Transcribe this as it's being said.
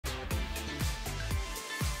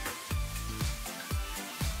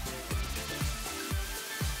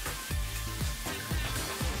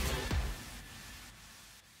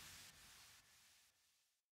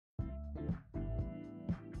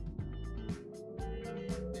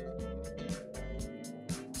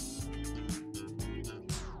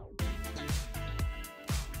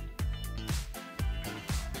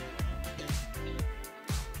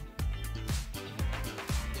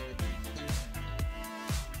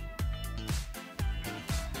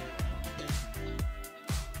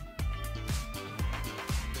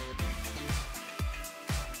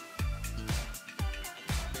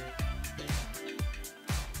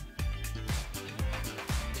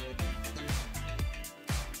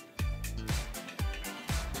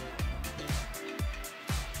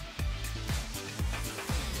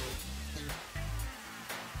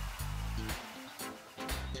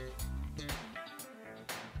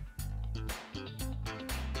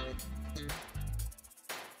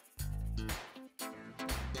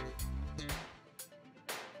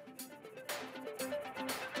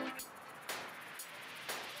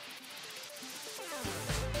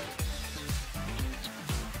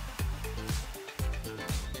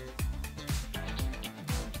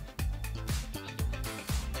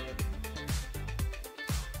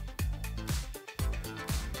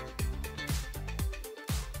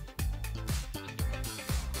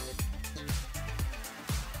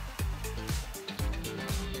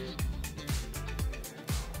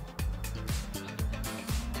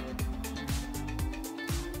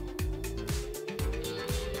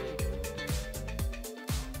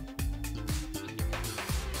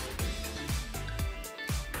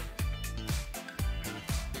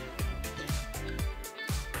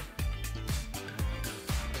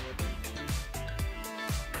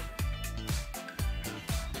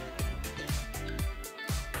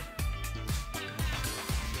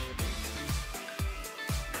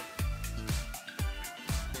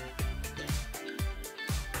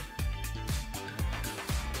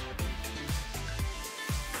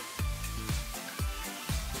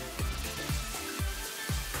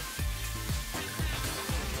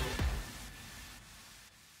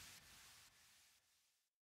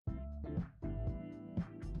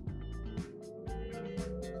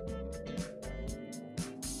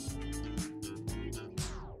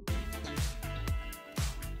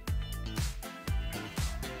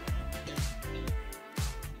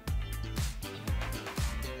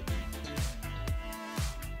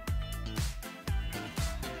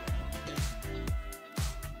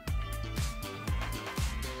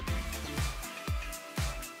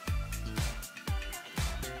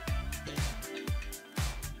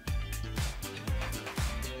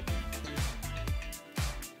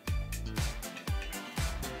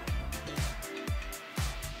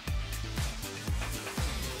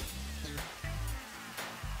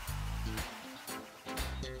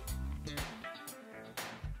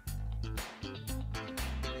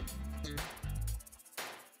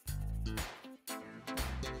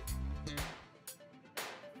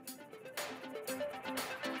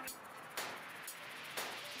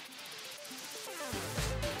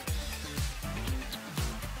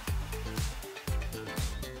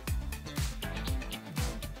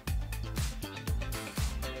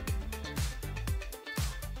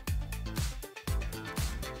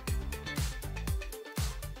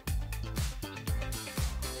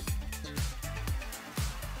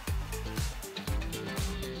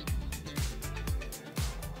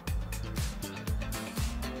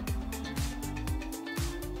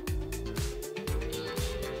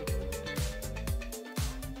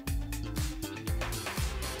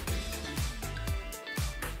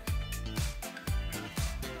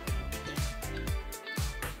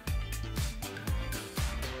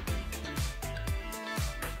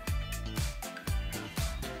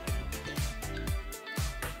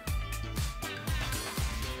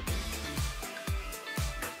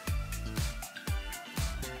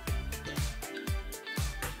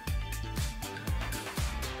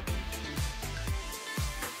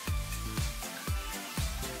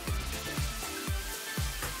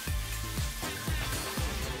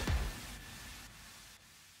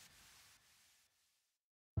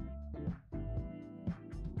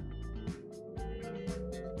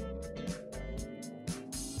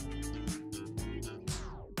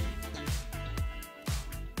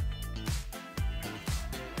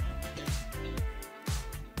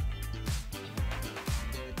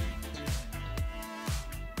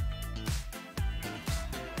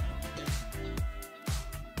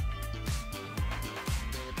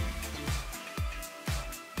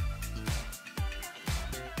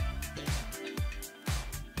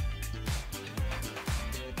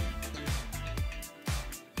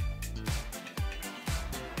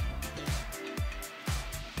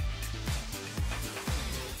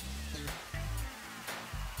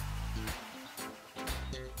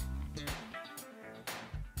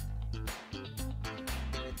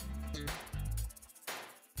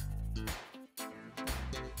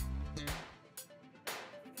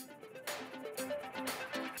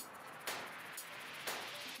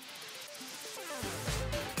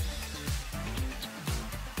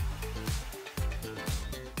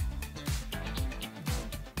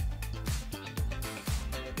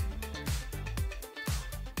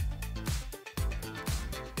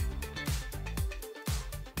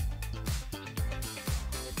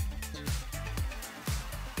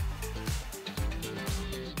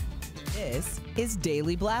This is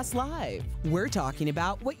Daily Blast Live. We're talking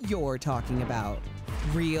about what you're talking about.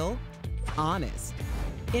 Real, honest,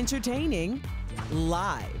 entertaining,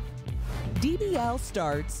 live. DBL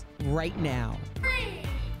starts right now. 3,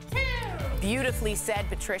 2. Beautifully said,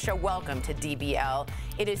 Patricia. Welcome to DBL.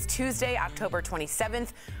 It is Tuesday, October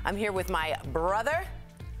 27th. I'm here with my brother,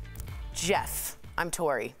 Jeff. I'm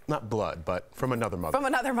Tori. Not blood, but from another mother. From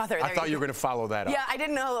another mother. I thought you were going to follow that up. Yeah, I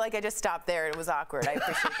didn't know. Like, I just stopped there. It was awkward. I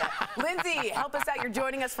appreciate that. Lindsay, help us out. You're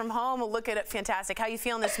joining us from home. We'll look at it. Fantastic. How you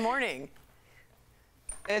feeling this morning?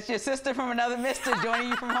 It's your sister from another mister joining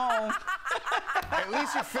you from home. At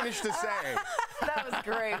least you finished the saying. That was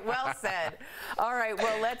great. Well said. All right,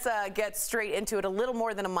 well, let's get straight into it. A little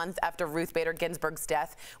more than a month after Ruth Bader Ginsburg's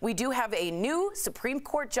death, we do have a new Supreme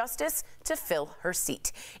Court justice to fill her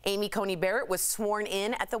seat. Amy Coney Barrett was sworn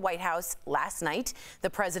in at the White House last night. The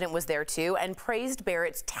president was there, too, and praised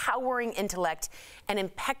Barrett's towering intellect and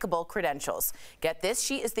impeccable credentials. Get this,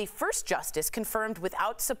 she is the first justice confirmed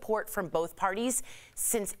without support from both parties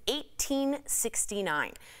since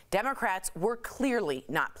 1869. Democrats were clearly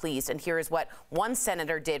not pleased, and here is what one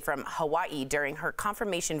senator did from Hawaii during her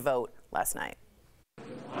confirmation vote last night.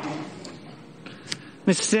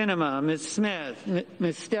 Ms. Sinema, Ms. Smith,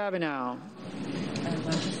 Ms. Stabenow. And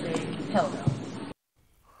let's say hell no.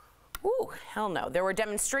 Ooh, hell no. There were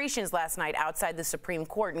demonstrations last night outside the Supreme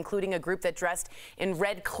Court, including a group that dressed in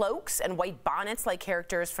red cloaks and white bonnets like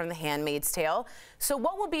characters from The Handmaid's Tale. So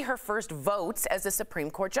what will be her first votes as a Supreme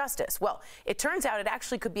Court justice? Well, it turns out it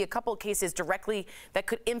actually could be a couple of cases directly that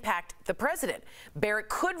could impact the president. Barrett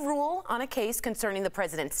could rule on a case concerning the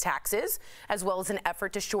president's taxes, as well as an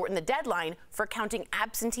effort to shorten the deadline for counting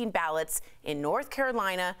absentee ballots in North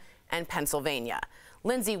Carolina and Pennsylvania.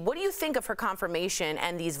 Lindsay, what do you think of her confirmation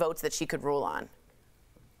and these votes that she could rule on?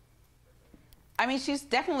 I mean, she's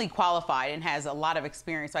definitely qualified and has a lot of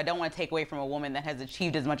experience, so I don't want to take away from a woman that has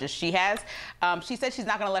achieved as much as she has. She said she's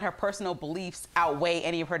not going to let her personal beliefs outweigh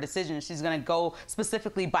any of her decisions. She's going to go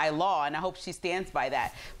specifically by law, and I hope she stands by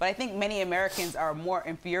that. But I think many Americans are more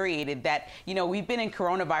infuriated that, you know, we've been in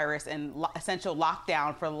coronavirus and essential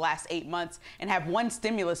lockdown for the last 8 months and have one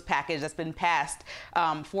stimulus package that's been passed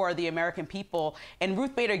for the American people. And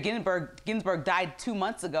Ruth Bader Ginsburg died 2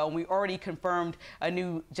 months ago, and we already confirmed a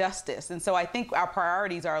new justice. And so I think our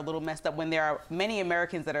priorities are a little messed up when there are many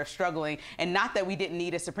Americans that are struggling, and not that we didn't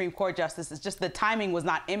need a Supreme Court justice, it's just the timing was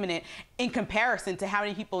not imminent in comparison to how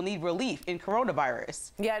many people need relief in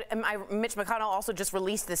coronavirus. Yeah, Mitch McConnell also just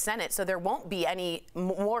released the Senate, so there won't be any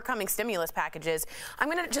more coming stimulus packages. I'm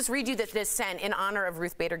going to just read you this sent in honor of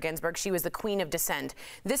Ruth Bader Ginsburg. She was the queen of dissent.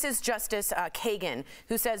 This is Justice Kagan,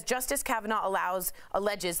 who says, Justice Kavanaugh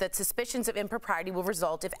alleges that suspicions of impropriety will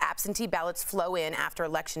result if absentee ballots flow in after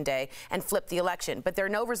Election Day and flip the election, but there are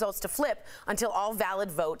no results to flip until all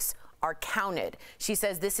valid votes are counted. She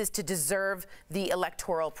says this is to deserve the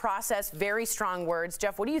electoral process. Very strong words.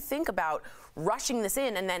 Jeff, what do you think about rushing this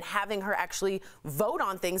in and then having her actually vote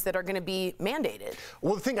on things that are going to be mandated?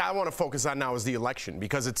 Well, the thing I want to focus on now is the election,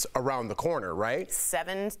 because it's around the corner, right?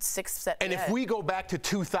 7, 6, 7. And if we go back to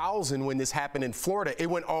 2000 when this happened in Florida, it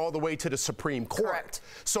went all the way to the Supreme Court. Correct.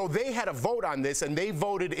 So they had a vote on this, and they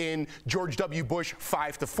voted in George W. Bush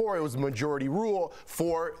 5-4. It was a majority rule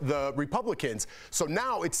for the Republicans. So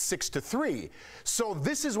now it's 6-3. So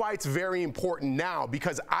this is why it's very important now,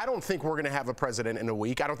 because I don't think we're going to have a president in a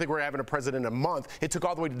week. I don't think we're having a president in a month. It took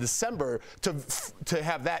all the way to December to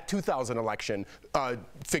have that 2000 election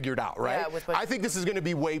figured out, right? Yeah, I think this is going to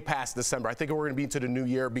be way past December. I think we're going to be into the new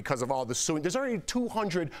year because of all the suing. There's already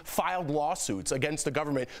 200 filed lawsuits against the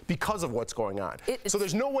government because of what's going on. So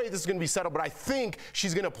there's no way this is going to be settled, but I think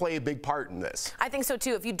she's going to play a big part in this. I think so,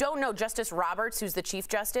 too. If you don't know, Justice Roberts, who's the Chief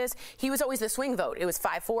Justice, he was always the swing vote. It was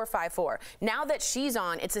 5-4, 5-4. Now that she's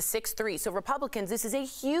on, it's a 6-3. So Republicans, this is a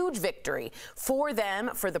huge victory for them,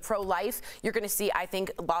 for the pro-life. You're going to see, I think,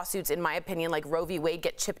 lawsuits, in my opinion, like Roe v. Wade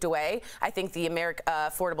get chipped away. I think the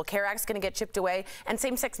Affordable Care Act is going to get chipped away, and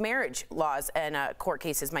same-sex marriage laws and court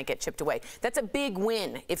cases might get chipped away. That's a big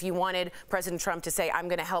win. If you wanted President Trump to say, I'm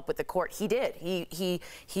going to help with the court, he did.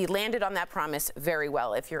 He landed on that promise very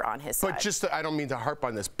well, if you're on his side. But just, I don't mean to harp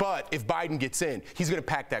on this, but if Biden gets in, he's going to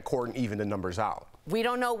pack that court and even the numbers out. We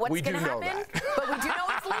don't know what's going to happen, but we do know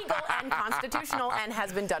It's legal and constitutional and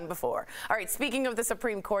has been done before. All right, speaking of the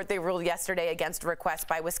Supreme Court, they ruled yesterday against a request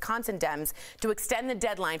by Wisconsin Dems to extend the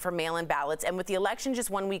deadline for mail-in ballots. And with the election just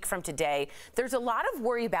 1 week from today, there's a lot of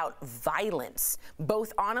worry about violence,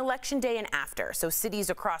 both on Election Day and after. So cities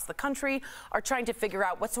across the country are trying to figure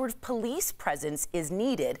out what sort of police presence is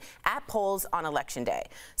needed at polls on Election Day.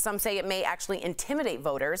 Some say it may actually intimidate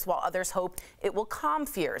voters, while others hope it will calm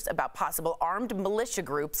fears about possible armed militia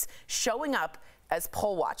groups showing up as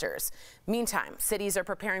poll watchers. Meantime, cities are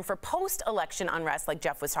preparing for post-election unrest like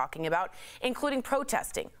Jeff was talking about, including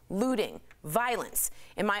protesting, looting, violence.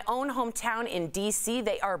 In my own hometown in D.C.,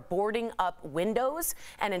 they are boarding up windows.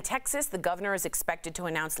 And in Texas, the governor is expected to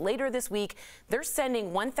announce later this week they're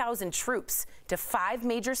sending 1,000 troops to 5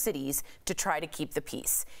 major cities to try to keep the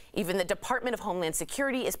peace. Even the Department of Homeland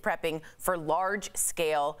Security is prepping for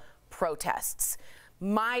large-scale protests.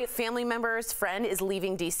 My family member's friend is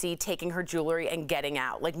leaving D.C., taking her jewelry and getting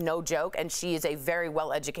out, like no joke, and she is a very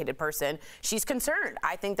well-educated person. She's concerned.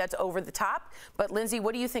 I think that's over the top. But Lindsay,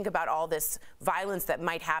 what do you think about all this violence that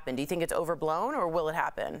might happen? Do you think it's overblown, or will it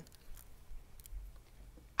happen?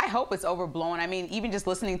 I hope it's overblown. I mean, even just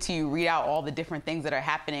listening to you read out all the different things that are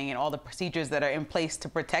happening and all the procedures that are in place to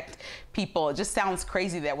protect people, it just sounds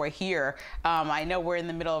crazy that we're here. I know we're in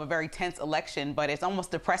the middle of a very tense election, but it's almost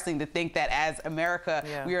depressing to think that as America,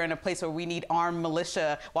 we are in a place where we need armed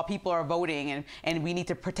militia while people are voting, and we need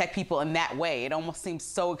to protect people in that way. It almost seems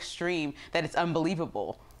so extreme that it's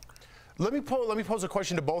unbelievable. Let me pose a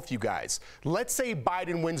question to both you guys. Let's say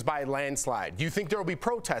Biden wins by a landslide. Do you think there will be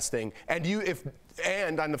protesting?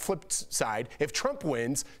 And on the flip side, if Trump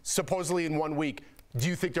wins, supposedly in 1 week, do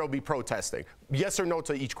you think there will be protesting? Yes or no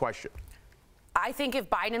to each question. I think if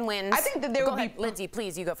Biden wins, I think that there will be. Lindsay,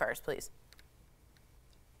 please, you go first, please.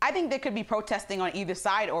 I think there could be protesting on either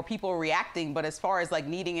side or people reacting, but as far as like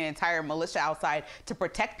needing an entire militia outside to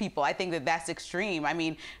protect people, I think that that's extreme. I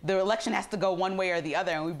mean, the election has to go one way or the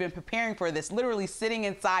other, and we've been preparing for this, literally sitting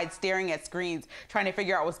inside, staring at screens, trying to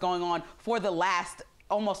figure out what's going on for the last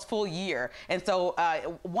almost full year. And so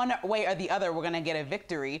one way or the other, we're going to get a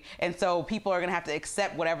victory. And so people are going to have to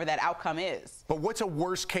accept whatever that outcome is. But what's a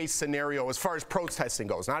worst case scenario as far as protesting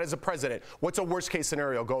goes? Not as a president. What's a worst case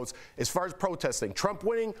scenario goes as far as protesting? Trump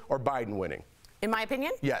winning or Biden winning? In my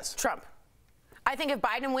opinion? Yes. Trump. I think if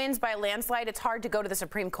Biden wins by a landslide, it's hard to go to the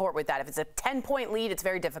Supreme Court with that. If it's a 10-point lead, it's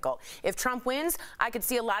very difficult. If Trump wins, I could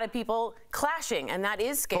see a lot of people clashing, and that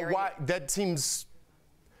is scary. But why? That seems...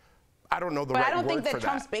 I don't know the right word for that. But I don't think that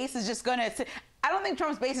Trump's base is just going to... I don't think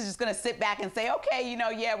Trump's base is just going to sit back and say, okay, you know,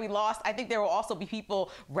 yeah, we lost. I think there will also be people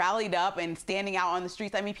rallied up and standing out on the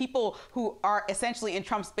streets. I mean, people who are essentially in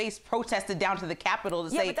Trump's base protested down to the Capitol to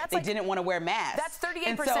say they didn't want to wear masks. That's 38%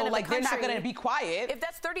 and so, of the country. they're not going to be quiet. If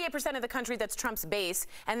that's 38% of the country, that's Trump's base,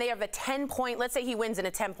 and they have a 10-point, let's say he wins in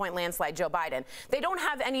a 10-point landslide, Joe Biden, they don't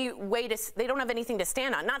have any way to, they don't have anything to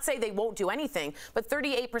stand on. Not say they won't do anything, but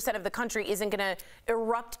 38% of the country isn't going to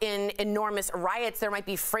erupt in enormous riots. There might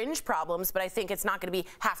be fringe problems, but I think it's not going to be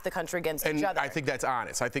half the country against each other. I think that's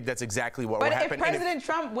honest. I think that's exactly what would happen. But if President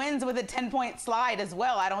Trump wins with a 10-point slide as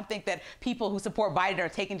well, I don't think that people who support Biden are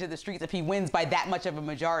taken to the streets if he wins by that much of a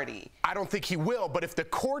majority. I don't think he will, but if the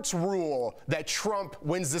courts rule that Trump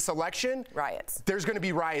wins this election, riots. There's going to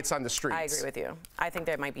be riots on the streets. I agree with you. I think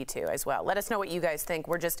there might be too as well. Let us know what you guys think.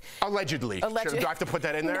 We're just... Allegedly. Do I have to put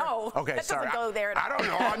that in there? No. Okay, that sorry. Doesn't go there. I don't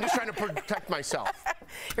know. I'm just trying to protect myself.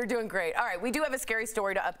 You're doing great. All right, we do have a scary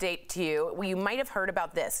story to update to you. You might have heard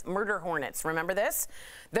about this. Murder hornets. Remember this?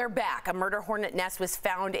 They're back. A murder hornet nest was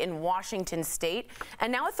found in Washington state,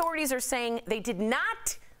 and now authorities are saying they did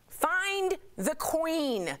not find the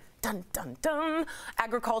queen. Dun, dun, dun.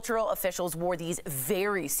 Agricultural officials wore these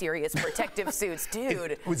very serious protective suits.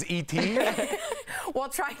 Dude. It was E.T.? While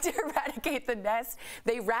trying to eradicate the nest,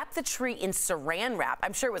 they wrapped the tree in saran wrap.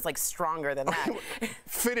 I'm sure it was like stronger than that.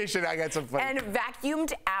 Finish it. I got some fun. And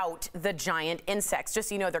vacuumed out the giant insects. Just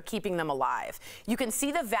so you know, they're keeping them alive. You can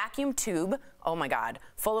see the vacuum tube, oh my God,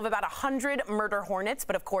 full of about 100 murder hornets.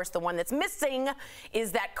 But of course, the one that's missing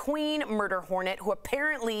is that queen murder hornet who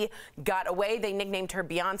apparently got away. They nicknamed her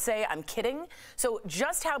Beyonce. I'm kidding. So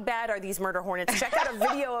just how bad are these murder hornets? Check out a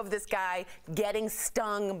video of this guy getting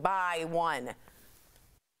stung by one.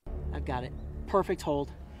 I've got it. Perfect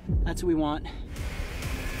hold. That's what we want.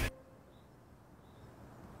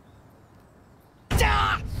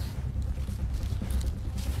 Ah!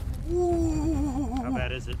 Ooh. How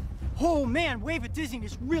bad is it? Oh man, wave of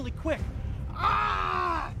dizziness really quick.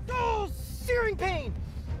 Ah! Oh, searing pain!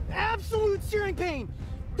 Absolute searing pain!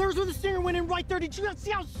 There's where the stinger went in right there. Did you not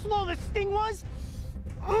see how slow the sting was?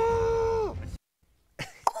 Oh!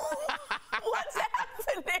 What's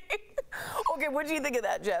happening? Okay, what do you think of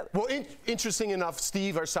that, Jeff? Well, interesting enough,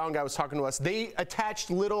 Steve, our sound guy, was talking to us. They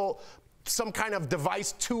attached some kind of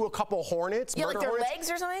device to a couple hornets. Yeah, like their hornets.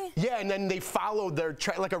 legs or something? Yeah, and then they followed their,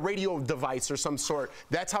 like a radio device or some sort.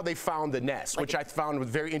 That's how they found the nest, which I found was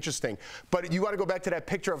very interesting. But you got to go back to that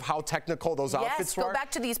picture of how technical those outfits were. Yes, go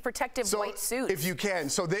back to these protective white suits. If you can.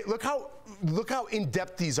 So look how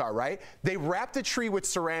in-depth these are, right? They wrapped the tree with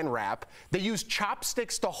saran wrap. They used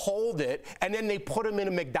chopsticks to hold it, and then they put them in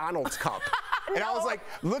a McDonald's cup. And I was like,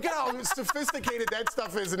 look at how sophisticated that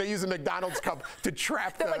stuff is, and they use a McDonald's cup to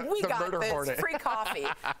trap the murder hornet. Free coffee.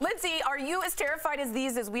 Lindsay, are you as terrified as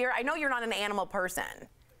these as we are? I know you're not an animal person.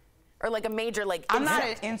 Or like a major I'm not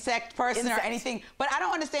an insect person or anything, but I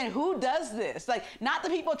don't understand who does this. Like, not the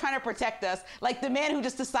people trying to protect us, like the man who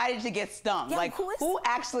just decided to get stung. Yeah, like, who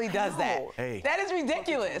actually does that? Hey. That is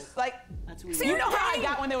ridiculous. Like, so you know how I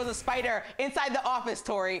got when there was a spider inside the office,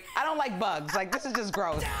 Tori? I don't like bugs. Like, this is just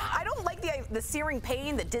gross. I don't like the searing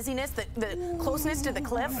pain, the dizziness, the closeness to the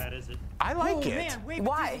cliff. That is it. I like it. Man, wait,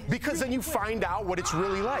 Why? Because then you find out what it's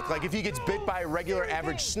really like. Like if he gets bit by a regular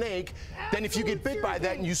average snake, then if you get bit by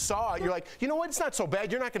that and you saw it, you're like, you know what, it's not so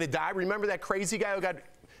bad. You're not going to die. Remember that crazy guy who got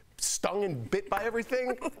stung and bit by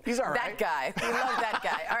everything? He's all right. That guy. We love that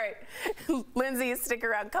guy. All right. Lindsay, stick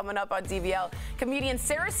around. Coming up on DBL, comedian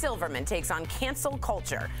Sarah Silverman takes on cancel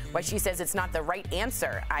culture. Why she says it's not the right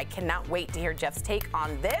answer. I cannot wait to hear Jeff's take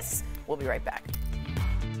on this. We'll be right back.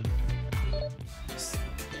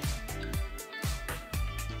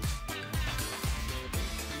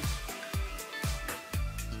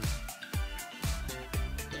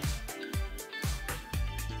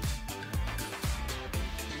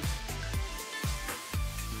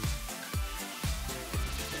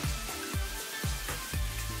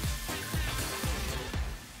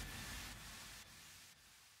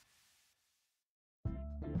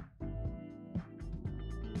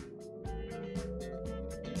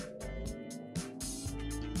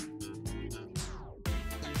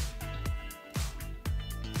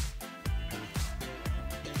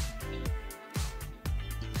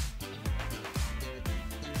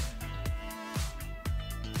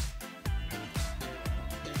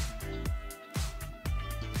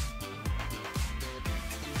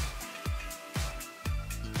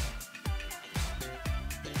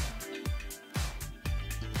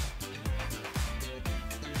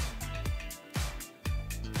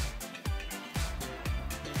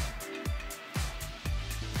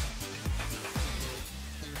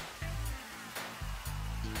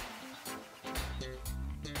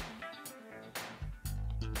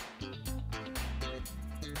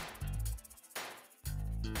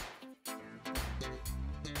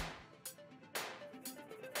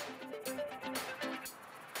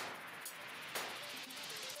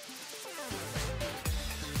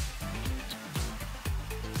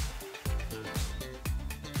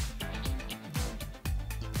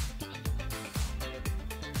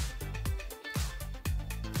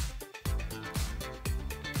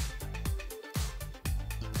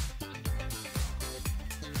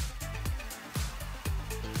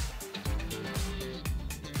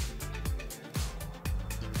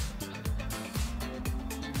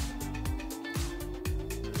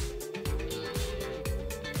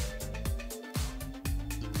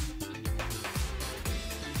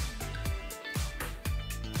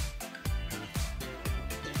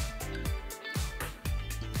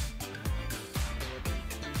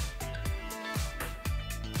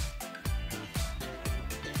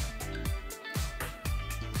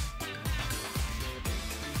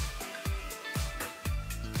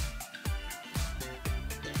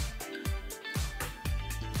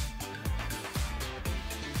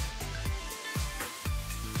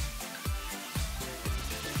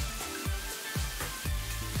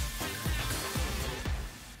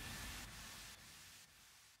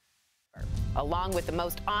 Along with the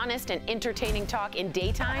most honest and entertaining talk in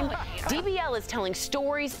daytime, DBL is telling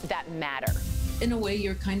stories that matter. In a way,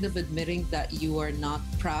 you're kind of admitting that you are not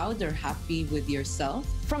proud or happy with yourself.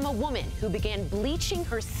 From a woman who began bleaching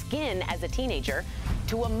her skin as a teenager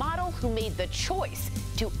to a model who made the choice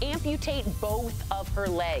to amputate both of her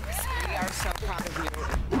legs. We are so proud of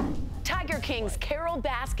you. Tiger King's Carol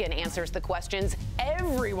Baskin answers the questions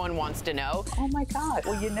everyone wants to know. Oh my God.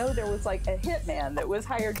 Well, you know, there was like a hitman that was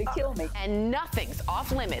hired to kill me. And nothing's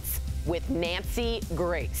off limits with Nancy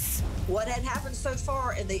Grace. What had happened so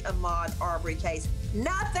far in the Ahmaud Arbery case?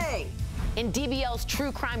 Nothing. In DBL's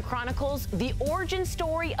True Crime Chronicles, the origin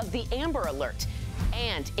story of the Amber Alert.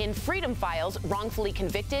 And in Freedom Files, Wrongfully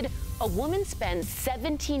Convicted, a woman spends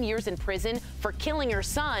 17 years in prison for killing her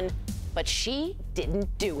son, but she didn't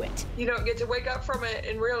do it. You don't get to wake up from it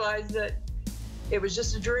and realize that It was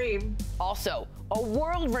just a dream. Also, a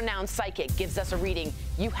world-renowned psychic gives us a reading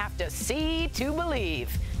you have to see to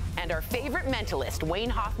believe. And our favorite mentalist, Wayne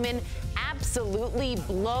Hoffman, absolutely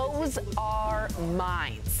blows our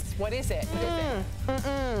minds. What is it?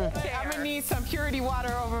 Okay, I'm gonna need some purity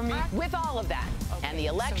water over me. With all of that, and the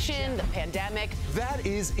election, the pandemic. That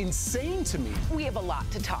is insane to me. We have a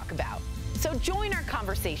lot to talk about. So join our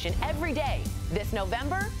conversation every day this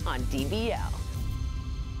November on DBL.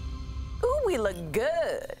 Ooh, we look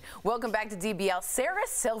good. Welcome back to DBL. Sarah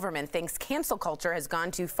Silverman thinks cancel culture has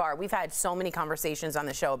gone too far. We've had so many conversations on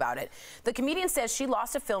the show about it. The comedian says she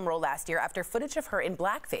lost a film role last year after footage of her in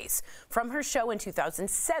blackface from her show in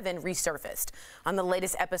 2007 resurfaced. On the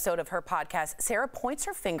latest episode of her podcast, Sarah points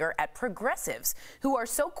her finger at progressives who are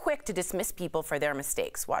so quick to dismiss people for their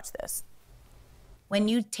mistakes. Watch this. When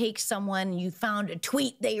you take someone, you found a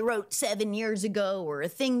tweet they wrote 7 years ago or a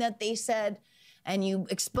thing that they said, and you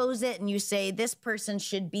expose it and you say, this person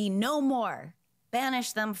should be no more,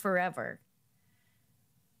 banish them forever.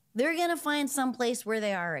 They're gonna find some place where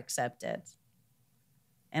they are accepted.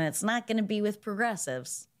 And it's not gonna be with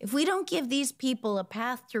progressives. If we don't give these people a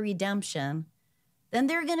path to redemption, then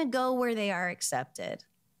they're gonna go where they are accepted,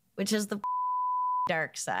 which is the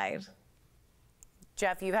dark side.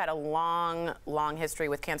 Jeff, you've had a long, long history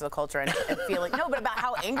with cancel culture and feeling, no, but about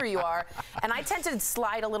how angry you are. And I tend to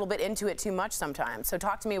slide a little bit into it too much sometimes. So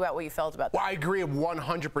talk to me about what you felt about that. Well, I agree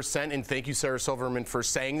 100%, and thank you, Sarah Silverman, for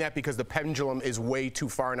saying that, because the pendulum is way too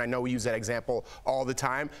far, and I know we use that example all the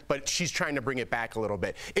time, but she's trying to bring it back a little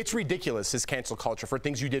bit. It's ridiculous, this cancel culture, for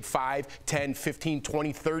things you did 5, 10, 15,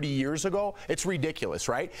 20, 30 years ago. It's ridiculous,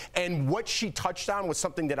 right? And what she touched on was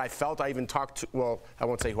something that I felt. I even talked to, well, I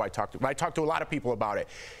won't say who I talked to, but I talked to a lot of people about it.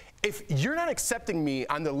 If you're not accepting me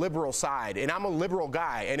on the liberal side, and I'm a liberal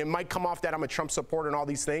guy, and it might come off that I'm a Trump supporter and all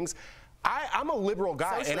these things, I'm a liberal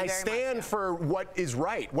guy, Socially, and I stand for what is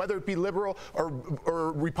right, whether it be liberal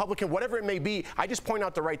or Republican, whatever it may be. I just point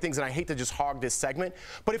out the right things, and I hate to just hog this segment.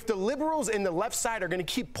 But if the liberals and the left side are going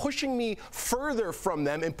to keep pushing me further from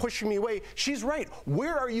them and pushing me away, she's right.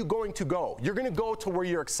 Where are you going to go? You're going to go to where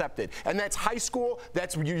you're accepted, and that's high school.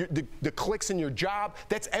 That's the cliques in your job.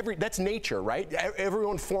 That's nature, right?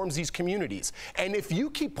 Everyone forms these communities, and if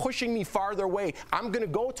you keep pushing me farther away, I'm going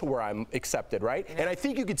to go to where I'm accepted, right? And I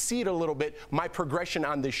think you could see it a little bit, my progression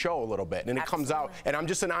on this show a little bit, and it comes out, and I'm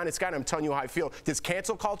just an honest guy, and I'm telling you how I feel. This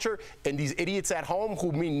cancel culture and these idiots at home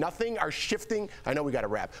who mean nothing are shifting, I know we got to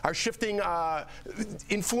wrap, are shifting,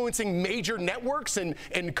 influencing major networks and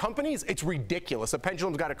companies. It's ridiculous. The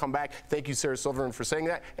pendulum's got to come back. Thank you, Sarah Silverman, for saying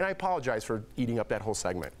that, and I apologize for eating up that whole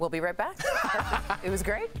segment. We'll be right back. It was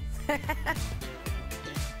great.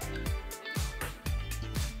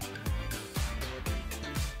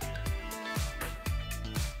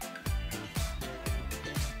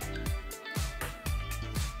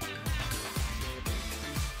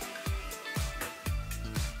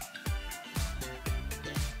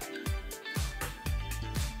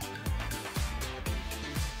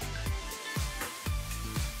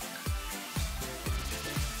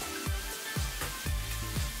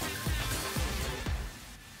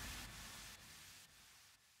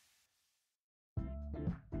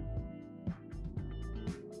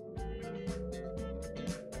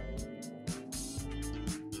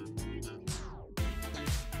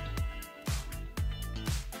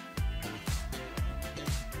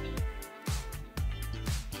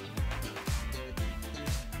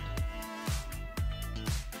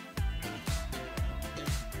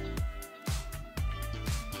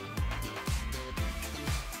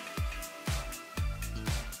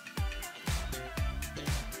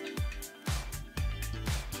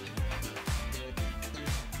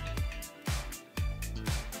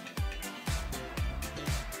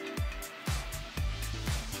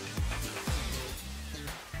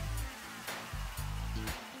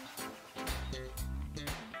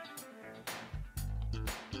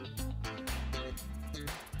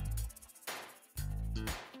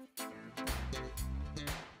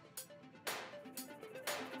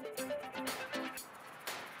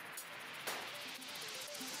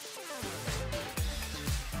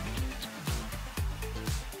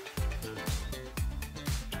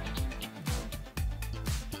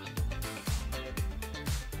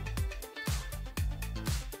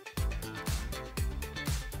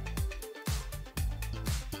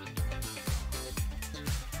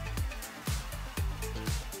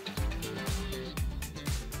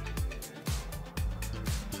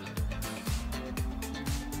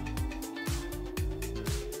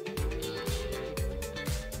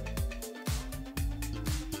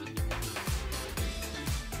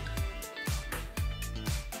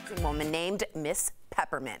 Woman named Miss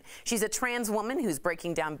Peppermint. She's a trans woman who's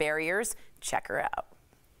breaking down barriers. Check her out.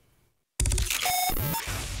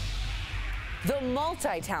 The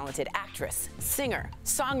multi-talented actress, singer,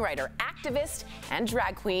 songwriter, activist, and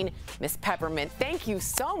drag queen, Miss Peppermint. Thank you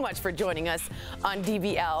so much for joining us on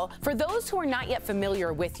DBL. For those who are not yet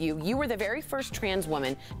familiar with you, you were the very first trans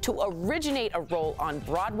woman to originate a role on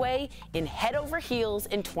Broadway in Head Over Heels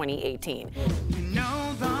in 2018. You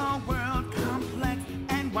know the world complex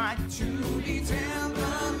and what to be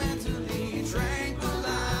temperamentally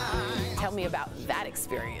tranquilized. Tell me about that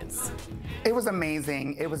experience. It was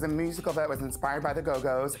amazing. It was a musical that was inspired by the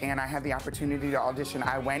Go-Go's, and I had the opportunity to audition.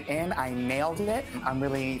 I went in, I nailed it. I'm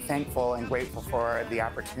really thankful and grateful for the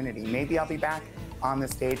opportunity. Maybe I'll be back on the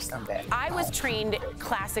stage someday. I was trained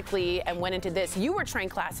classically and went into this. You were trained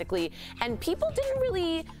classically, and people didn't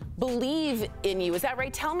really believe in you. Is that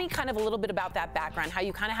right? Tell me kind of a little bit about that background, how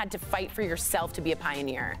you kind of had to fight for yourself to be a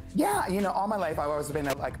pioneer. Yeah, you know, all my life I've always been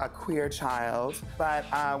like a queer child, but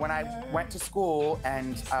when I went to school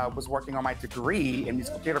and was working on my degree in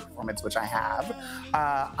musical theater performance, which I have,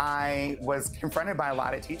 I was confronted by a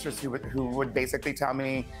lot of teachers who would basically tell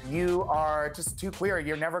me, "You are just too queer.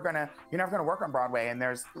 You're never gonna work on Broadway, and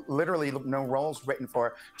there's literally no roles written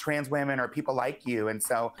for trans women or people like you." And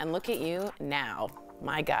so, and look at you now.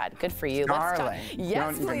 My God, good for you. Darling, let's talk.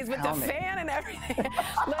 Yes, please, with the fan and everything.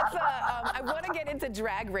 I want to get into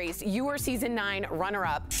Drag Race. You were season 9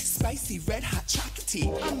 runner-up. Spicy, red hot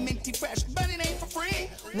chocolatey. I'm minty fresh, but it ain't for free.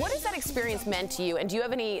 What has that experience meant to you? And do you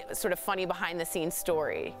have any sort of funny behind-the-scenes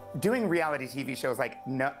story? Doing reality TV shows,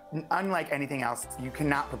 unlike anything else, you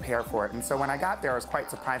cannot prepare for it. And so when I got there, I was quite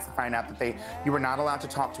surprised to find out that you were not allowed to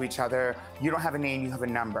talk to each other. You don't have a name, you have a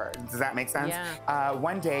number. Does that make sense? Yeah.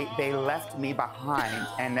 One day, they left me behind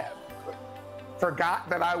and forgot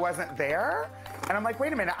that I wasn't there. And I'm like,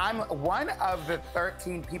 wait a minute, I'm one of the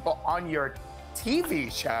 13 people on your TV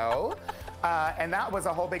show. And that was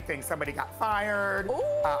a whole big thing. Somebody got fired.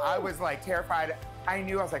 I was like terrified. I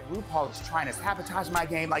knew, I was like, RuPaul is trying to sabotage my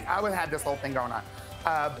game. Like I had this whole thing going on.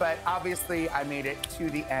 But obviously I made it to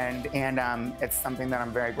the end, and it's something that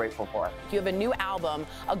I'm very grateful for. You have a new album,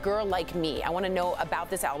 A Girl Like Me. I want to know about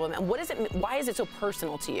this album, and why is it so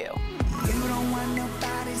personal to you? You don't want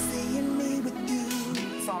nobody seeing me with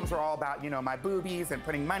you. Songs are all about, you know, my boobies and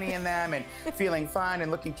putting money in them and feeling fun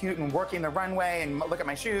and looking cute and working the runway and look at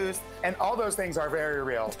my shoes. And all those things are very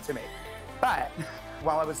real to me. But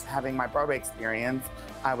while I was having my Broadway experience,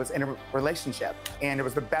 I was in a relationship, and it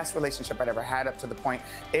was the best relationship I'd ever had up to the point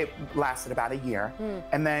it lasted about a year.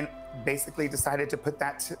 And then basically decided to put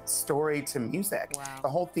that story to music. Wow. The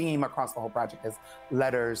whole theme across the whole project is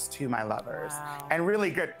letters to my lovers. Wow. And really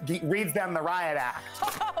good, reads them the riot act.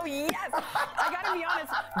 Oh, yes. I gotta be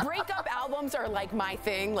honest, breakup albums are like my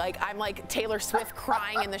thing. Like, I'm like Taylor Swift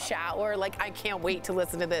crying in the shower. Like, I can't wait to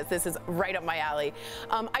listen to this. This is right up my alley.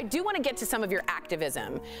 I do want to get to some of your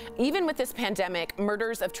activism. Even with this pandemic,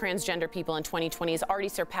 murders of transgender people in 2020 has already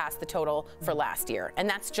surpassed the total for last year. And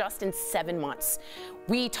that's just in 7 months.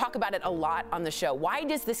 We talk about it a lot on the show. Why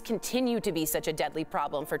does this continue to be such a deadly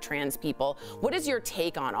problem for trans people? What is your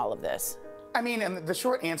take on all of this? I mean, and the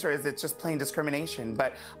short answer is it's just plain discrimination.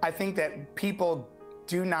 But I think that people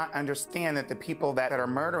do not understand that the people that are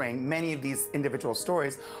murdering many of these individual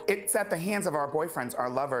stories, it's at the hands of our boyfriends, our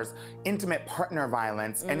lovers, intimate partner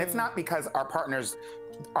violence. And it's not because our partners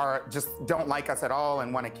don't like us at all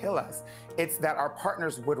and want to kill us. It's that our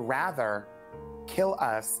partners would rather kill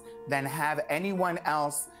us than have anyone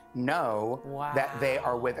else know that they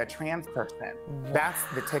are with a trans person. That's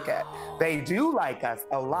the ticket. They do like us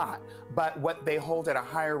a lot, but what they hold at a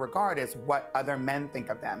higher regard is what other men think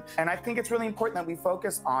of them. And I think it's really important that we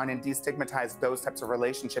focus on and destigmatize those types of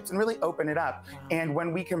relationships and really open it up. And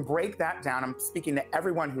when we can break that down, I'm speaking to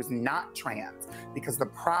everyone who's not trans, because the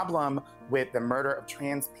problem with the murder of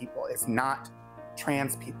trans people is not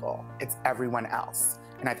trans people, it's everyone else.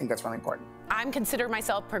 And I think that's really important. I consider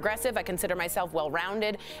myself progressive, I consider myself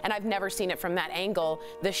well-rounded, and I've never seen it from that angle.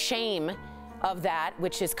 The shame of that,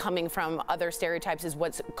 which is coming from other stereotypes, is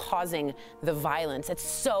what's causing the violence. It's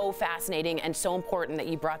so fascinating and so important that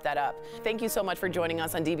you brought that up. Thank you so much for joining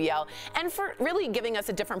us on DBL and for really giving us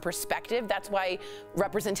a different perspective. That's why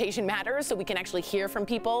representation matters, so we can actually hear from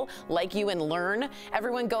people like you and learn.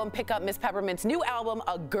 Everyone go and pick up Miss Peppermint's new album,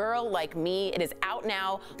 A Girl Like Me. It is out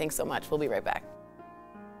now. Thanks so much. We'll be right back.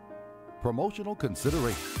 Promotional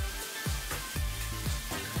consideration.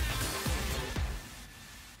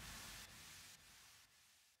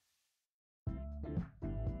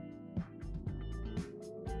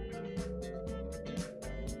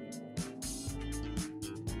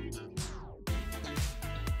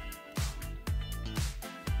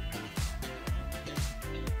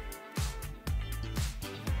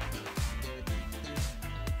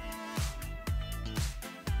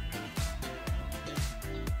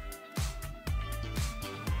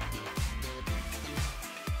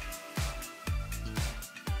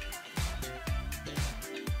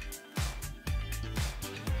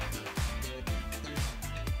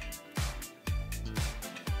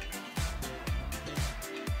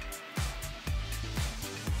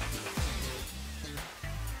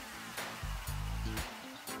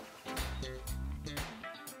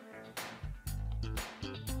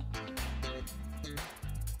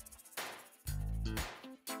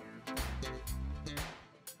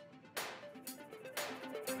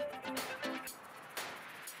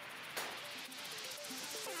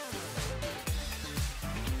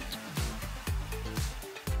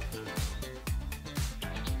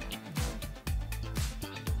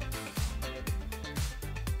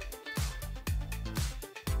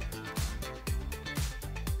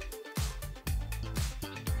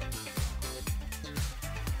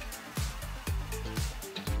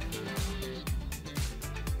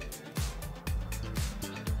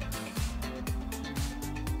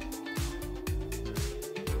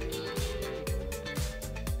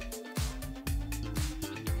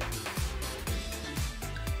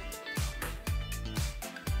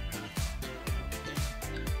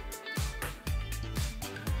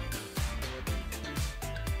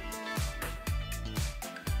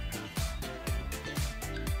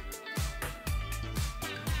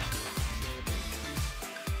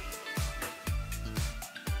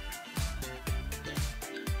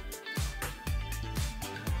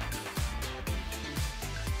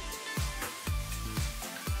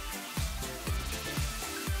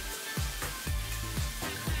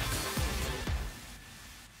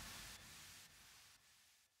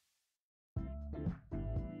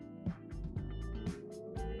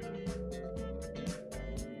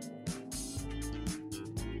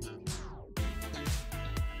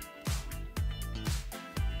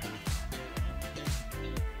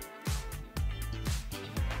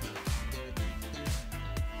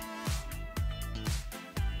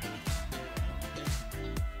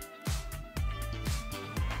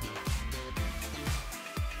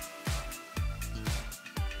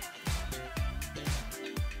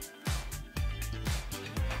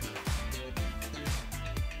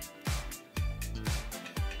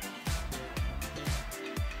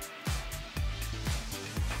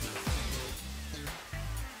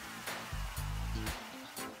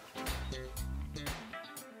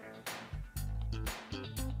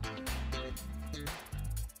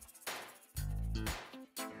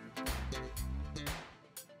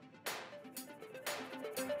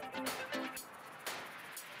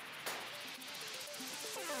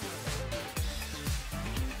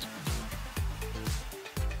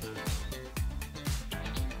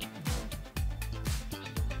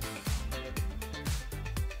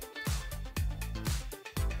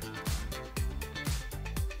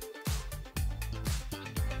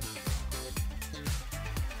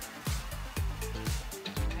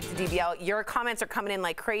 to DBL. Your comments are coming in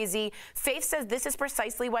like crazy. Faith says this is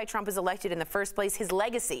precisely why Trump is elected in the first place. His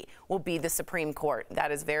legacy will be the Supreme Court.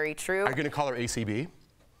 That is very true. Are you going to call her ACB?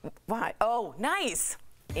 Why? Oh, nice.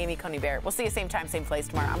 Amy Coney Barrett. We'll see you same time, same place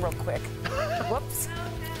tomorrow. I'm real quick. Whoops.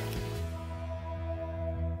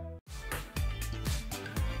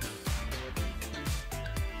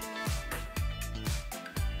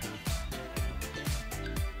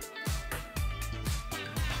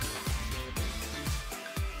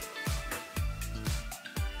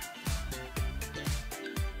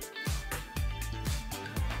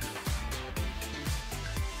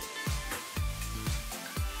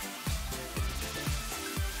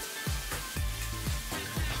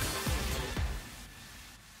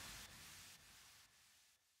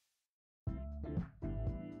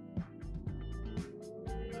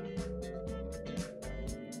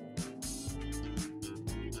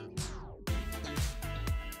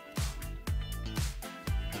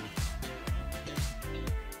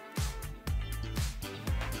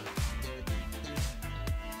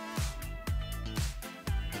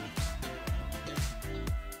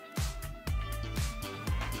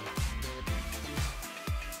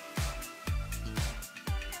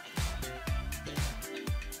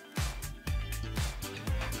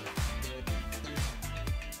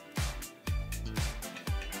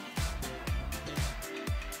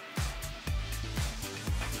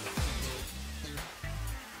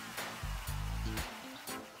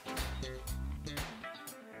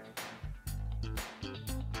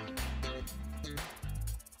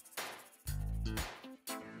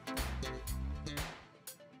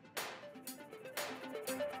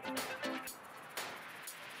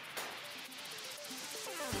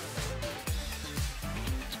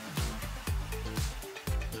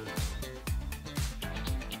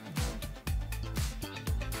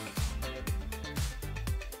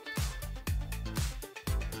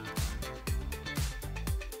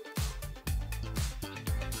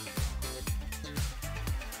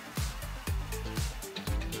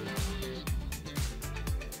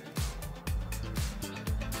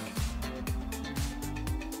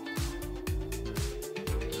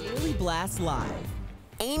 Blast Live.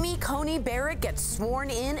 Amy Coney Barrett gets sworn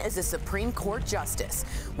in as a Supreme Court justice.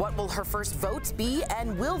 What will her first votes be,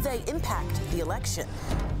 and will they impact the election?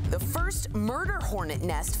 The first murder hornet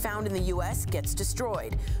nest found in the U.S. gets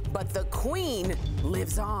destroyed, but the Queen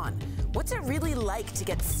lives on. What's it really like to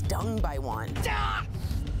get stung by one? Ah!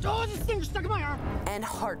 Oh, this thing stuck in my arm. And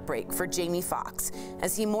heartbreak for Jamie Foxx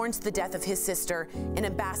as he mourns the death of his sister, an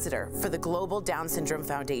ambassador for the Global Down Syndrome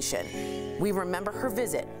Foundation. We remember her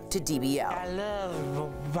visit to DBL. I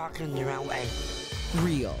love walking the wrong way.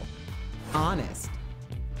 Real, honest,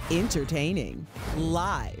 entertaining,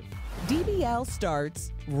 live. DBL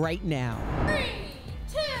starts right now. 3,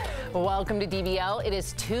 2. Welcome to DBL. It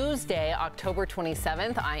is Tuesday, October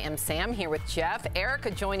 27th. I am Sam here with Jeff. Erica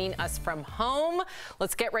joining us from home.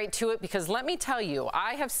 Let's get right to it because let me tell you,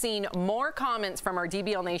 I have seen more comments from our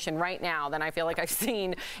DBL Nation right now than I feel like I've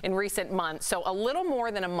seen in recent months. So a little more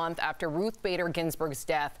than a month after Ruth Bader Ginsburg's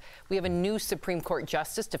death, we have a new Supreme Court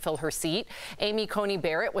justice to fill her seat. Amy Coney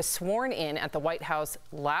Barrett was sworn in at the White House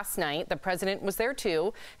last night. The president was there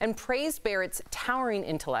too and praised Barrett's towering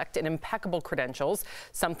intellect and impeccable credentials.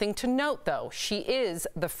 Something to note, though, she is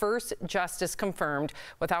the first justice confirmed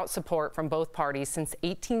without support from both parties since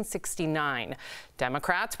 1869.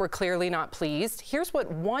 Democrats were clearly not pleased. Here's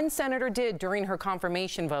what one senator did during her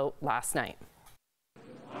confirmation vote last night.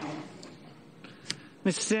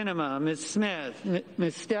 Ms. Sinema, Ms. Smith,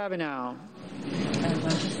 Ms. Stabenow. I want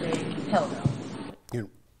to say hell no.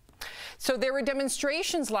 So there were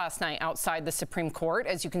demonstrations last night outside the Supreme Court,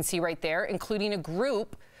 as you can see right there, including a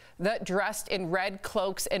group that dressed in red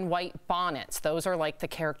cloaks and white bonnets. Those are like the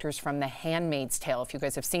characters from The Handmaid's Tale, if you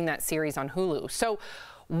guys have seen that series on Hulu. So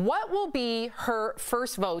what will be her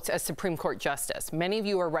first votes as Supreme Court justice? Many of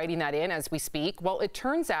you are writing that in as we speak. Well, it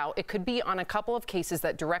turns out it could be on a couple of cases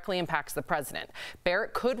that directly impacts the president.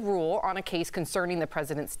 Barrett could rule on a case concerning the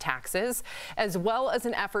president's taxes, as well as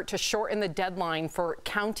an effort to shorten the deadline for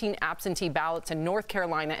counting absentee ballots in North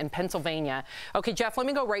Carolina and Pennsylvania. Okay, Jeff, let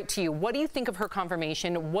me go right to you. What do you think of her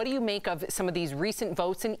confirmation? What do you make of some of these recent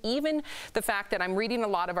votes, and even the fact that I'm reading a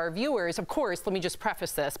lot of our viewers, of course, let me just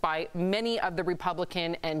preface this, by many of the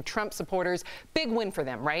Republican and Trump supporters, big win for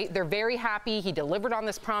them, right? They're very happy. He delivered on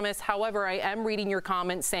this promise. However, I am reading your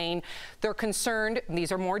comments saying they're concerned, and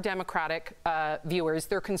these are more Democratic viewers,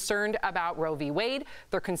 they're concerned about Roe v. Wade.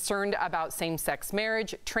 They're concerned about same-sex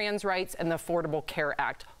marriage, trans rights, and the Affordable Care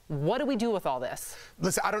Act. What do we do with all this?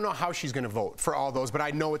 Listen, I don't know how she's going to vote for all those, but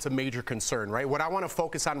I know it's a major concern, right? What I want to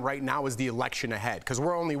focus on right now is the election ahead, because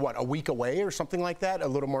we're only, what, a week away or something like that? A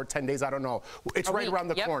little more, 10 days, I don't know. It's right around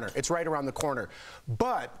the corner. It's right around the corner.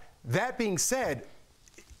 But that being said,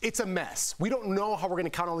 it's a mess. We don't know how we're going to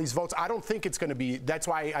count all these votes. I don't think it's going to be, that's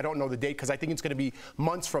why I don't know the date, because I think it's going to be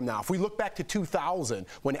months from now. If we look back to 2000,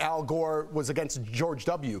 when Al Gore was against George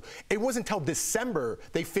W., it wasn't until December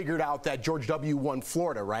they figured out that George W. won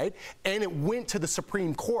Florida, right? And it went to the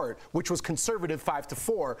Supreme Court, which was conservative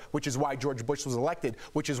 5-4, which is why George Bush was elected,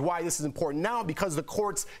 which is why this is important now, because the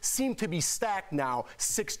courts seem to be stacked now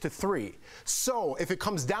 6-3. So if it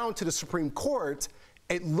comes down to the Supreme Court,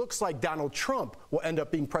 it looks like Donald Trump will end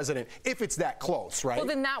up being president if it's that close, right? Well,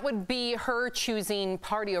 then that would be her choosing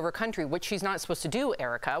party over country, which she's not supposed to do,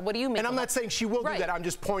 Erica. What do you mean? And I'm not saying she will do that. I'm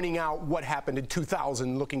just pointing out what happened in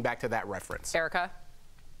 2000, looking back to that reference. Erica?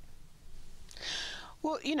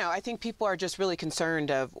 Well, you know, I think people are just really concerned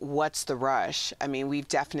of what's the rush. I mean, we've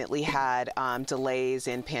definitely had delays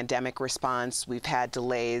in pandemic response. We've had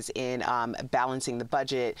delays in balancing the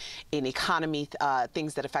budget, in economy,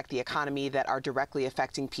 things that affect the economy that are directly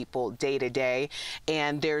affecting people day to day.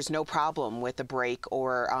 And there's no problem with a break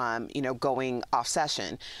or, you know, going off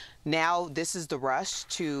session. Now, this is the rush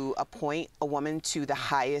to appoint a woman to the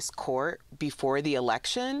highest court before the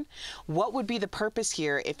election. What would be the purpose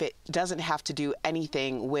here if it doesn't have to do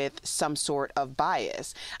anything with some sort of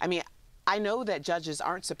bias? I mean, I know that judges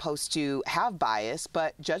aren't supposed to have bias,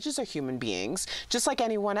 but judges are human beings, just like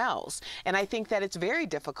anyone else. And I think that it's very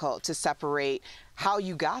difficult to separate how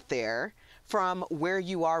you got there from where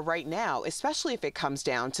you are right now, especially if it comes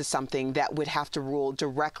down to something that would have to rule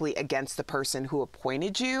directly against the person who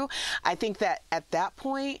appointed you. I think that at that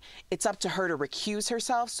point, it's up to her to recuse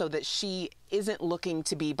herself so that she isn't looking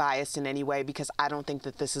to be biased in any way, because I don't think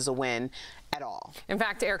that this is a win at all. In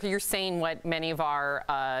fact, Erica, you're saying what many of our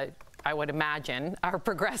I would imagine our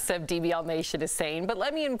progressive DBL nation is saying, but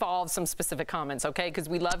let me involve some specific comments, okay? Because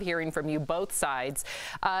we love hearing from you, both sides.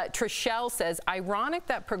 Trishelle says, ironic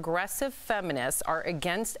that progressive feminists are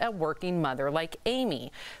against a working mother like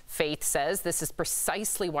Amy. Faith says, this is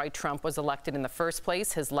precisely why Trump was elected in the first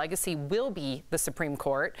place. His legacy will be the Supreme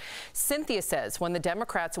Court. Cynthia says, when the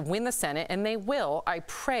Democrats win the Senate, and they will, I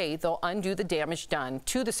pray they'll undo the damage done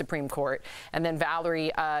to the Supreme Court. And then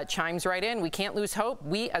Valerie chimes right in, we can't lose hope.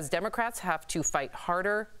 We as Democrats have to fight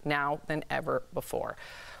harder now than ever before.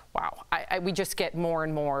 Wow, we just get more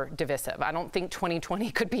and more divisive. I don't think 2020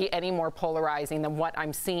 could be any more polarizing than what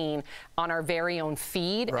I'm seeing on our very own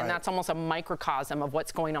feed, and that's almost a microcosm of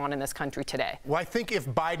what's going on in this country today. Well, I think if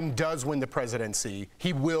Biden does win the presidency,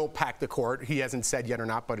 he will pack the court. He hasn't said yet or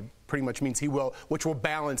not, but it pretty much means he will, which will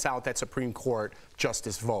balance out that Supreme Court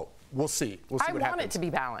justice vote. We'll see. We'll see what happens. I want it to be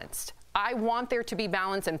balanced. I want there to be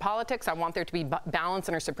balance in politics. I want there to be balance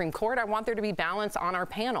in our Supreme Court. I want there to be balance on our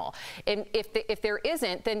panel. And if there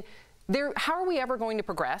isn't, then how are we ever going to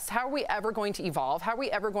progress? How are we ever going to evolve? How are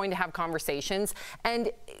we ever going to have conversations?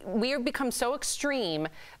 And we have become so extreme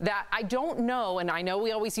that I don't know, and I know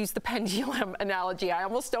we always use the pendulum analogy. I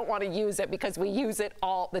almost don't want to use it because we use it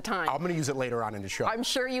all the time. I'm going to use it later on in the show. I'm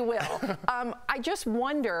sure you will. I just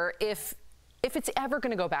wonder if it's ever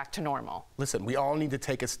going to go back to normal. Listen, we all need to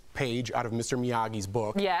take a page out of Mr. Miyagi's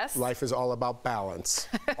book. Yes. Life is all about balance.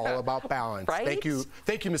 All about balance. Right? Thank you,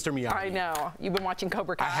 Mr. Miyagi. I know. You've been watching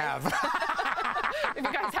Cobra Kai. I have. If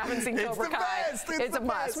you guys haven't seen Cobra Kai, it's a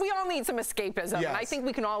must. We all need some escapism. Yes. And I think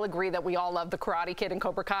we can all agree that we all love the Karate Kid and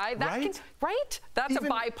Cobra Kai. Right? That's a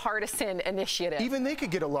bipartisan initiative. Even they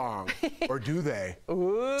could get along. Or do they?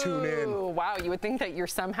 Ooh, tune in. Wow, you would think that you're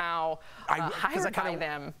somehow hired by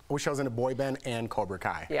them. I wish I was in a boy band and Cobra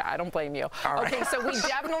Kai. Yeah, I don't blame you. Okay, so we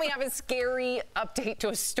definitely have a scary update to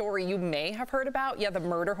a story you may have heard about. Yeah, the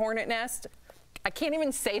murder hornet nest. I can't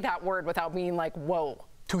even say that word without being like, whoa.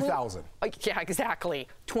 2000. Yeah, exactly.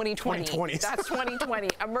 2020. 2020. That's 2020.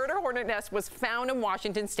 A murder hornet nest was found in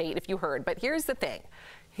Washington State, if you heard. But here's the thing.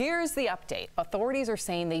 Here's the update. Authorities are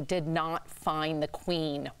saying they did not find the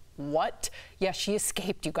queen. What? Yeah, she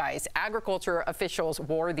escaped, you guys. Agriculture officials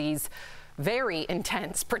wore these very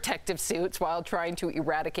intense protective suits while trying to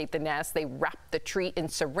eradicate the nest. They wrapped the tree in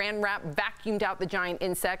saran wrap, vacuumed out the giant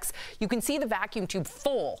insects. You can see the vacuum tube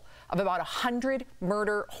full of about 100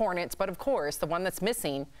 murder hornets. But of course, the one that's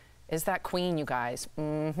missing is that queen, you guys.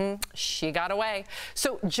 She got away.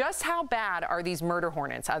 So just how bad are these murder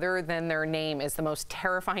hornets, other than their name is the most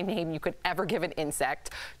terrifying name you could ever give an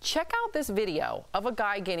insect? Check out this video of a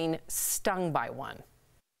guy getting stung by one.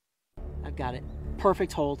 I've got it.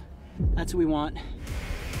 Perfect hold. That's what we want.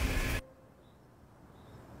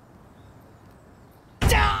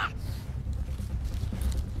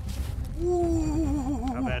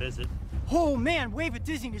 is it? Oh man, wave of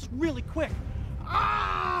dizziness really quick.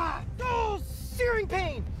 Ah! Oh, searing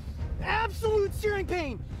pain! Absolute searing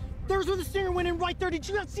pain! There's where the stinger went in right there. Did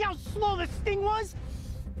you not see how slow the sting was?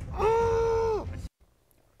 Oh!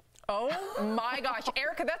 Oh my gosh,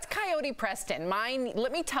 Erica, that's Coyote Preston.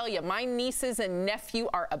 Let me tell you, my nieces and nephew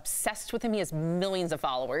are obsessed with him. He has millions of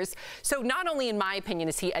followers. So not only, in my opinion,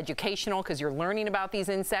 is he educational because you're learning about these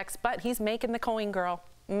insects, but he's making the coin, girl.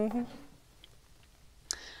 Mm-hmm.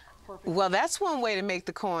 Well, that's one way to make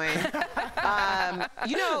the coin.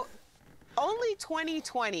 You know, only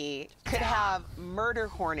 2020 could have murder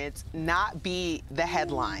hornets not be the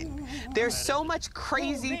headline. There's so much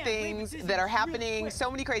crazy things that are happening, so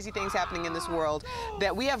many crazy things happening in this world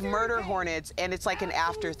that we have murder hornets and it's like an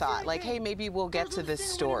afterthought. Like, hey, maybe we'll get to this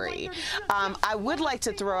story. I would like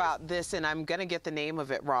to throw out this, and I'm going to get the name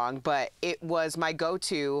of it wrong, but it was my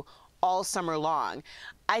go-to all summer long.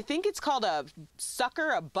 I think it's called a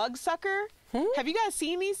bug sucker. Have you guys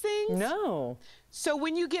seen these things? No. So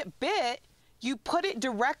when you get bit, you put it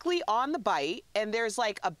directly on the bite, and there's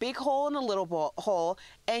like a big hole and a little hole,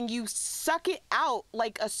 and you suck it out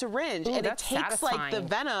like a syringe, and it takes like the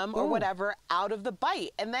venom or whatever out of the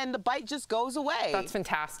bite, and then the bite just goes away. That's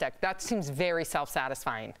fantastic. That seems very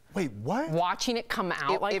self-satisfying. Wait, what? Watching it come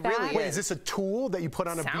out like it that. really is. Wait, is this a tool that you put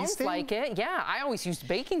on a bee Sounds sting? like it. Yeah, I always used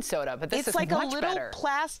baking soda, but this is like much a little better.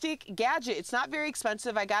 plastic gadget. It's not very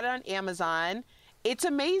expensive. I got it on Amazon. It's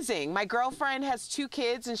amazing. My girlfriend has 2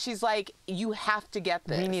 kids, and she's like, you have to get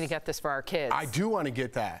this. We need to get this for our kids. I do want to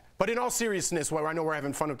get that. But in all seriousness, well, I know we're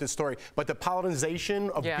having fun with this story, but the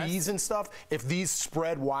pollination of bees and stuff, if these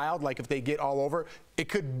spread wild, like if they get all over, it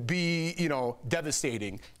could be, you know,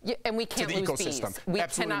 devastating. Yeah, and we can't to the lose ecosystem. bees. We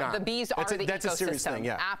Absolutely cannot. not. The bees are the ecosystem. That's a serious thing,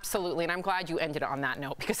 yeah. Absolutely, and I'm glad you ended on that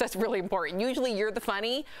note because that's really important. Usually you're the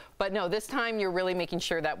funny, but no, this time you're really making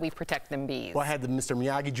sure that we protect them bees. Well, I had the Mr.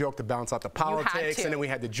 Miyagi joke to balance out the politics, and then we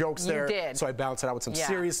had the jokes there. You did. So I balanced it out with some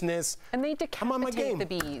seriousness. And they I'm on my game. the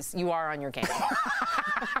bees. You are on your game.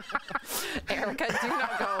 Erica, do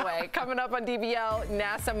not go away. Coming up on DBL,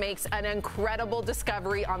 NASA makes an incredible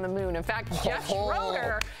discovery on the moon. In fact, Jeff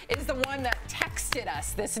Schroeder is the one that texted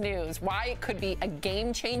us this news. Why it could be a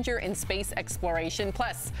game changer in space exploration.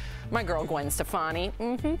 Plus, my girl Gwen Stefani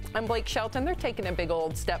and Blake Shelton, they're taking a big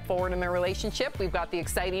old step forward in their relationship. We've got the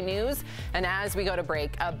exciting news. And as we go to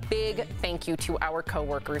break, a big thank you to our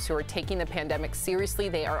coworkers who are taking the pandemic seriously.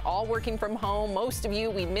 They are all working from home. Most of you,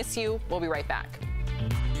 we miss you. We'll be right back.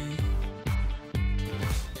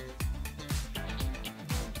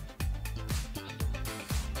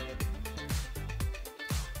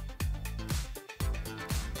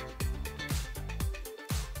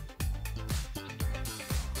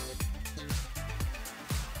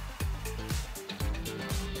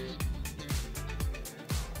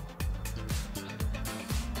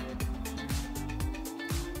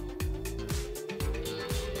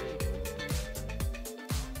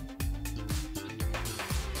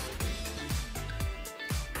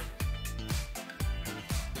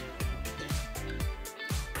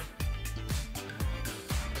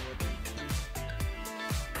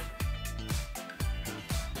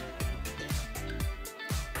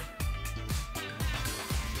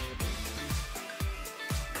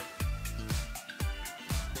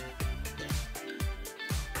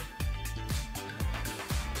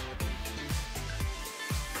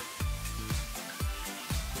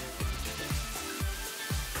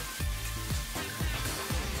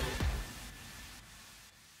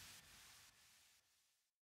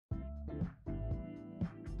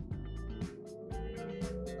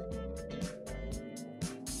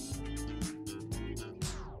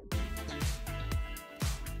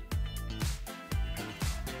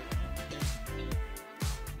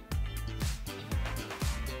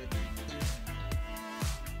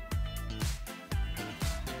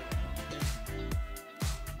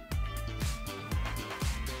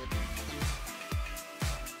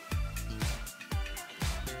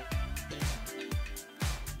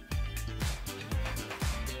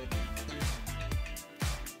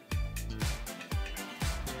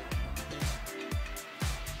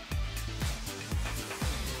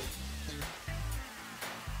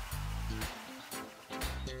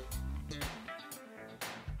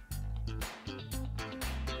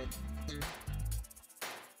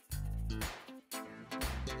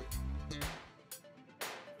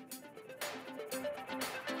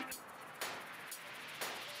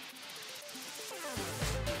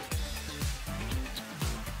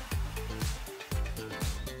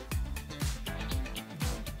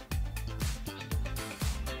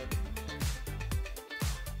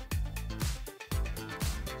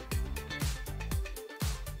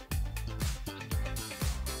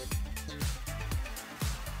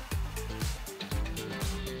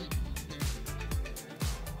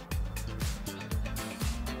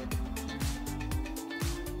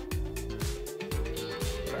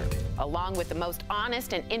 Along with the most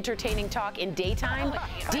honest and entertaining talk in daytime,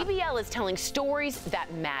 DBL is telling stories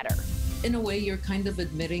that matter. In a way, you're kind of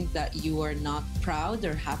admitting that you are not proud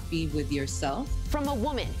or happy with yourself. From a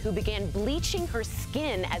woman who began bleaching her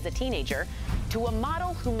skin as a teenager to a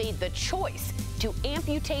model who made the choice to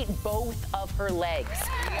amputate both of her legs.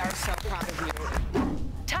 We are so proud of you.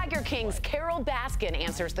 Tiger King's Carol Baskin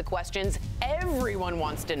answers the questions everyone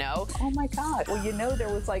wants to know. Oh my God. Well, you know, there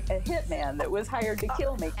was like a hitman that was hired to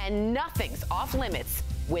kill me. And nothing's off limits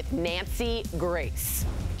with Nancy Grace.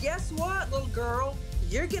 Guess what, little girl?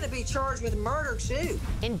 You're going to be charged with murder, too.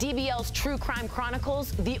 In DBL's True Crime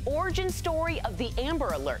Chronicles, the origin story of the Amber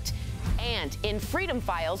Alert. And in Freedom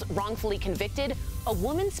Files, Wrongfully Convicted, a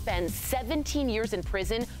woman spends 17 years in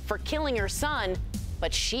prison for killing her son,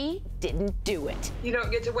 but she didn't do it. You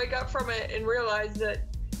don't get to wake up from it and realize that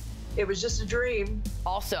it was just a dream.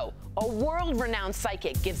 Also, a world-renowned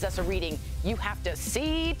psychic gives us a reading you have to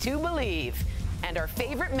see to believe. And our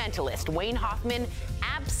favorite mentalist, Wayne Hoffman,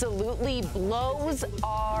 absolutely blows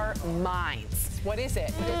our minds. What is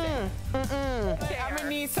it? Okay, I'm gonna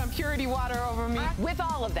need some purity water over me. With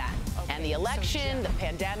all of that, and the election, the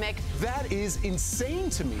pandemic. That is insane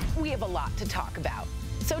to me. We have a lot to talk about.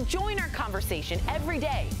 So join our conversation every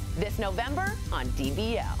day this November on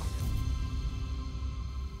DBL.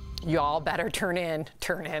 Y'all better turn in.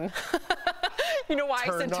 You know why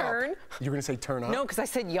I said turn? You're gonna say turn up? No, because I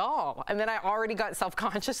said y'all, and then I already got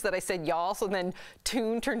self-conscious that I said y'all, so then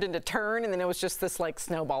tune turned into turn, and then it was just this like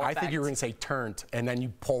snowball effect. I think you were gonna say turned, and then you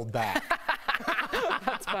pulled back.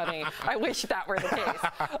 That's funny. I wish that were the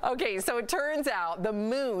case. Okay, so it turns out the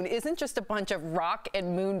moon isn't just a bunch of rock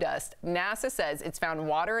and moon dust. NASA says it's found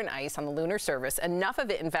water and ice on the lunar surface, enough of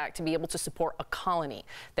it, in fact, to be able to support a colony.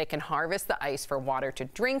 They can harvest the ice for water to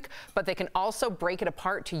drink, but they can also break it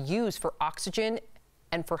apart to use for oxygen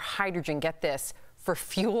and for hydrogen, get this, for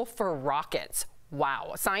fuel for rockets.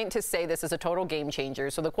 Wow. Scientists say this is a total game changer.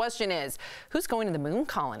 So the question is, who's going to the moon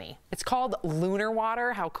colony? It's called lunar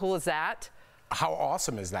water. How cool is that? How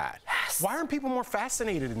awesome is that? Yes. Why aren't people more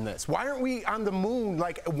fascinated in this? Why aren't we on the moon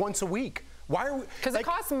like once a week? Why are we? Because it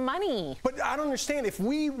costs money. But I don't understand. If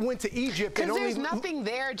we went to Egypt and there's nothing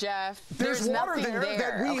there, Jeff. There's water nothing there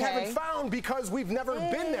that we haven't found because we've never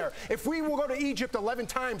been there. If we will go to Egypt 11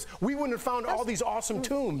 times, we wouldn't have found all these awesome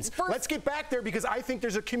tombs. Let's get back there because I think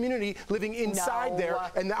there's a community living inside there,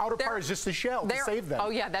 and the outer part is just a shell to save them. Oh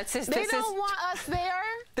yeah, that's just. They don't want us there.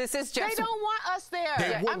 This is Jeff's. They don't want us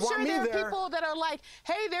there. I'm sure there are people that are like,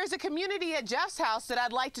 hey, there's a community at Jeff's house that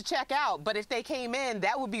I'd like to check out. But if they came in,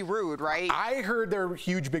 that would be rude, right? I heard they're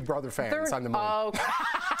huge Big Brother fans on the moon. Oh,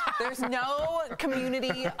 there's no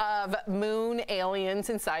community of moon aliens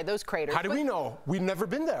inside those craters. How do we know? We've never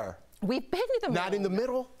been there. We've been to the moon. Not in the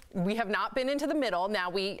middle? We have not been into the middle.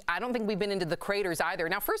 Now, I don't think we've been into the craters either.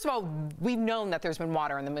 Now, first of all, we've known that there's been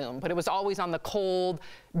water on the moon, but it was always on the cold,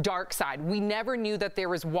 dark side. We never knew that there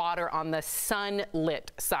was water on the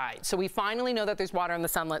sunlit side. So we finally know that there's water on the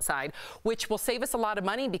sunlit side, which will save us a lot of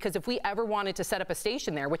money because if we ever wanted to set up a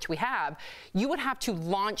station there, which we have, you would have to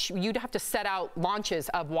you'd have to set out launches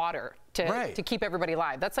of water to keep everybody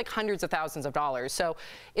alive. That's like hundreds of thousands of dollars. So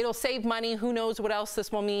it'll save money. Who knows what else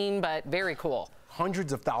this will mean, but very cool.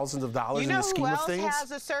 Hundreds of thousands of dollars in the scheme of things? You know who else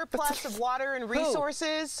has a surplus of water and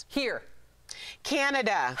resources? Here.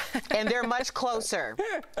 Canada, and they're much closer.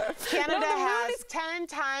 Canada has 10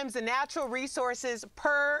 times the natural resources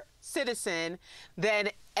per citizen than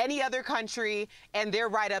any other country, and they're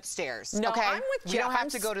right upstairs. No, okay? I'm with Jeff. You don't have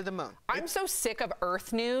to go to the moon. I'm so sick of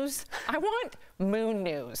Earth news. I want moon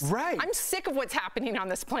news. Right. I'm sick of what's happening on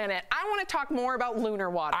this planet. I want to talk more about lunar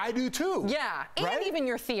water. I do too. Yeah, and even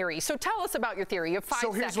your theory. So tell us about your theory. You have 5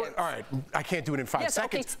 seconds. So here's what, all right, I can't do it in 5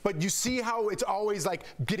 seconds, but you see how it's always like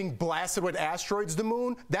getting blasted with asteroids, the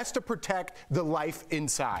moon? That's to protect the life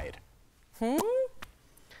inside.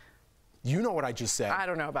 You know what I just said. I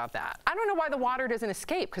don't know about that. I don't know why the water doesn't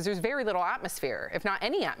escape, because there's very little atmosphere, if not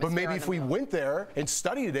any atmosphere. But maybe if we went there and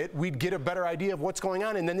studied it, we'd get a better idea of what's going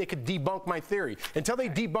on, and then they could debunk my theory. Until they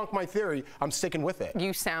debunk my theory, I'm sticking with it.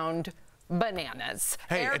 You sound bananas.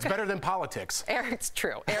 Hey, it's better than politics. It's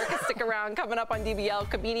true. Erica, stick around. Coming up on DBL,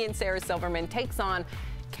 comedian Sarah Silverman takes on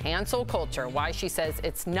cancel culture, why she says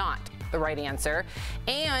it's not the right answer,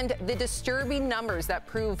 and the disturbing numbers that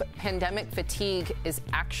prove pandemic fatigue is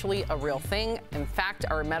actually a real thing. In fact,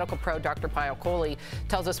 our medical pro, Dr. Payal Kohli,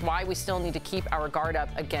 tells us why we still need to keep our guard up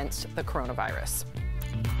against the coronavirus.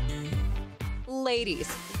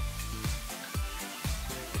 Ladies,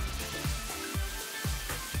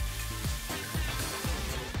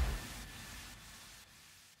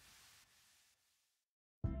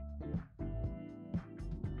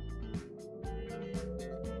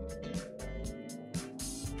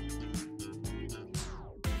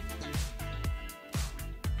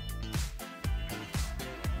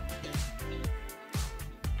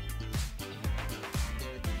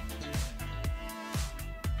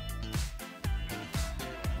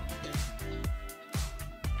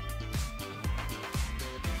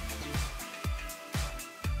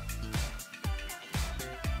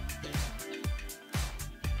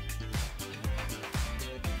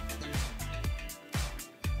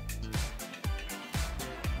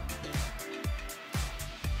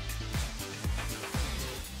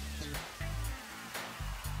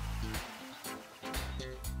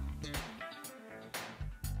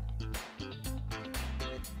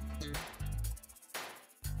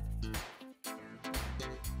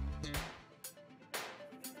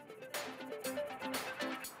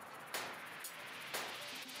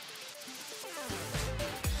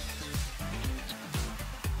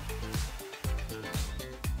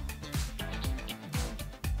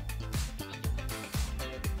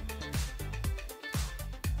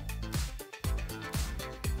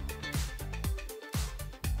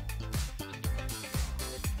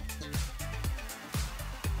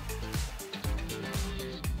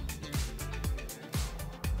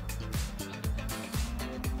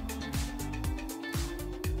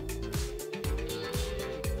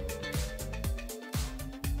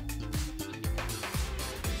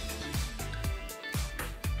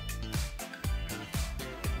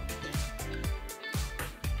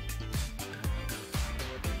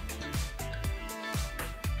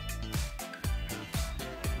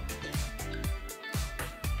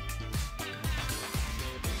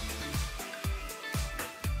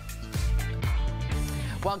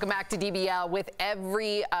 Welcome back to DBL. With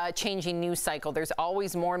every changing news cycle, there's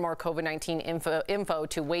always more and more COVID-19 info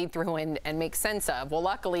to wade through and make sense of. Well,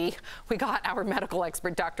 luckily, we got our medical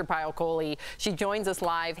expert, Dr. Payal Kohli. She joins us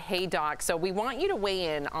live. Hey, Doc. So we want you to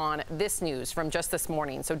weigh in on this news from just this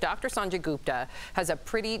morning. So Dr. Sanjay Gupta has a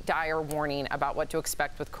pretty dire warning about what to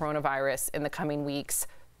expect with coronavirus in the coming weeks.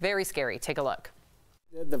 Very scary. Take a look.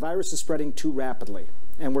 The virus is spreading too rapidly,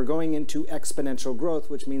 and we're going into exponential growth,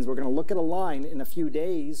 which means we're going to look at a line in a few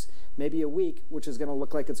days, maybe a week, which is going to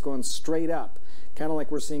look like it's going straight up, kind of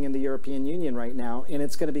like we're seeing in the European Union right now, and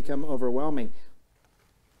it's going to become overwhelming.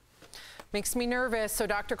 Makes me nervous. So,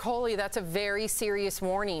 Dr. Kohli, that's a very serious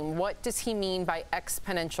warning. What does he mean by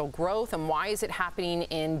exponential growth, and why is it happening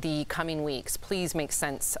in the coming weeks? Please make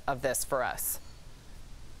sense of this for us.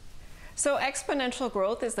 So exponential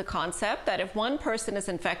growth is the concept that if one person is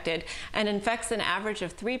infected and infects an average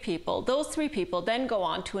of 3 people, those 3 people then go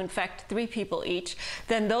on to infect 3 people each.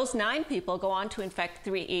 Then those 9 people go on to infect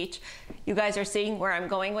 3 each. You guys are seeing where I'm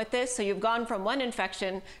going with this. So you've gone from 1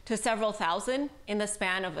 infection to several thousand in the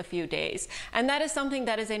span of a few days. And that is something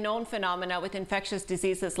that is a known phenomena with infectious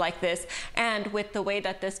diseases like this, and with the way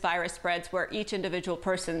that this virus spreads, where each individual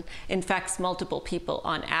person infects multiple people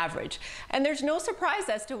on average. And there's no surprise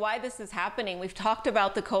as to why this is happening. We've talked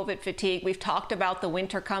about the COVID fatigue. We've talked about the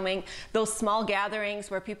winter coming. Those small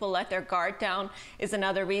gatherings where people let their guard down is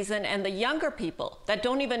another reason. And the younger people that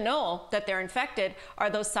don't even know that they're infected are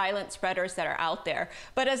those silent spreaders that are out there.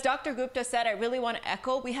 But as Dr. Gupta said, I really want to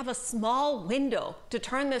echo, we have a small window to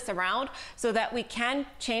turn this around so that we can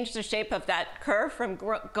change the shape of that curve from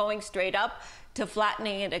going straight up to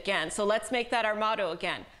flattening it again. So let's make that our motto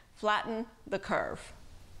again: flatten the curve.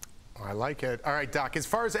 I like it. All right, Doc, as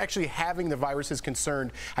far as actually having the virus is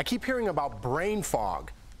concerned, I keep hearing about brain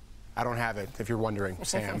fog. I don't have it, if you're wondering,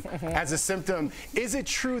 Sam. As a symptom, is it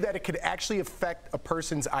true that it could actually affect a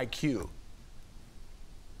person's IQ?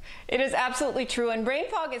 It is absolutely true, and brain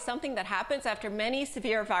fog is something that happens after many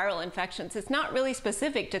severe viral infections. It's not really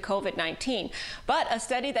specific to COVID-19, but a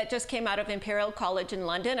study that just came out of Imperial College in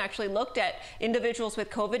London actually looked at individuals with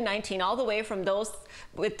COVID-19, all the way from those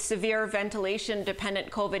with severe ventilation-dependent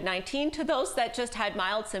COVID-19 to those that just had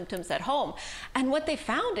mild symptoms at home. And what they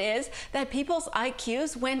found is that people's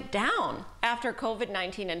IQs went down after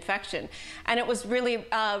COVID-19 infection, and it was really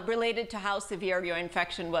related to how severe your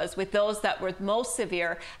infection was, with those that were most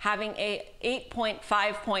severe having a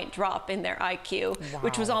 8.5 point drop in their IQ,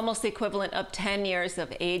 which was almost the equivalent of 10 years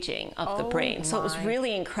of aging of the brain. So it was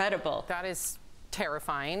really incredible. That is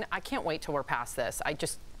terrifying. I can't wait till we're past this. I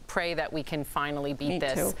just pray that we can finally beat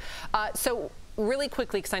this. So really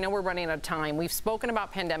quickly, because I know we're running out of time, we've spoken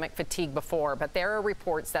about pandemic fatigue before, but there are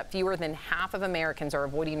reports that fewer than half of Americans are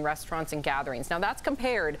avoiding restaurants and gatherings. Now that's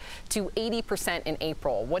compared to 80% in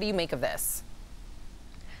April. What do you make of this?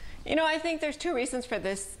 You know, I think there's 2 reasons for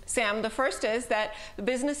this, Sam. The first is that the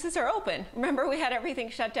businesses are open. Remember, we had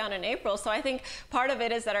everything shut down in April, so I think part of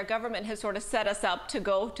it is that our government has sort of set us up to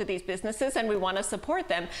go to these businesses, and we want to support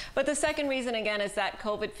them. But the second reason, again, is that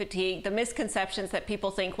COVID fatigue, the misconceptions that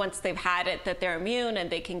people think once they've had it that they're immune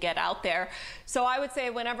and they can get out there. So I would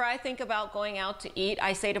say whenever I think about going out to eat,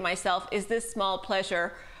 I say to myself, is this small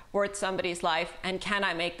pleasure worth somebody's life, and can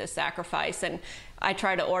I make this sacrifice? And I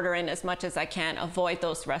try to order in as much as I can, avoid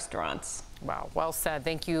those restaurants. Wow, well said.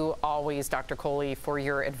 Thank you always, Dr. Kohli, for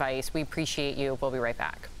your advice. We appreciate you. We'll be right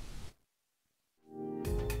back.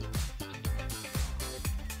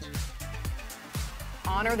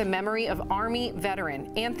 Honor the memory of Army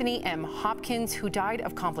veteran Anthony M. Hopkins, who died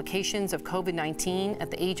of complications of COVID-19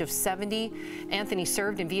 at the age of 70. Anthony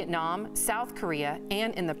served in Vietnam, South Korea,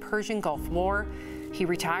 and in the Persian Gulf War. He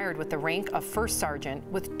retired with the rank of First Sergeant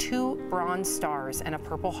with 2 Bronze Stars and a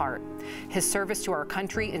Purple Heart. His service to our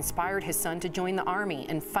country inspired his son to join the Army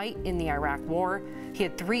and fight in the Iraq War. He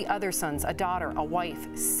had 3 other sons, a daughter, a wife,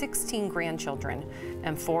 16 grandchildren,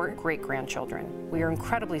 and 4 great-grandchildren. We are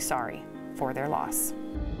incredibly sorry for their loss.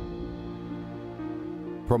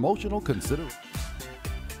 Promotional consideration.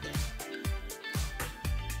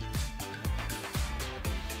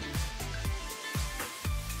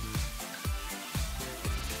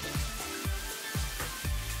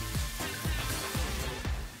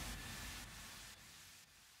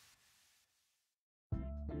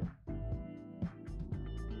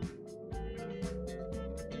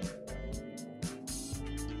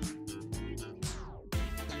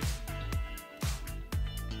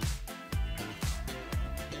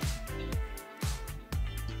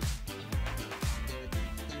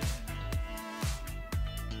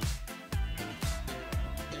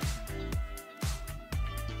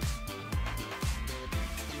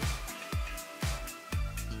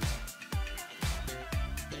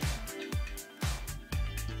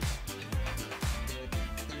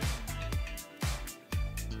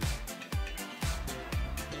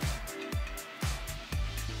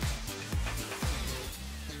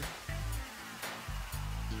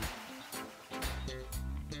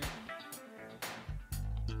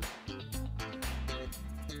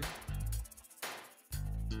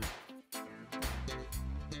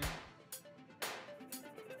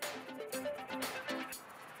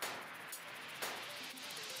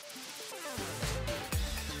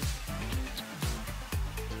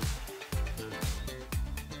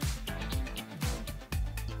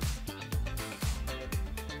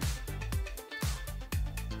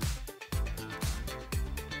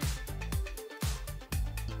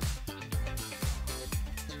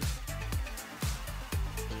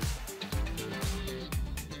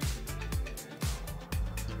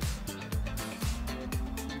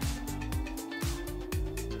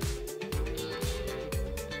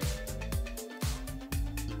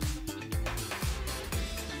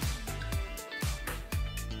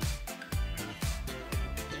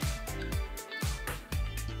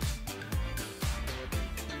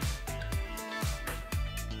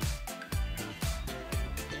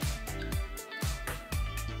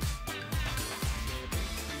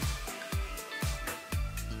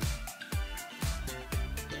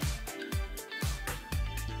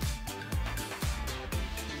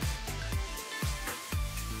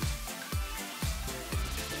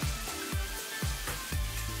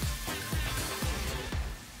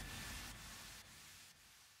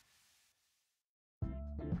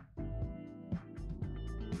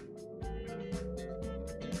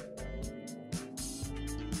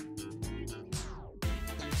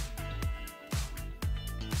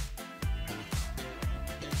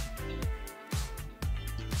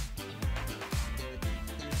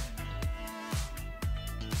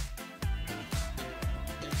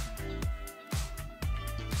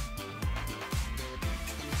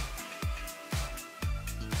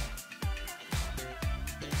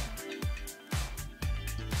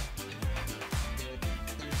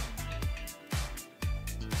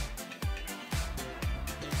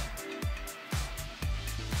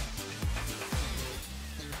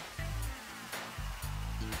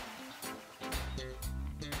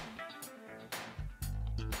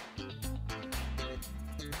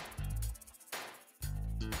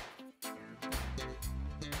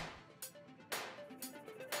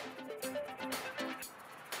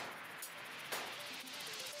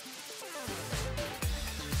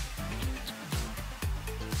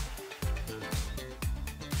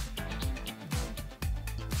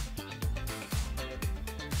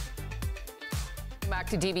 back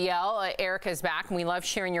to DBL. Erica's back, and we love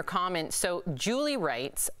sharing your comments. So Julie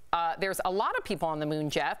writes, there's a lot of people on the moon,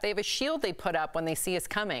 Jeff. They have a shield they put up when they see us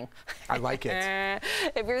coming. I like it.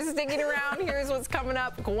 If you're sticking around, here's what's coming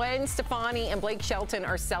up. Gwen Stefani and Blake Shelton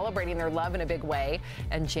are celebrating their love in a big way.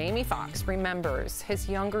 And Jamie Foxx remembers his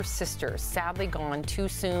younger sister, sadly gone too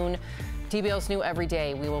soon. DBL's new every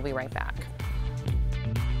day. We will be right back.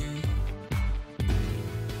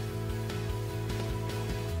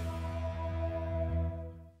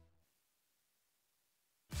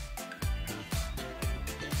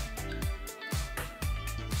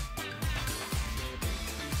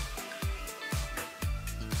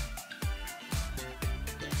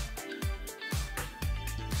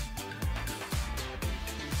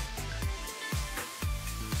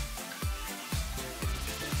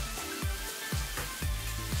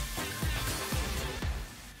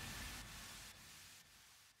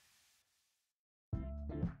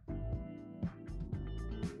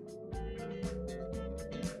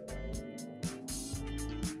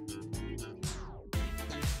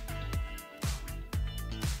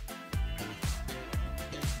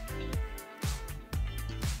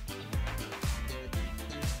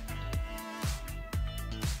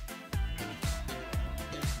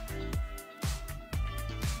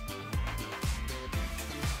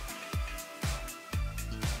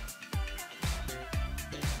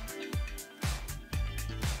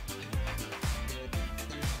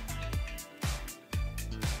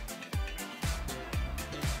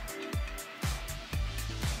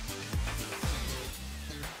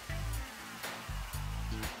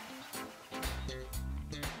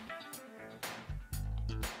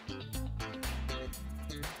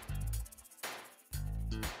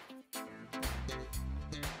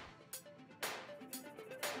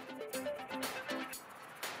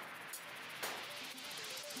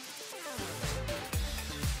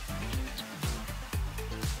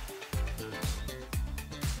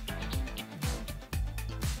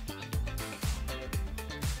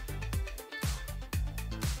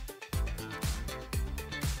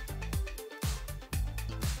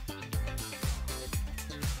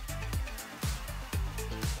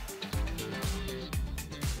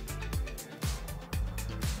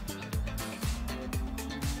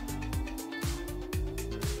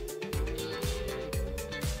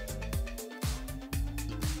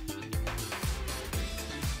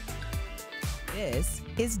 This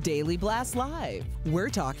is Daily Blast Live. We're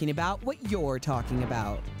talking about what you're talking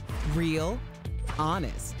about. Real,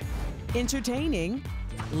 honest, entertaining,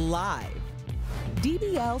 live.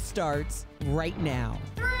 DBL starts right now.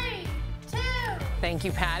 3, 2. Thank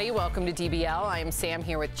you, Patty. Welcome to DBL. I am Sam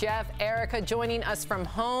here with Jeff. Erica joining us from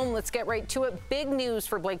home. Let's get right to it. Big news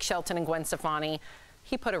for Blake Shelton and Gwen Stefani.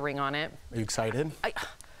 He put a ring on it. Are you excited?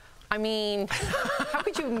 I mean, how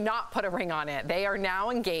could you not put a ring on it? They are now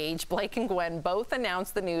engaged. Blake and Gwen both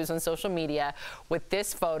announced the news on social media with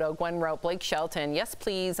this photo. Gwen wrote, Blake Shelton, yes,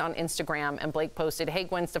 please, on Instagram. And Blake posted, hey,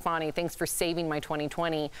 Gwen Stefani, thanks for saving my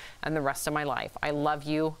 2020 and the rest of my life. I love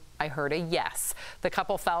you. I heard a yes. The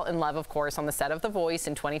couple fell in love, of course, on the set of The Voice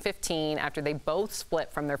in 2015 after they both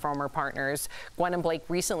split from their former partners. Gwen and Blake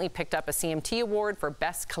recently picked up a CMT award for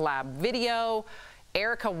Best Collab Video.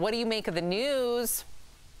 Erica, what do you make of the news?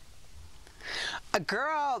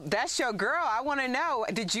 Girl, that's your girl. I want to know,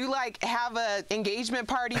 did you have an engagement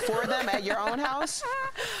party for them at your own house?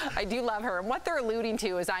 I do love her. And what they're alluding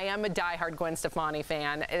to is I am a diehard Gwen Stefani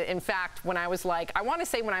fan. In fact, when I was I want to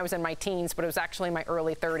say when I was in my teens, but it was actually my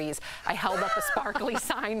early 30s, I held up a sparkly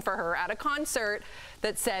sign for her at a concert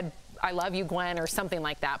that said, I love you, Gwen, or something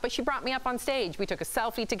like that. But she brought me up on stage. We took a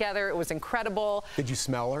selfie together. It was incredible. Did you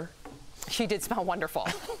smell her? She did smell wonderful.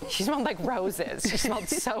 She smelled like roses. She smelled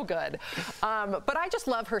so good. But I just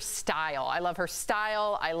love her style. I love her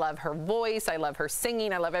style. I love her voice. I love her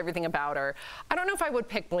singing. I love everything about her. I don't know if I would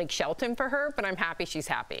pick Blake Shelton for her, but I'm happy she's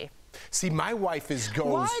happy. See, my wife goes...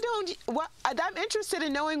 Why don't you... I'm interested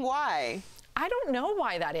in knowing why. I don't know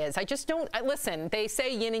why that is. I just don't. Listen, they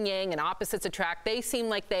say yin and yang and opposites attract. They seem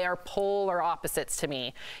like they are polar opposites to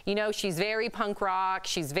me. You know, she's very punk rock.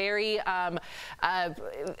 She's very...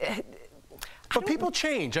 But people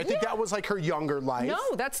change. I think that was her younger life.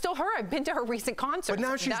 No, that's still her. I've been to her recent concerts. But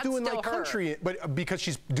now she's doing country, but because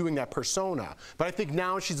she's doing that persona. But I think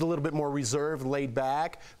now she's a little bit more reserved, laid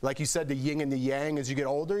back. Like you said, the yin and the yang as you get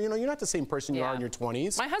older. You know, you're not the same person you are in your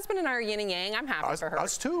 20s. My husband and I are yin and yang. I'm happy for her.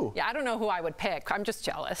 Us too. Yeah, I don't know who I would pick. I'm just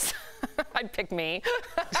jealous. I'd pick me.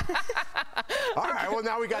 All right, well,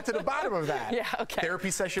 now we got to the bottom of that. Yeah, okay.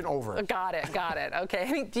 Therapy session over. Got it.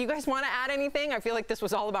 Okay. Do you guys want to add anything? I feel like this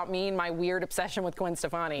was all about me and my weird obsession with Gwen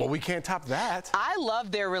Stefani. Well, we can't top that. I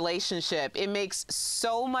love their relationship. It makes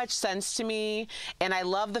so much sense to me, and I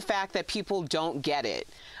love the fact that people don't get it.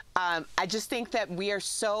 I just think that we are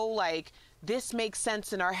so like, this makes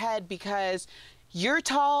sense in our head because you're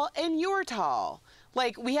tall and you're tall.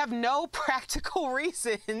 Like, we have no practical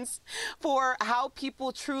reasons for how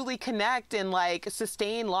people truly connect and like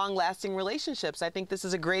sustain long-lasting relationships. I think this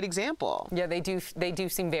is a great example. Yeah, they do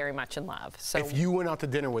seem very much in love. So if you went out to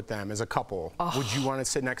dinner with them as a couple, would you want to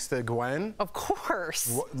sit next to Gwen? Of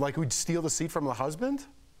course. Like we'd steal the seat from the husband?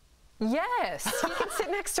 Yes, you can sit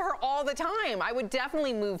next to her all the time. I would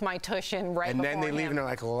definitely move my tush in right before And then they leave and they're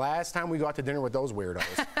like, last time we go out to dinner with those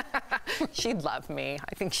weirdos. She'd love me.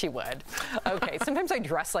 I think she would. Okay, sometimes I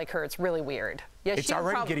dress like her. It's really weird. Yeah, it's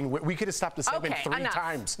already getting weird. We could have stopped the segment three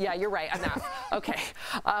times. Yeah, you're right. Enough. Okay,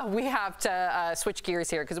 we have to switch gears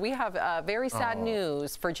here because we have very sad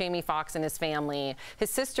news for Jamie Foxx and his family. His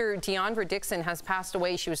sister, Deandra Dixon, has passed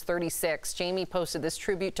away. She was 36. Jamie posted this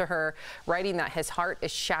tribute to her, writing that his heart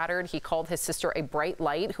is shattered. He called his sister a bright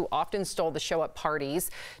light who often stole the show at parties.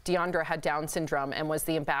 Deandra had Down syndrome and was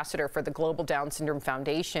the ambassador for the Global Down Syndrome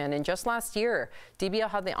Foundation. And just last year, DBL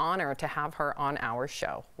had the honor to have her on our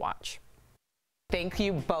show. Watch. Thank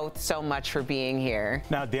you both so much for being here.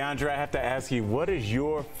 Now, Deandra, I have to ask you, what is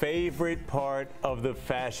your favorite part of the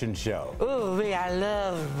fashion show? Ooh, I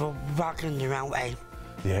love walking the runway.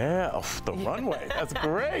 Yeah, the runway. That's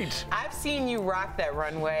great. I've seen you rock that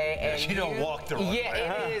runway. Yeah, and she don't walk the runway.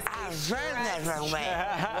 Yeah, it is. I run that runway.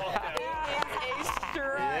 It is a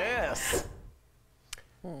stretch. Yes.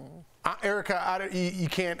 Erica, I don't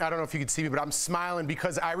know if you could see me, but I'm smiling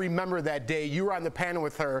because I remember that day. You were on the panel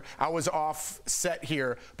with her. I was off set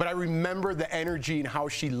here, but I remember the energy and how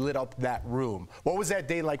she lit up that room. What was that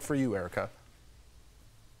day like for you, Erica?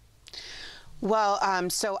 Well,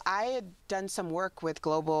 so I had done some work with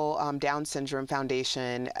Global Down Syndrome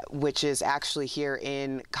Foundation, which is actually here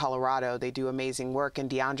in Colorado. They do amazing work, and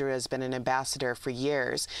Deandra has been an ambassador for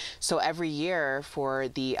years. So every year for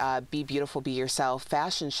the Be Beautiful, Be Yourself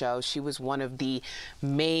fashion show, she was one of the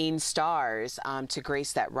main stars to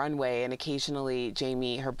grace that runway, and occasionally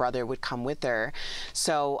Jamie, her brother, would come with her.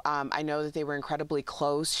 So I know that they were incredibly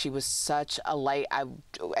close. She was such a light.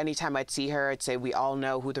 Anytime I'd see her, I'd say, we all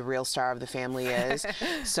know who the real star of the family is.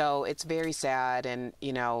 So it's very sad, and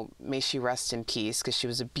you know, may she rest in peace because she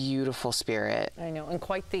was a beautiful spirit. I know, and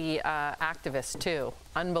quite the activist too.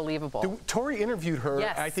 Unbelievable. Tori interviewed her,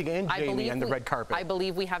 yes, I think, and Jamie on the red carpet. I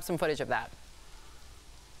believe we have some footage of that.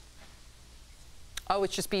 Oh,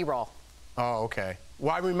 it's just B-roll. Oh, okay.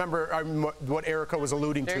 Well, I remember what Erica was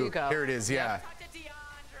alluding to. There you go. Here it is, yeah.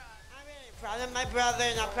 Proud of my brother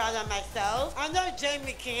and I'm proud of myself. I know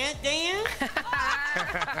Jamie can't dance.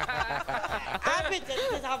 I've been dancing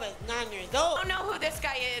since I was 9 years old. I don't know who this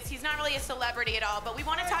guy is. He's not really a celebrity at all, but we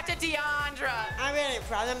want to talk to Deandra. I'm really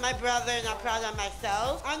proud of my brother and I'm proud of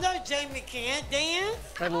myself. I know Jamie can't dance.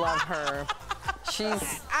 I love her.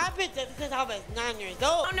 I've been dancing since I was 9 years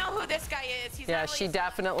old. I don't know who this guy is. He's yeah, not really she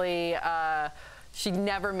definitely. She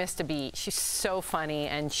never missed a beat. She's so funny,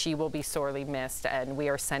 and she will be sorely missed. And we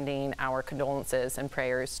are sending our condolences and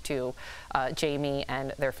prayers to Jamie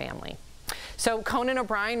and their family. So Conan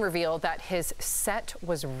O'Brien revealed that his set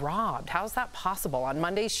was robbed. How's that possible? On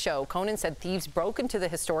Monday's show, Conan said thieves broke into the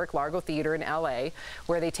historic Largo Theater in L.A.,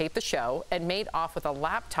 where they taped the show, and made off with a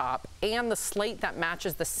laptop and the slate that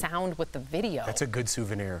matches the sound with the video. That's a good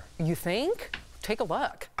souvenir. You think? Take a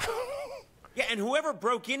look. Yeah, and whoever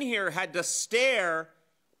broke in here had to stare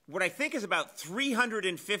what I think is about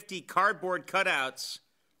 350 cardboard cutouts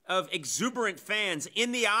of exuberant fans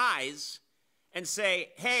in the eyes and say,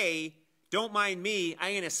 hey, don't mind me,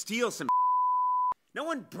 I'm going to steal some. No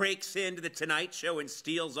one breaks into the Tonight Show and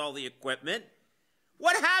steals all the equipment.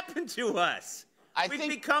 What happened to us? We've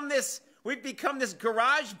become this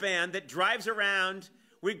garage band that drives around.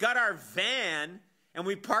 We got our van, and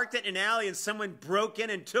we parked it in an alley, and someone broke in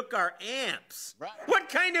and took our amps. Right. What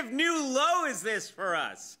kind of new low is this for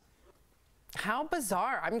us? How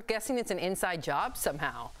bizarre. I'm guessing it's an inside job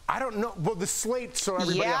somehow. I don't know. Well, the slate, so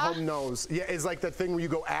everybody at home knows, is like the thing where you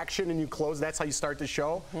go action and you close. That's how you start the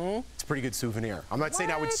show. It's a pretty good souvenir. I'm not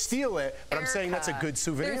saying I would steal it, but Erica, I'm saying that's a good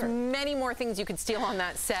souvenir. There's many more things you could steal on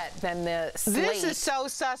that set than the slate. This is so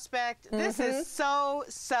suspect. This is so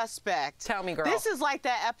suspect. Tell me, girl. This is like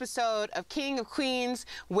that episode of King of Queens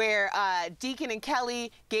where Deacon and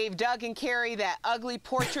Kelly gave Doug and Carrie that ugly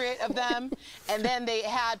portrait of them, and then they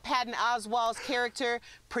had Patton Oswalt Sandoval's character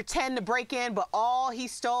pretend to break in, but all he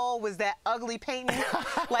stole was that ugly painting?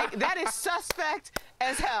 Like, that is suspect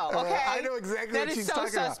as hell, okay? I know exactly what she's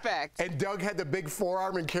talking suspect. about. And Doug had the big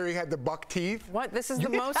forearm and Carrie had the buck teeth. What? This is the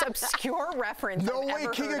most obscure reference No I've way,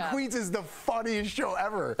 ever King heard of Queens is the funniest show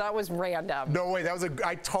ever. That was random. No way, that was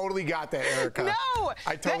I totally got that, Erica. No,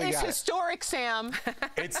 I totally that is got historic, Sam.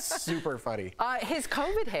 It's super funny. His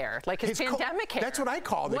COVID hair, like his pandemic hair. That's what I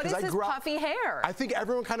called it. What is his puffy hair? I think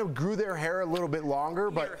everyone kind of grew their hair a little bit longer,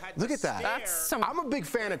 but look at that. I'm a big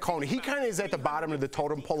fan of Coney. He kind of is at the bottom of the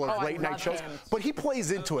totem pole of late night shows, but he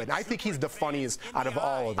plays into it. And I think he's the funniest out of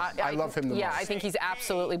all of them. I love him the most. Yeah, I think he's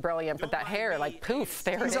absolutely brilliant, but that hair, like poof,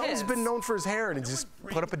 there it is. He's always been known for his hair, and he just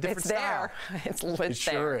put up a different style. It's it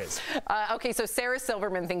sure is. Okay, so Sarah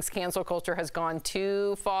Silverman thinks cancel culture has gone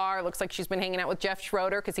too far. Looks like she's been hanging out with Jeff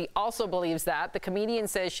Schroeder because he also believes that. The comedian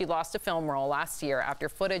says she lost a film role last year after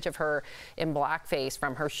footage of her in blackface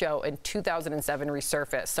from her show in 2007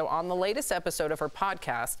 resurfaced. So on the latest episode of her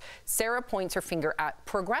podcast, Sarah points her finger at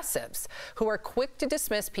progressives who are quick to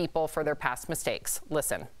dismiss people for their past mistakes.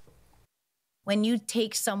 Listen. When you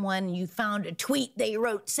take someone, you found a tweet they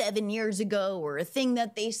wrote 7 years ago or a thing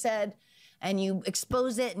that they said, and you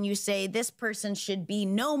expose it and you say, this person should be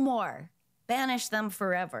no more, banish them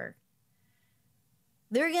forever.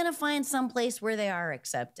 They're going to find some place where they are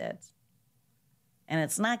accepted. And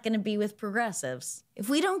it's not going to be with progressives. If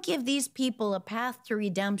we don't give these people a path to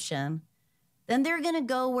redemption, then they're going to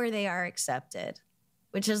go where they are accepted,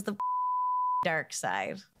 which is the dark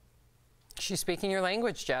side. She's speaking your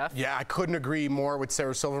language, Jeff. Yeah, I couldn't agree more with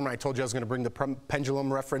Sarah Silverman. I told you I was going to bring the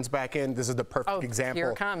pendulum reference back in. This is the perfect example.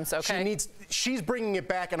 Here it comes. Okay. She's bringing it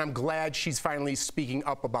back, and I'm glad she's finally speaking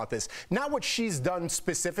up about this. Not what she's done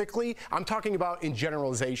specifically. I'm talking about in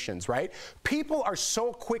generalizations, right? People are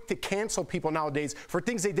so quick to cancel people nowadays for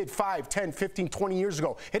things they did 5, 10, 15, 20 years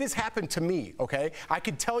ago. It has happened to me, okay? I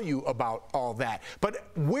could tell you about all that. But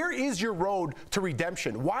where is your road to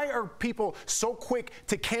redemption? Why are people so quick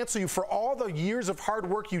to cancel you for all the years of hard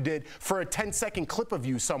work you did for a 10-second clip of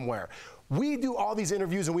you somewhere? We do all these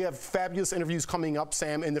interviews, and we have fabulous interviews coming up,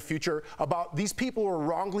 Sam, in the future about these people who are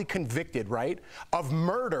wrongly convicted, right, of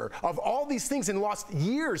murder, of all these things, and lost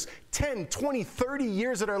years, 10, 20, 30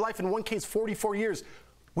 years of their life, in one case 44 years,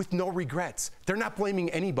 with no regrets. They're not blaming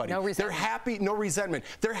anybody. No resentment. They're happy, no resentment.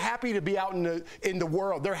 They're happy to be out in the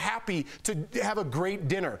world. They're happy to have a great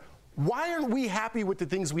dinner. Why aren't we happy with the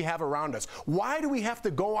things we have around us? Why do we have to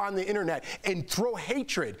go on the internet and throw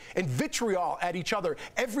hatred and vitriol at each other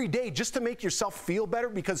every day just to make yourself feel better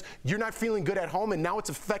because you're not feeling good at home, and now it's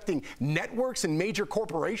affecting networks and major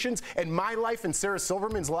corporations and my life and Sarah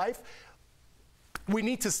Silverman's life? We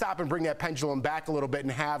need to stop and bring that pendulum back a little bit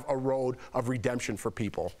and have a road of redemption for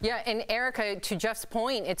people. Yeah, and Erica, to Jeff's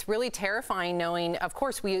point, it's really terrifying knowing, of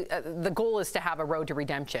course, the goal is to have a road to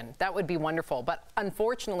redemption. That would be wonderful. But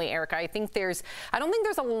unfortunately, Erica, I don't think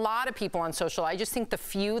there's a lot of people on social. I just think the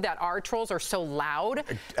few that are trolls are so loud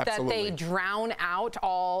that they drown out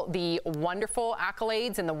all the wonderful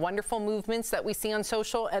accolades and the wonderful movements that we see on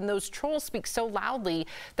social. And those trolls speak so loudly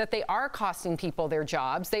that they are costing people their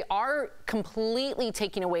jobs. They are completely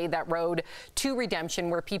taking away that road to redemption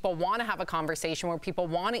where people want to have a conversation, where people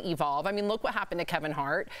want to evolve. I mean, look what happened to Kevin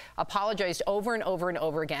Hart. Apologized over and over and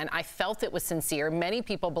over again. I felt it was sincere. Many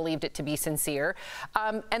people believed it to be sincere.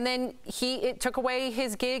 And then it took away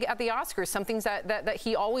his gig at the Oscars, something that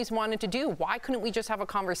he always wanted to do. Why couldn't we just have a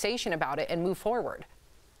conversation about it and move forward?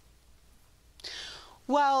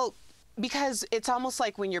 Well, because it's almost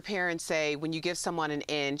like when your parents say, when you give someone an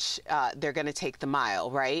inch, they're going to take the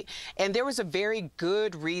mile, right? And there was a very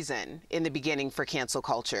good reason in the beginning for cancel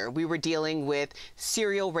culture. We were dealing with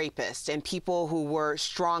serial rapists and people who were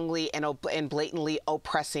strongly and blatantly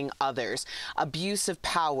oppressing others, abuse of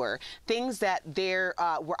power, things that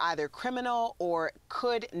were either criminal or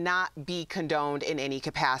could not be condoned in any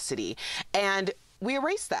capacity. And we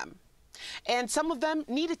erased them. And some of them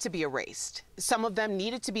needed to be erased. Some of them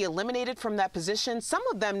needed to be eliminated from that position. Some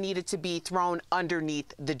of them needed to be thrown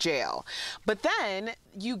underneath the jail. But then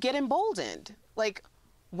you get emboldened. Like,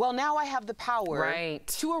 well, now I have the power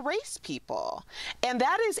to erase people. And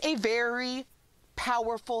that is a very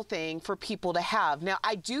powerful thing for people to have. Now,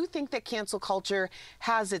 I do think that cancel culture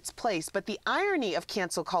has its place, but the irony of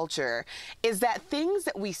cancel culture is that things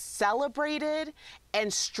that we celebrated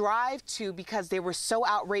and strive to because they were so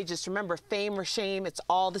outrageous, remember, fame or shame, it's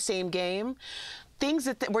all the same game. things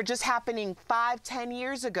that were just happening 5, 10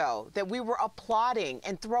 years ago that we were applauding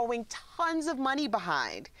and throwing tons of money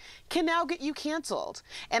behind can now get you canceled.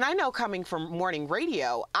 And I know coming from morning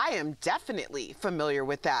radio, I am definitely familiar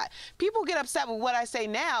with that. People get upset with what I say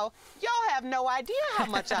now. Y'all have no idea how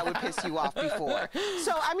much I would piss you off before.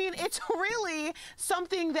 So, I mean, it's really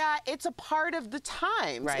something that it's a part of the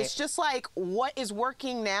times. Right. It's just like what is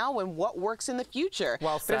working now and what works in the future.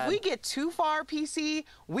 Well said. But if we get too far, PC,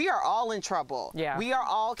 we are all in trouble. Yeah. We are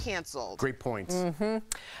all canceled. Great points.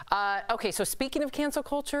 Okay, so speaking of cancel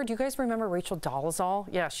culture, do you guys remember Rachel Dolezal?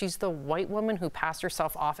 Yeah, she's the white woman who passed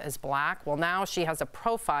herself off as black. Well, now she has a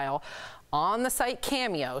profile on the site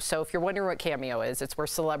Cameo. So if you're wondering what Cameo is, it's where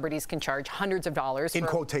celebrities can charge hundreds of dollars. In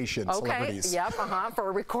quotation, celebrities. Yep, for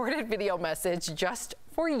a recorded video message just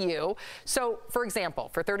for you. So, for example,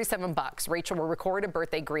 for $37, Rachel will record a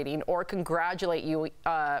birthday greeting or congratulate you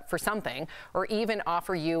for something, or even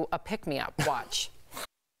offer you a pick-me-up. Watch.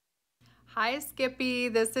 Hi, Skippy.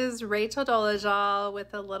 This is Rachel Dolezal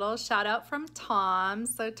with a little shout out from Tom.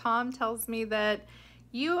 So Tom tells me that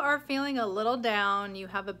you are feeling a little down. You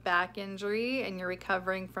have a back injury and you're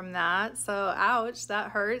recovering from that. So ouch,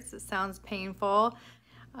 that hurts. It sounds painful.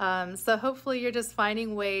 So hopefully you're just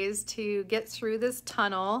finding ways to get through this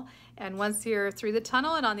tunnel. And once you're through the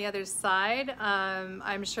tunnel and on the other side,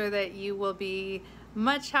 I'm sure that you will be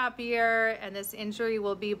much happier and this injury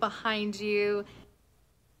will be behind you.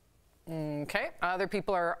 Okay, other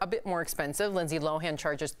people are a bit more expensive. Lindsay Lohan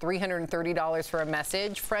charges $330 for a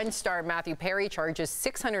message. Friends star Matthew Perry charges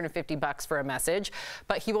 $650 for a message,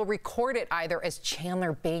 but he will record it either as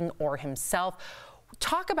Chandler Bing or himself.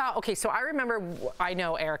 Talk about, okay, so I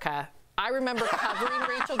know, Erica, I remember covering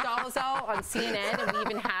Rachel Dolezal on CNN, and we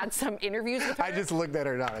even had some interviews with her. I just looked at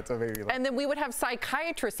her now. It's amazing. And then we would have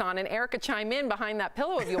psychiatrists on, and Erica chime in behind that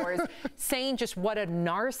pillow of yours saying just what a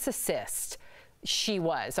narcissist she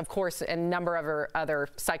was. Of course, a number of other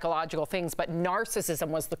psychological things, but narcissism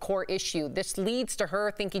was the core issue. This leads to her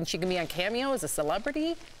thinking she can be on Cameo as a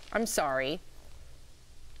celebrity. I'm sorry.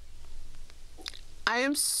 I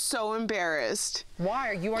am so embarrassed. Why?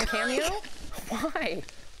 Are you on Cameo? Why?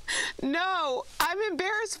 No, I'm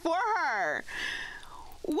embarrassed for her.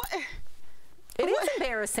 What? It is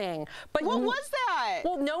embarrassing. But what was that?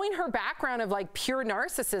 Well, knowing her background of like pure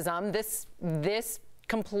narcissism, this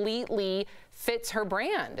completely fits her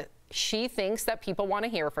brand. She thinks that people want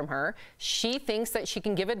to hear from her. She thinks that she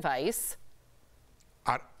can give advice.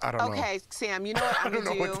 I don't know. Okay, Sam, you know what I'm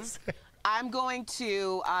going to do? I'm going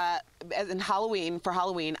to, for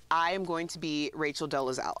Halloween, I am going to be Rachel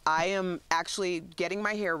Dolezal. I am actually getting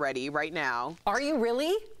my hair ready right now. Are you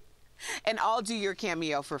really? And I'll do your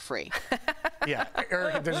Cameo for free. Yeah,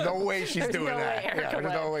 Erica, there's no way she's doing that. Yeah,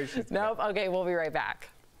 there's no way she's Nope. Okay, we'll be right back.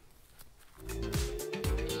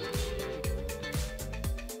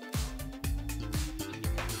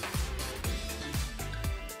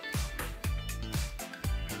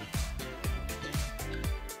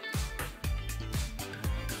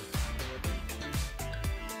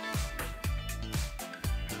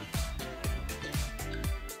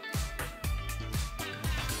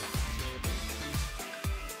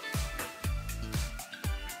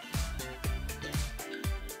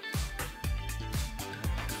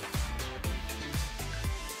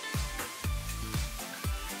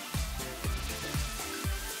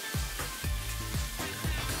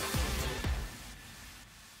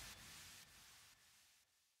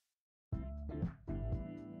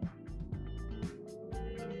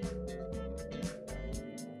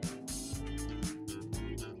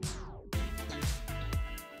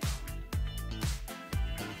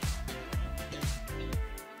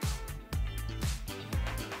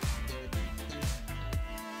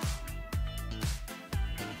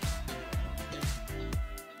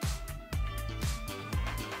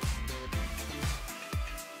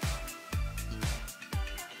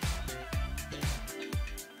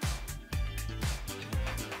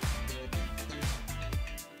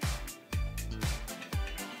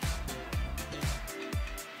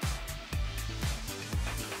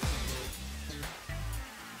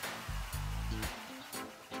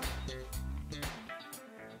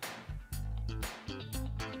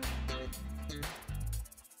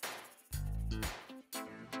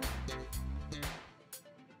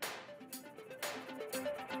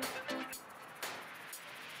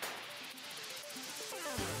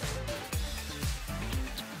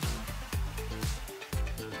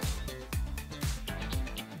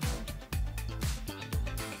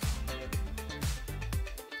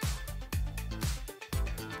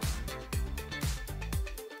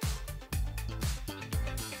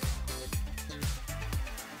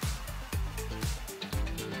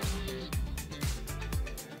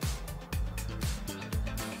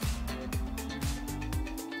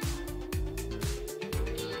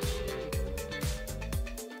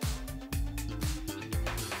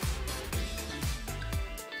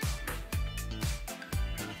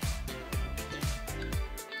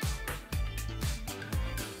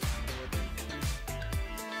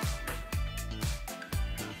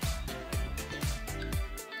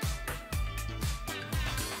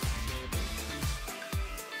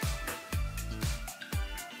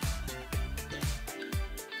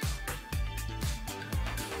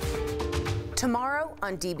 Tomorrow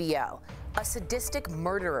on DBL, a sadistic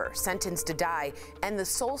murderer sentenced to die and the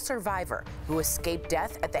sole survivor who escaped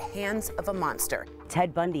death at the hands of a monster.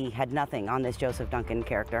 Ted Bundy had nothing on this Joseph Duncan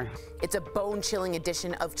character. It's a bone-chilling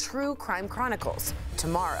edition of True Crime Chronicles,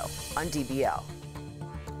 tomorrow on DBL.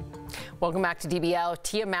 Welcome back to DBL.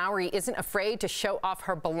 Tia Mowry isn't afraid to show off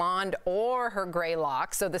her blonde or her gray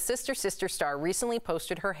locks. So the Sister star recently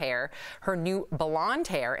posted her new blonde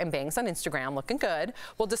hair and bangs on Instagram, looking good.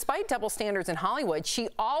 Well, despite double standards in Hollywood, she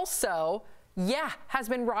also has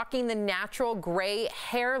been rocking the natural gray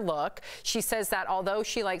hair look. She says that although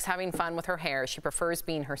she likes having fun with her hair, she prefers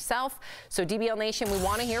being herself. So DBL Nation, we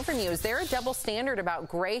want to hear from you. Is there a double standard about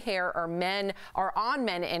gray hair or on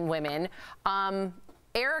men and women?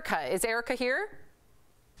 Erica, is Erica here?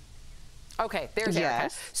 Okay, there's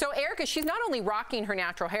Erica. So Erica, she's not only rocking her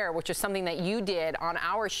natural hair, which is something that you did on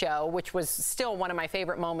our show, which was still one of my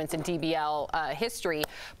favorite moments in DBL history,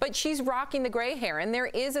 but she's rocking the gray hair, and there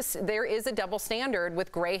is a double standard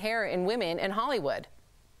with gray hair in women in Hollywood.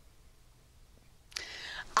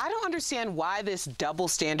 I don't understand why this double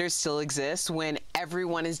standard still exists when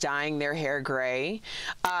everyone is dyeing their hair gray.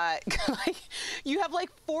 You have like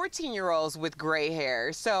 14-year-olds with gray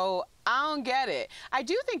hair, so I don't get it. I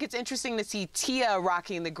do think it's interesting to see Tia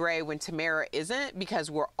rocking the gray when Tamara isn't, because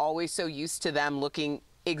we're always so used to them looking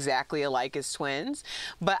exactly alike as twins.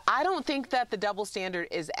 But I don't think that the double standard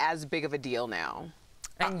is as big of a deal now.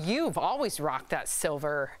 And you've always rocked that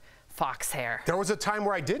silver fox hair. There was a time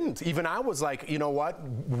where I didn't. Even I was like, you know what,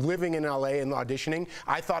 living in LA and auditioning,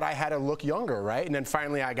 I thought I had to look younger, right? And then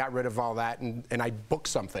finally I got rid of all that and I booked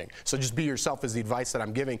something. So just be yourself is the advice that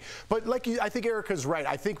I'm giving. But like I think Erica's right.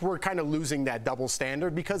 I think we're kind of losing that double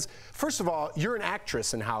standard because, first of all, you're an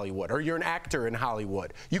actress in Hollywood or you're an actor in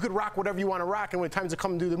Hollywood. You could rock whatever you want to rock, and when it comes to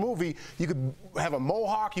come do the movie, you could have a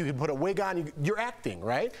mohawk, you could put a wig on, you're acting,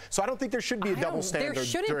 right? So I don't think there should be a double standard. There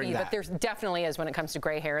shouldn't be, but there definitely is when it comes to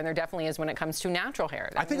gray hair, and there definitely is when it comes to natural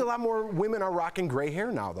hair. I think a lot more women are rocking gray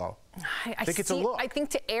hair now, though. I think it's a look. I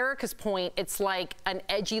think to Erica's point, it's like an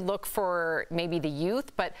edgy look for maybe the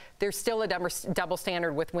youth, but there's still a double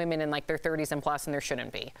standard with women in like their 30s and plus, and there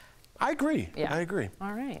shouldn't be. I agree. Yeah. I agree.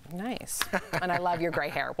 All right, nice. And I love your gray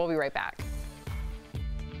hair. We'll be right back.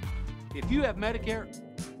 If you have Medicare,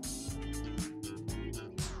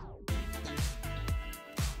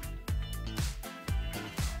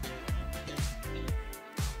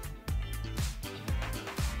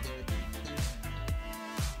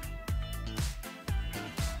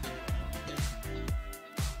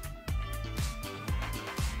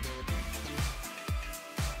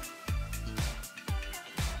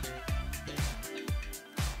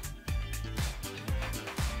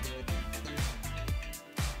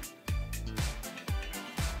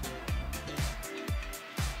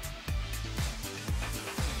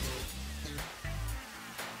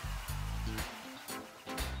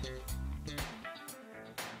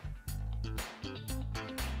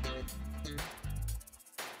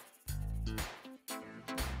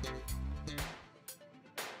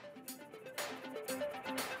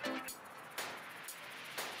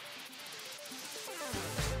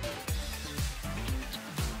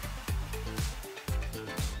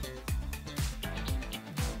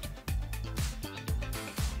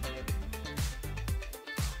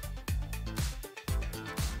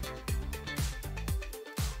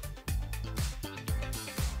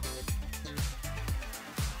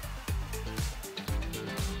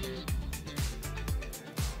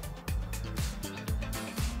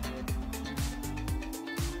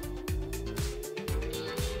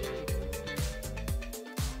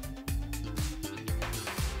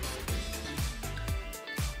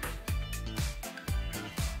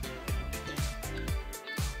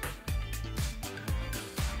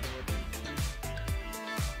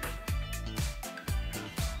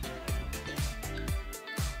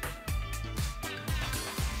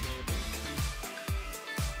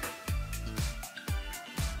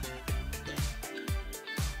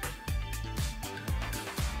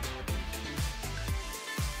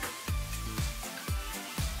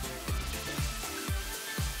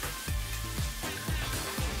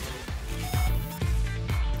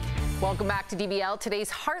 Welcome back to DBL. Today's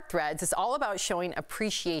Heart Threads is all about showing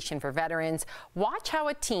appreciation for veterans. Watch how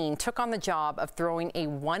a teen took on the job of throwing a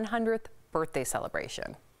 100th birthday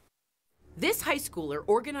celebration. This high schooler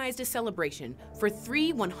organized a celebration for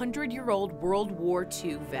 3 100-year-old World War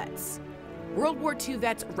II vets. World War II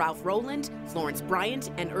vets Ralph Rowland, Florence Bryant,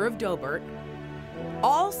 and Irv Dobert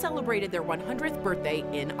all celebrated their 100th birthday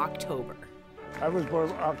in October. I was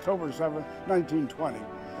born October 7, 1920,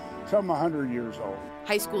 so I'm 100 years old.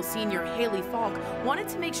 High school senior Haley Falk wanted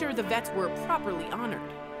to make sure the vets were properly honored.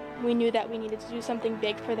 we knew that we needed to do something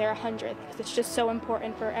big for their 100th. It's just so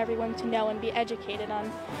important for everyone to know and be educated on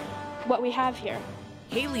what we have here.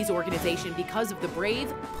 Haley's organization, Because of the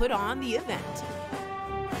Brave, put on the event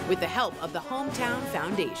with the help of the Hometown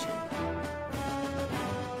Foundation.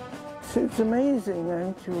 It's amazing,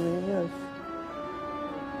 actually, yes.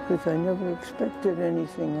 Because I never expected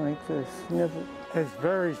anything like this, never. It's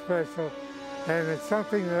very special, and it's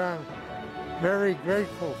something that I'm very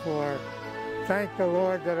grateful for. Thank the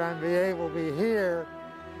Lord that I'm able to be here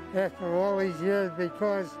after all these years,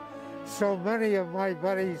 because so many of my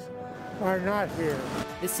buddies are not here.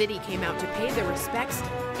 The city came out to pay their respects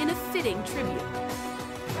in a fitting tribute,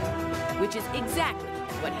 which is exactly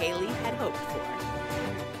what Haley had hoped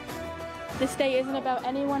for. This day isn't about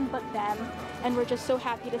anyone but them, and we're just so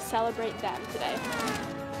happy to celebrate them today.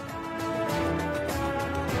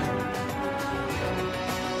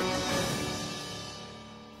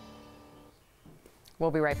 We'll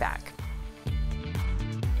be right back.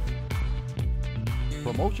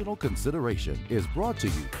 Promotional consideration is brought to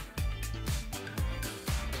you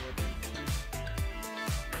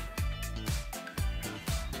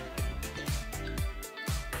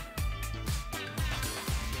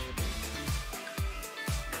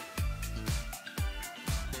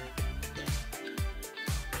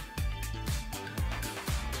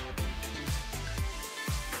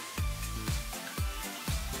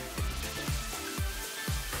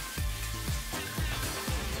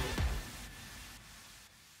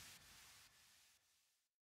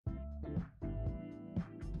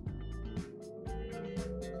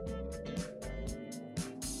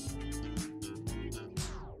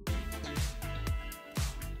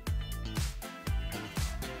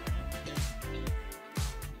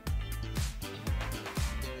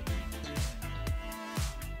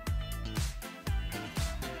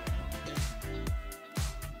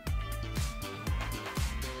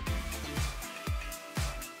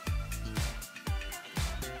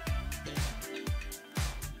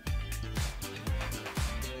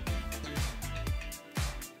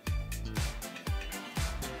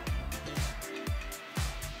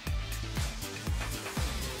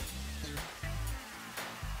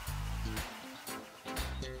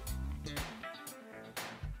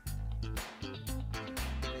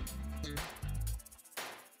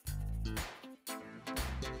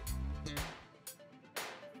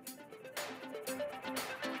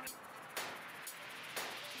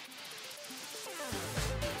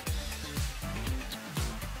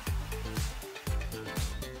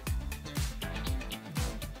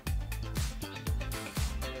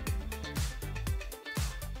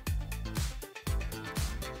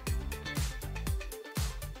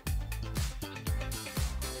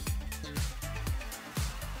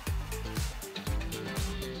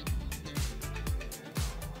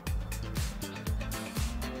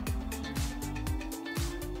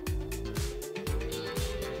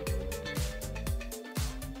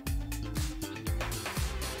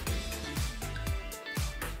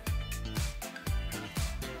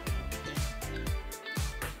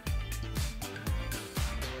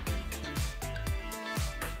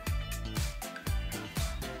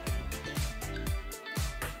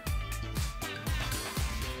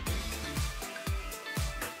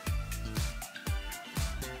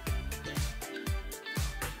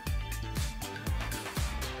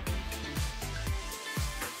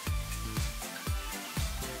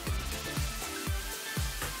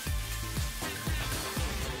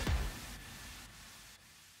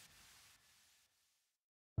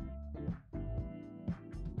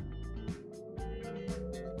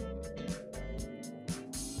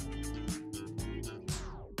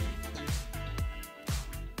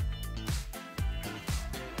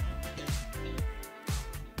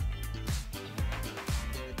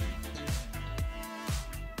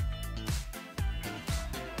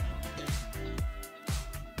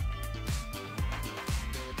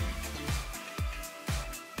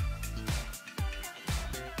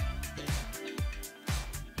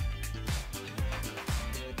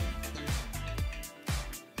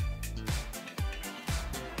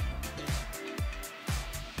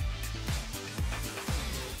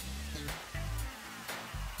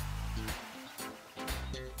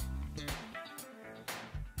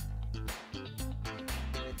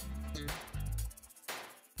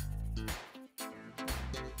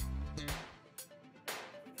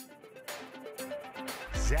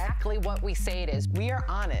exactly what we say it is. We are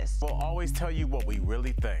honest. We'll always tell you what we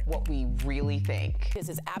really think. What we really think. This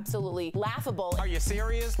is absolutely laughable. Are you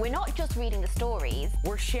serious? We're not just reading the stories.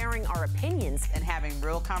 We're sharing our opinions and having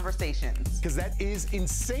real conversations. Because that is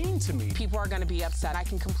insane to me. People are going to be upset. I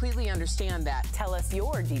can completely understand that. Tell us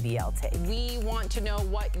your DBL take. We want to know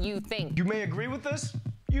what you think. You may agree with us,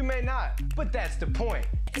 you may not, but that's the point.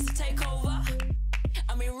 It's a takeover,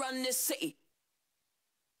 and we run this city.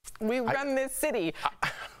 We run this city.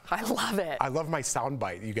 I love it. I love my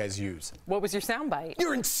soundbite you guys use. What was your soundbite?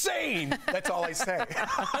 You're insane! That's all I say.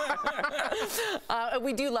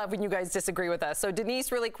 We do love when you guys disagree with us. So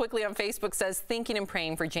Denise really quickly on Facebook says, thinking and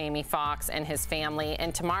praying for Jamie Foxx and his family.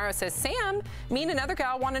 And Tamara says, Sam, me and another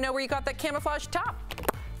gal want to know where you got that camouflage top.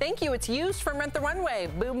 Thank you. It's used from Rent the Runway.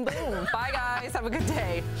 Boom, boom. Bye, guys. Have a good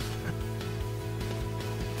day.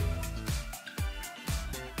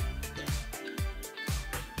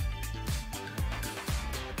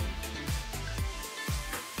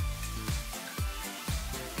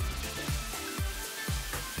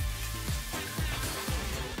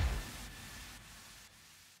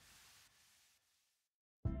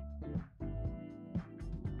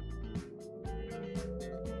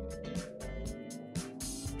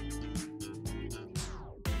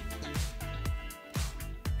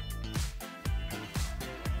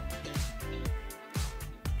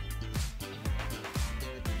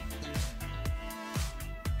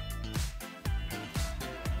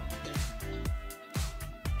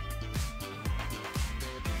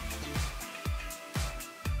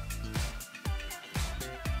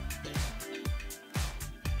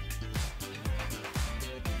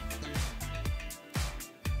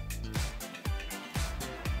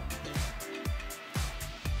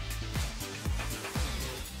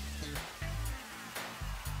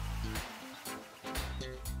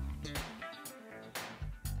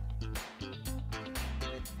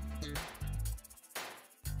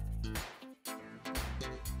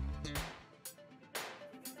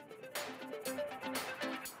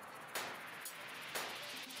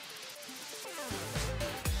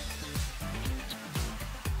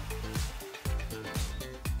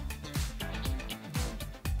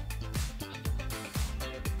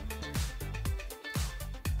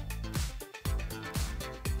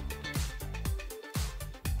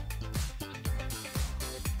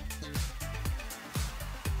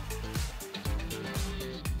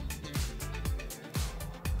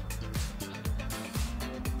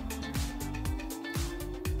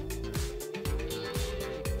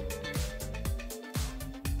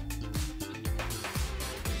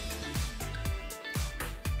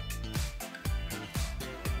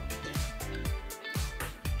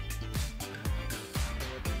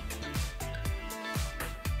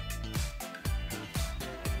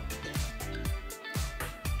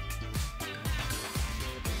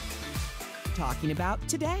 Talking about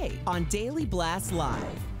today on Daily Blast Live.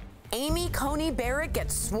 Amy Coney Barrett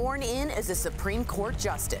gets sworn in as a Supreme Court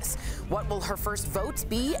justice. What will her first votes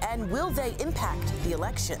be, and will they impact the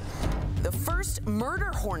election? The first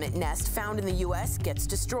murder hornet nest found in the U.S. gets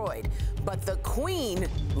destroyed, but the Queen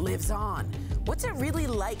lives on. What's it really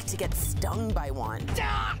like to get stung by one?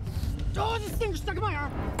 Oh, this thing stuck in my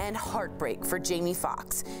arm. And heartbreak for Jamie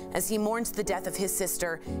Foxx as he mourns the death of his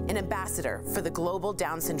sister, an ambassador for the Global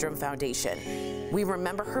Down Syndrome Foundation. We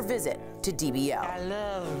remember her visit to DBL. I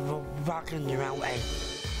love walking the wrong way.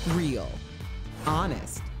 Real,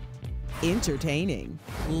 honest, entertaining,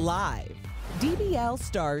 live. DBL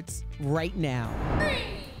starts right now. 3,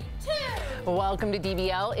 2. Welcome to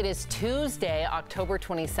DBL. It is Tuesday, October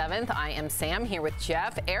 27th. I am Sam here with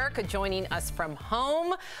Jeff. Erica joining us from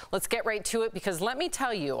home. Let's get right to it because let me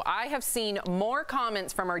tell you, I have seen more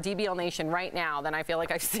comments from our DBL Nation right now than I feel like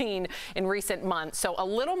I've seen in recent months. So a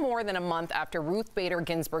little more than a month after Ruth Bader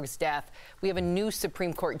Ginsburg's death, we have a new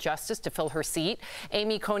Supreme Court justice to fill her seat.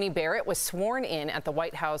 Amy Coney Barrett was sworn in at the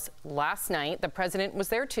White House last night. The president was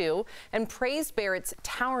there too and praised Barrett's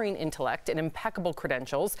towering intellect and impeccable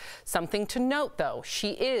credentials. Something to note, though,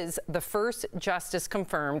 she is the first justice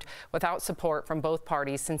confirmed without support from both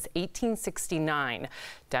parties since 1869.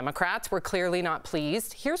 Democrats were clearly not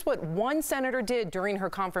pleased. Here's what one senator did during her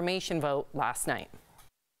confirmation vote last night.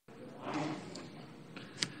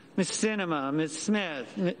 Ms. Sinema, Ms.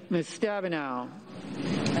 Smith, Ms. Stabenow.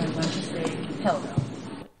 And let's say hell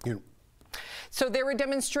no. So there were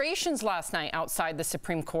demonstrations last night outside the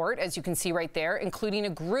Supreme Court, as you can see right there, including a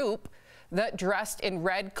group that dressed in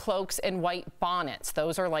red cloaks and white bonnets.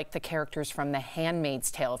 Those are like the characters from The Handmaid's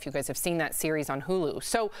Tale, if you guys have seen that series on Hulu.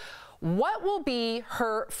 So What will be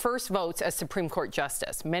her first votes as Supreme Court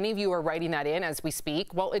Justice? Many of you are writing that in as we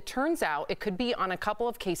speak. Well, it turns out it could be on a couple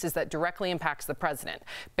of cases that directly impacts the president.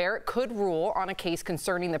 Barrett could rule on a case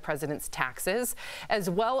concerning the president's taxes, as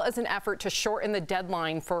well as an effort to shorten the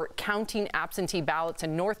deadline for counting absentee ballots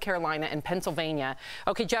in North Carolina and Pennsylvania.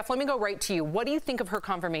 Okay, Jeff, let me go right to you. What do you think of her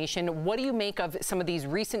confirmation? What do you make of some of these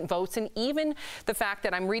recent votes, and even the fact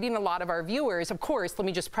that I'm reading a lot of our viewers, of course, let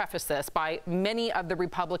me just preface this by many of the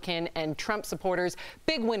Republican and Trump supporters,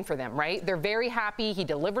 big win for them, right? They're very happy. He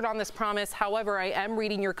delivered on this promise. However, I am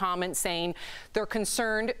reading your comments saying they're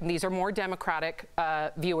concerned, these are more Democratic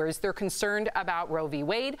viewers, they're concerned about Roe v.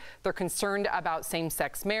 Wade, they're concerned about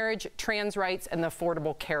same-sex marriage, trans rights, and the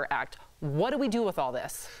Affordable Care Act. What do we do with all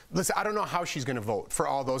this? Listen, I don't know how she's going to vote for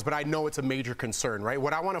all those, but I know it's a major concern, right?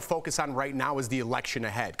 What I want to focus on right now is the election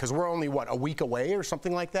ahead, because we're only, what, a week away or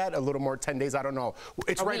something like that? A little more, 10 days, I don't know.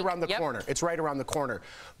 It's right around the corner. It's right around the corner.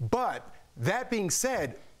 But that being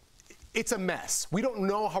said, it's a mess. We don't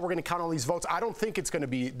know how we're going to count all these votes. I don't think it's going to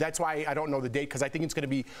be, that's why I don't know the date, because I think it's going to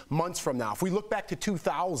be months from now. If we look back to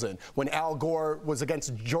 2000, when Al Gore was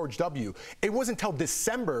against George W., it wasn't until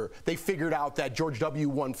December they figured out that George W.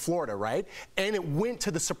 won Florida, right? And it went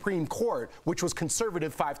to the Supreme Court, which was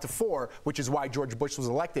conservative 5-4, which is why George Bush was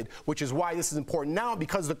elected, which is why this is important now,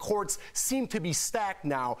 because the courts seem to be stacked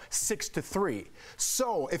now 6-3.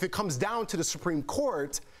 So if it comes down to the Supreme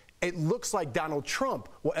Court, it looks like Donald Trump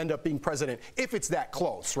will end up being president if it's that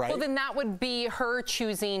close, right? Well, then that would be her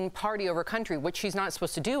choosing party over country, which she's not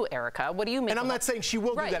supposed to do, Erica. What do you mean? And I'm not saying she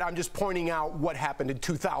will do that. I'm just pointing out what happened in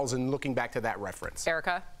 2000, looking back to that reference.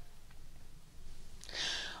 Erica?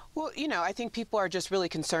 Well, you know, I think people are just really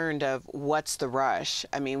concerned of what's the rush.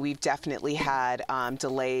 I mean, we've definitely had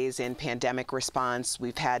delays in pandemic response.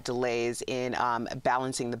 We've had delays in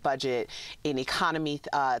balancing the budget, in economy,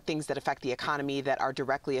 things that affect the economy that are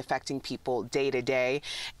directly affecting people day to day.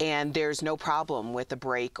 And there's no problem with a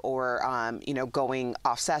break or, you know, going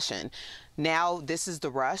off session. Now, this is the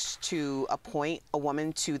rush to appoint a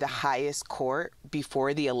woman to the highest court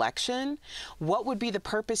before the election. What would be the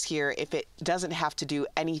purpose here if it doesn't have to do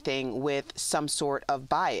anything with some sort of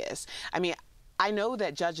bias? I mean, I know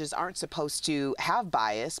that judges aren't supposed to have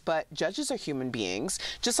bias, but judges are human beings,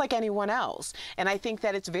 just like anyone else. And I think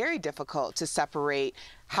that it's very difficult to separate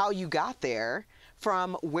how you got there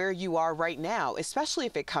from where you are right now, especially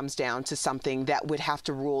if it comes down to something that would have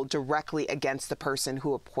to rule directly against the person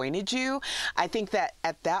who appointed you. I think that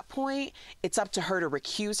at that point, it's up to her to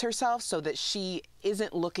recuse herself so that she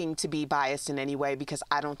isn't looking to be biased in any way, because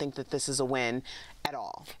I don't think that this is a win at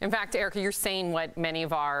all. In fact, Erica, you're saying what many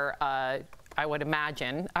of our I would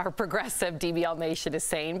imagine our progressive DBL nation is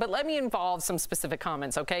saying, but let me involve some specific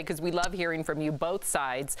comments, okay? Because we love hearing from you, both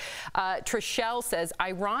sides. Trishelle says,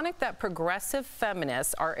 ironic that progressive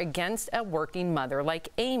feminists are against a working mother like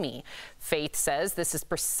Amy. Faith says, this is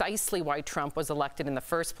precisely why Trump was elected in the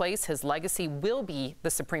first place. His legacy will be the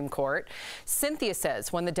Supreme Court. Cynthia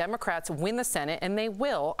says, when the Democrats win the Senate, and they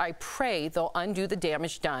will, I pray they'll undo the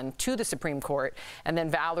damage done to the Supreme Court. And then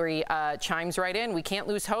Valerie chimes right in, we can't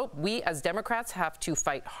lose hope. We as Democrats have to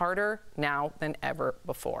fight harder now than ever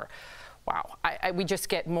before. Wow, we just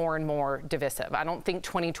get more and more divisive. I don't think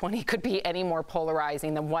 2020 could be any more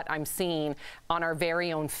polarizing than what I'm seeing on our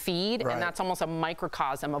very own feed, and that's almost a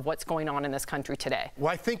microcosm of what's going on in this country today.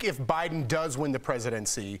 Well, I think if Biden does win the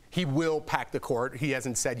presidency, he will pack the court. He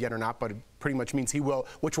hasn't said yet or not, but it pretty much means he will,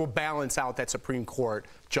 which will balance out that Supreme Court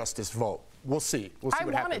justice vote. We'll see. We'll see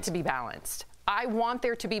what happens. I want it to be balanced. I want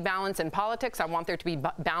there to be balance in politics. I want there to be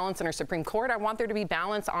balance in our Supreme Court. I want there to be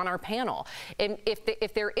balance on our panel. And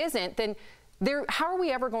if there isn't, then how are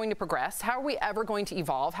we ever going to progress? How are we ever going to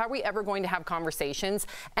evolve? How are we ever going to have conversations?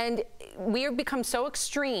 And we have become so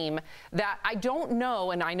extreme that I don't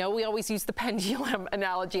know, and I know we always use the pendulum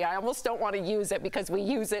analogy. I almost don't want to use it because we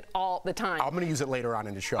use it all the time. I'm going to use it later on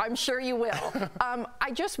in the show. I'm sure you will.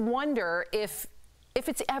 I just wonder if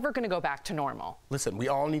it's ever going to go back to normal. Listen, we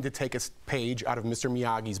all need to take a page out of Mr.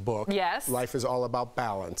 Miyagi's book. Yes. Life is all about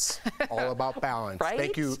balance. All about balance. Right?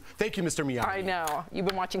 Thank you, Mr. Miyagi. I know. You've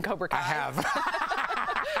been watching Cobra Kai. I have.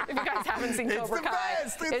 If you guys haven't seen Cobra Kai,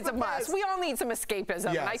 it's a must. We all need some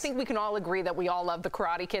escapism. Yes. And I think we can all agree that we all love the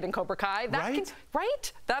Karate Kid and Cobra Kai.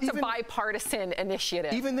 Right? That's a bipartisan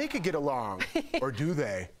initiative. Even they could get along. Or do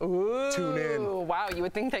they? Ooh, tune in. Wow, you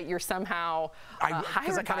would think that you're somehow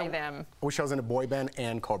hired by them. I wish I was in a boy band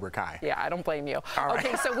and Cobra Kai. Yeah, I don't blame you.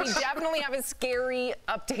 Okay, so we definitely have a scary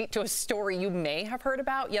update to a story you may have heard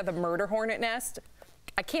about. Yeah, the murder hornet nest.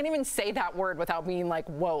 I can't even say that word without being like,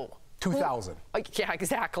 whoa. 2000. Yeah,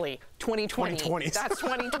 exactly. 2020. 2020. That's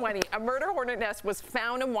 2020. A murder hornet nest was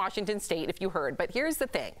found in Washington State, if you heard. But here's the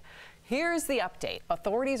thing. here's the update.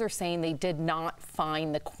 Authorities are saying they did not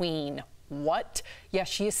find the queen. What? Yes,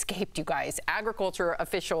 she escaped, you guys. Agriculture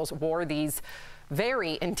officials wore these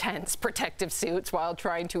very intense protective suits while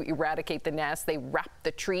trying to eradicate the nest. They wrapped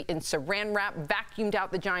the tree in saran wrap, vacuumed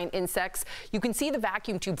out the giant insects. You can see the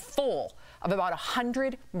vacuum tube full of about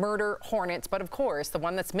 100 murder hornets, but of course, the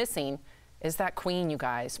one that's missing is that queen, you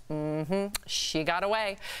guys. She got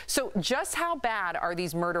away. So just how bad are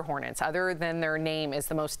these murder hornets, other than their name is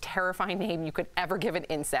the most terrifying name you could ever give an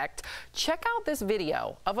insect? Check out this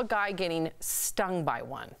video of a guy getting stung by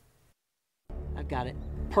one. I've got it.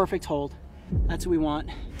 Perfect hold. That's what we want.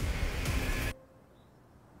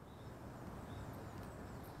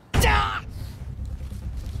 How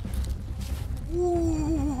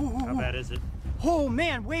bad is it? Oh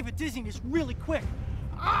man, wave of dizziness really quick.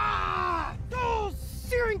 Ah! Oh,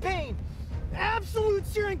 searing pain! Absolute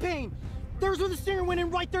searing pain! There's where the stinger went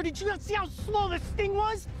in right there. Did you not see how slow the sting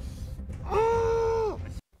was? Oh!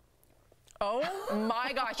 Oh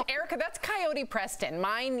my gosh, Erica, that's Coyote Preston.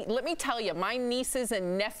 Let me tell you, my nieces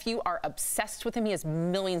and nephew are obsessed with him. He has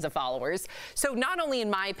millions of followers. So not only, in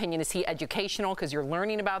my opinion, is he educational because you're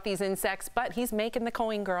learning about these insects, but he's making the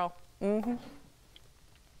coin, girl.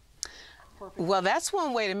 Well, that's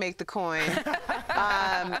one way to make the coin.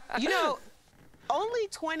 You know, only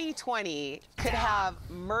 2020 could have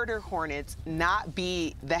murder hornets not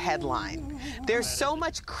be the headline. There's so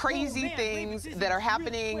much crazy things that are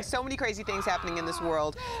happening, so many crazy things happening in this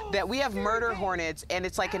world that we have murder hornets and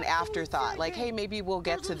it's like an afterthought. Like, hey, maybe we'll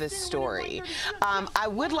get to this story. I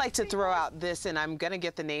would like to throw out this, and I'm gonna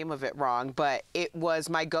get the name of it wrong, but it was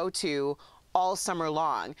my go-to all summer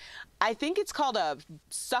long. I think it's called a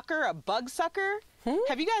bug sucker.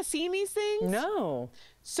 Have you guys seen these things? No.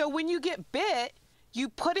 So when you get bit, you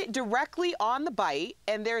put it directly on the bite,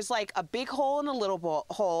 and there's like a big hole and a little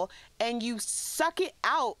hole, and you suck it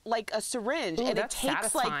out like a syringe, and it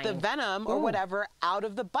takes like the venom or whatever out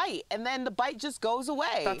of the bite, and then the bite just goes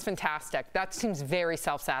away. That's fantastic. That seems very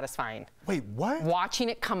self-satisfying. Wait, what? Watching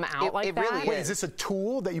it come out like that. Really Wait, is this a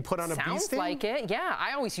tool that you put on a bee sting? Sounds like it. Yeah,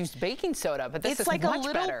 I always used baking soda, but this is like much a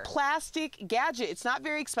little better. Plastic gadget. It's not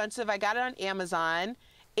very expensive. I got it on Amazon.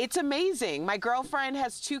 It's amazing. My girlfriend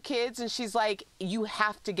has 2 kids, and she's like, you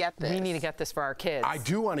have to get this. We need to get this for our kids. I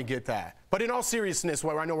do want to get that. But in all seriousness,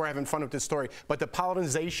 well, I know we're having fun with this story, but the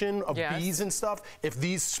pollination of bees and stuff, if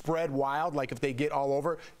these spread wild, like if they get all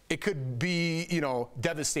over, it could be, you know,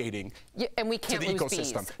 devastating. Yeah, and we can't to the lose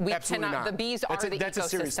ecosystem. bees. We Absolutely cannot. not. The bees are the ecosystem. That's a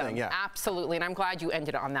serious thing, yeah. Absolutely, and I'm glad you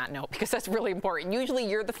ended on that note because that's really important. Usually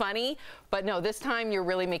you're the funny, but no, this time you're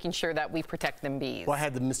really making sure that we protect them bees. Well, I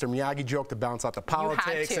had the Mr. Miyagi joke to balance out the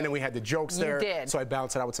politics, and then we had the jokes there. You did. So I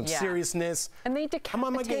balanced it out with some seriousness. And they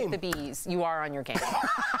decapitate the bees. You are on your game.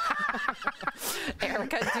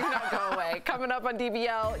 Erica, do not go away. Coming up on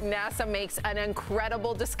DBL, NASA makes an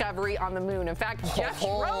incredible discovery on the moon. In fact, Jeff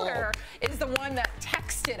Schroeder is the one that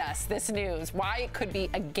texted us this news. Why it could be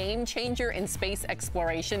a game changer in space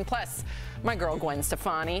exploration. Plus, my girl Gwen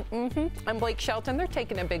Stefani and Blake Shelton, they're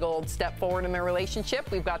taking a big old step forward in their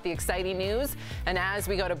relationship. We've got the exciting news. And as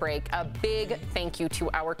we go to break, a big thank you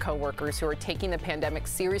to our coworkers who are taking the pandemic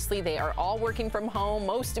seriously. They are all working from home.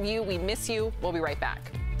 Most of you, we miss you. We'll be right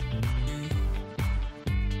back.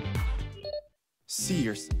 See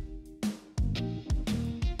yourself.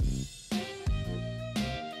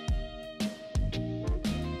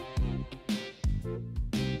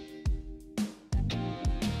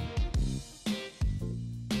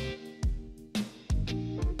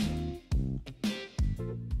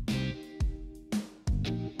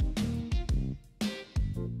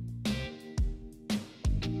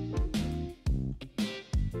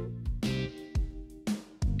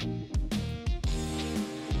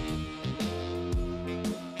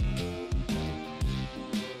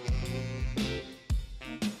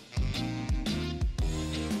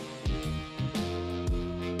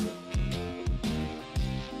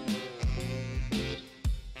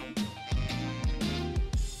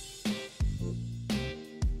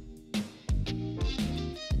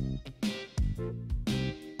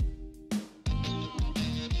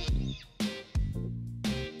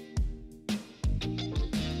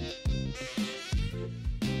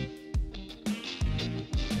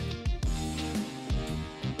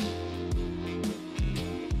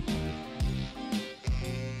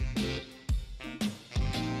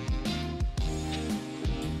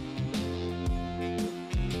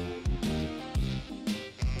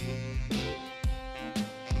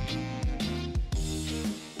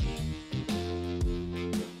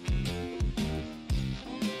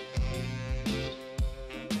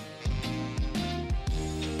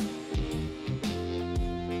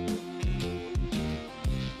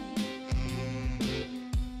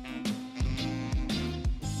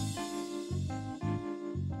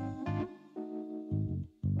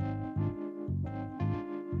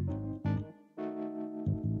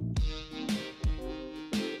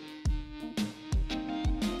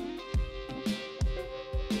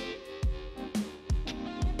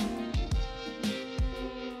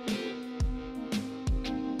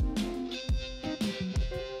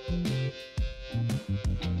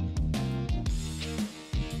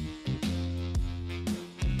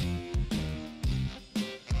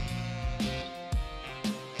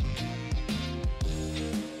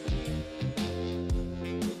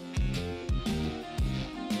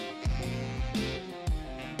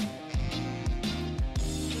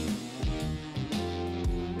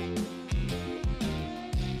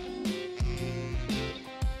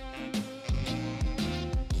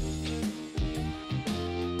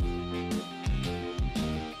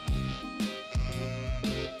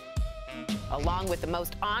 Along with the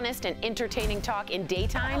most honest and entertaining talk in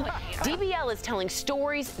daytime, DBL is telling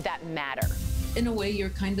stories that matter. In a way, you're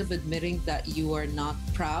kind of admitting that you are not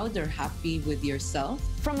proud or happy with yourself.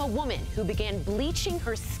 From a woman who began bleaching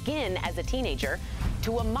her skin as a teenager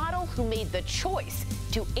to a model who made the choice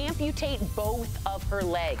to amputate both of her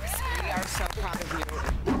legs. We are so proud of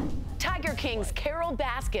you. Tiger King's Carol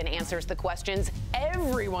Baskin answers the questions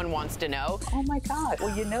everyone wants to know. Oh my God.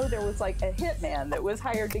 Well, you know, there was like a hitman that was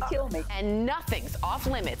hired to kill me. And nothing's off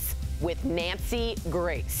limits with Nancy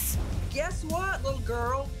Grace. Guess what, little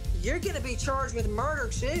girl? You're going to be charged with murder,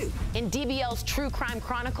 too. In DBL's True Crime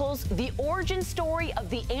Chronicles, the origin story of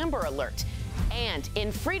the Amber Alert. And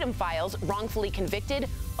in Freedom Files, Wrongfully Convicted,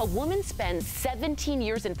 a woman spends 17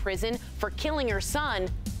 years in prison for killing her son,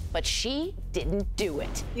 but she didn't do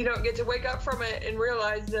it. You don't get to wake up from it and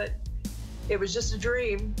realize that it was just a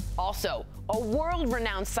dream. Also, a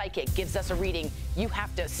world-renowned psychic gives us a reading you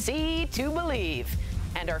have to see to believe.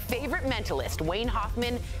 And our favorite mentalist, Wayne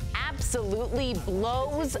Hoffman, absolutely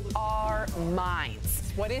blows our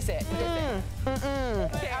minds. What is it?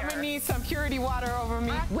 Okay, I'm gonna need some purity water over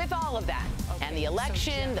me. With all of that, and the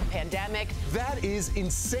election, the pandemic. That is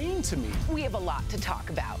insane to me. We have a lot to talk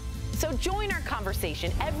about. So join our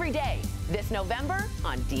conversation every day this November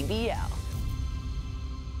on DBL.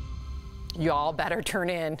 Y'all better turn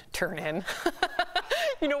in.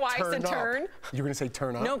 You know why I said turn? You're going to say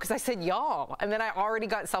turn up? No, because I said y'all. And then I already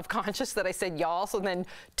got self-conscious that I said y'all. So then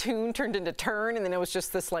tune turned into turn. And then it was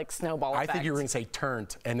just this like snowball effect. I think you were going to say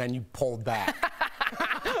turned. And then you pulled back.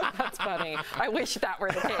 That's funny. I wish that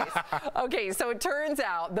were the case. Okay, so it turns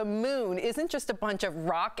out the moon isn't just a bunch of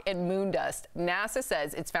rock and moon dust. NASA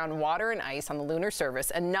says it's found water and ice on the lunar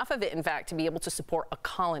surface, enough of it, in fact, to be able to support a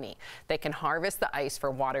colony. They can harvest the ice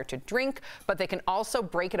for water to drink, but they can also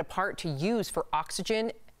break it apart to use for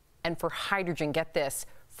oxygen and for hydrogen. Get this,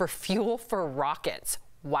 for fuel for rockets.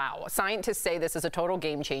 Wow. Scientists say this is a total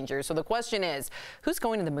game changer. So the question is, who's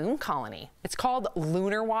going to the moon colony? It's called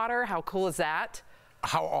lunar water. How cool is that?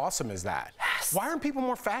 How awesome is that? Yes. Why aren't people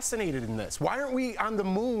more fascinated in this? Why aren't we on the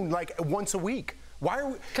moon like once a week? Why are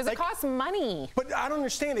we? Because it costs money. But I don't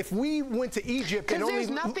understand. If we went to Egypt and only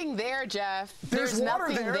there's nothing there, Jeff. There's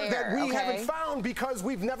water there that we okay? haven't found because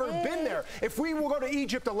we've never been there. If we will go to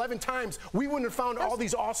Egypt 11 times, we wouldn't have found all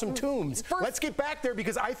these awesome tombs. Let's get back there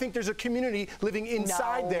because I think there's a community living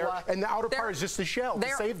inside there, and the outer part is just a shell to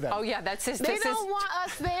save them. Oh yeah, that's just. They don't want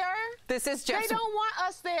us there. This is just. They don't want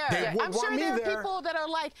us there. I'm sure there are people that are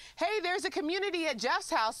like, hey, there's a community at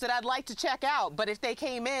Jeff's house that I'd like to check out. But if they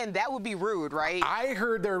came in, that would be rude, right? I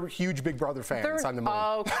heard they're huge Big Brother fans on the moon.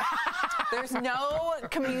 Oh, there's no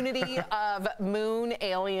community of moon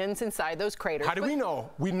aliens inside those craters. How do we know?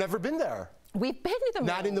 We've never been there. We've been to the moon.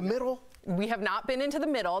 Not in the middle? We have not been into the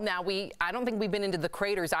middle. Now, I don't think we've been into the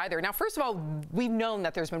craters either. Now, first of all, we've known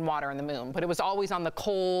that there's been water on the moon, but it was always on the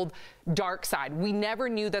cold, dark side. We never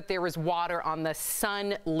knew that there was water on the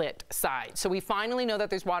sunlit side. So we finally know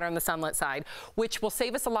that there's water on the sunlit side, which will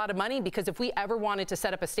save us a lot of money because if we ever wanted to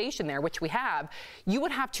set up a station there, which we have, you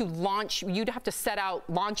would have to you'd have to set out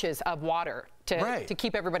launches of water to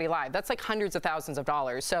keep everybody alive. That's like hundreds of thousands of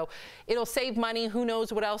dollars. So it'll save money. Who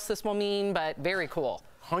knows what else this will mean, but very cool.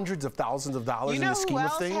 Hundreds of thousands of dollars in the scheme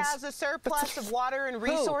of things? You know who else has a surplus of water and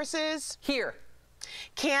resources? Here.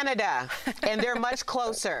 Canada, and they're much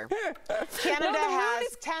closer. Canada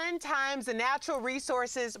has 10 times the natural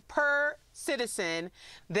resources per citizen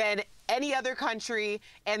than any other country,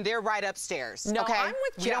 and they're right upstairs. No, okay? I'm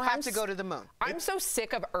with Jeff. You don't have to go to the moon. I'm so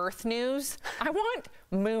sick of Earth news. I want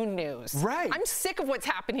moon news. Right. I'm sick of what's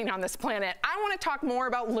happening on this planet. I want to talk more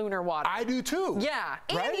about lunar water. I do too. Yeah,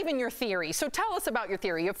 and even your theory. So tell us about your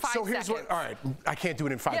theory. You have 5 seconds. So here's what, all right, I can't do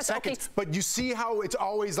it in 5 seconds, but you see how it's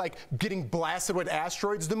always like getting blasted with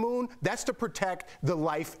asteroids, the moon? That's to protect the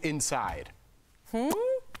life inside.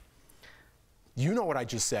 You know what I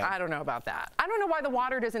just said. I don't know about that. I don't know why the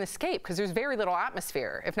water doesn't escape, because there's very little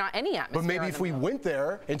atmosphere, if not any atmosphere. But maybe if we went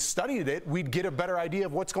there and studied it, we'd get a better idea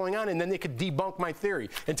of what's going on, and then they could debunk my theory.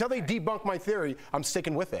 Until they debunk my theory, I'm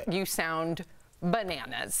sticking with it. You sound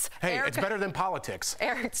bananas. Hey, it's better than politics.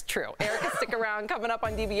 It's true. Erica, stick around. Coming up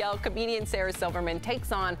on DBL, comedian Sarah Silverman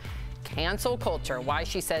takes on cancel culture, why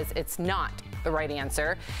she says it's not the right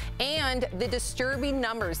answer, and the disturbing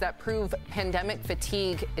numbers that prove pandemic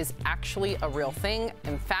fatigue is actually a real thing.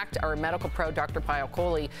 In fact, our medical pro, Dr. Payal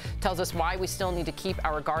Kohli, tells us why we still need to keep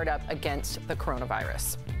our guard up against the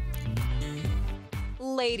coronavirus.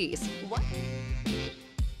 Ladies, what?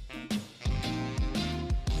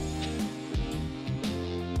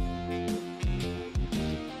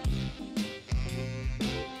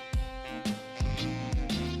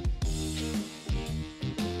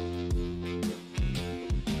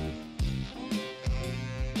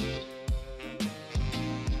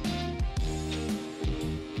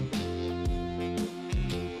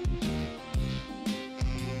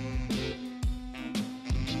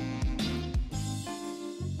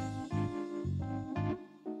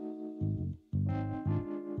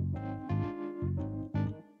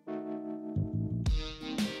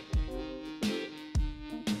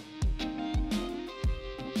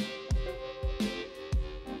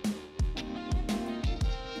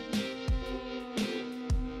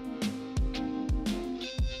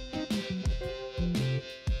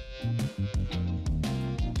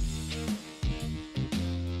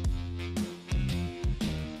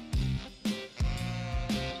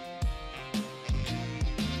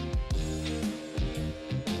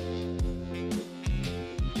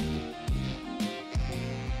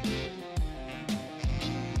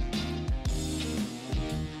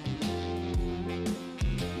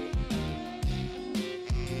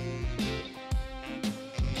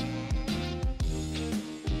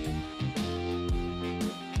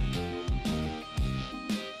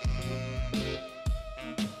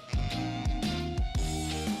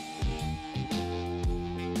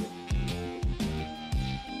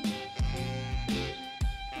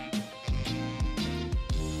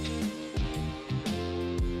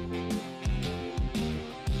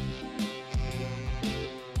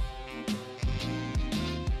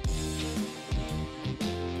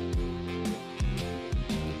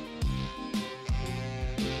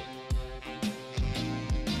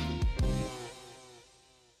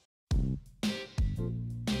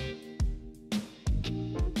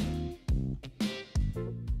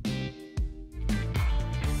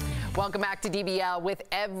 Welcome back to DBL. With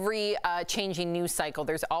every changing news cycle,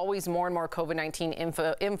 there's always more and more COVID-19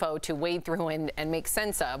 info to wade through and make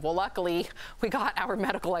sense of. Well, luckily, we got our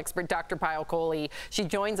medical expert, Dr. Payal Kohli. She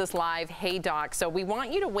joins us live. Hey, Doc. So we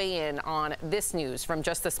want you to weigh in on this news from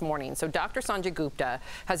just this morning. So Dr. Sanjay Gupta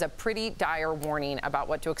has a pretty dire warning about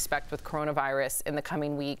what to expect with coronavirus in the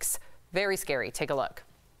coming weeks. Very scary. Take a look.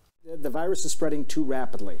 The virus is spreading too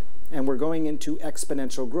rapidly, and we're going into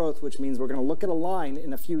exponential growth, which means we're going to look at a line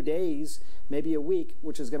in a few days, maybe a week,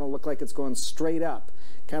 which is going to look like it's going straight up,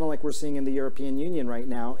 kind of like we're seeing in the European Union right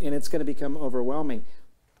now, and it's going to become overwhelming.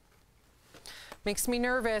 Makes me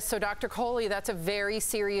nervous. So, Dr. Kohli, that's a very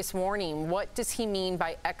serious warning. What does he mean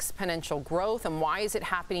by exponential growth, and why is it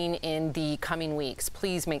happening in the coming weeks?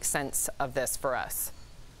 Please make sense of this for us.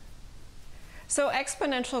 So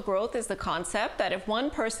exponential growth is the concept that if one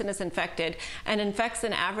person is infected and infects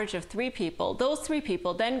an average of 3 people, those 3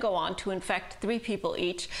 people then go on to infect 3 people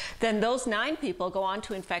each. Then those 9 people go on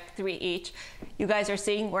to infect 3 each. You guys are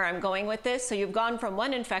seeing where I'm going with this. So you've gone from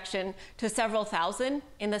 1 infection to several thousand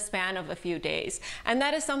in the span of a few days. And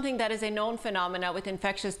that is something that is a known phenomena with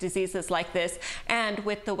infectious diseases like this, and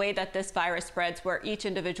with the way that this virus spreads, where each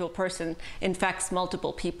individual person infects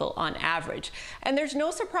multiple people on average. And there's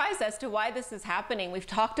no surprise as to why this is happening. We've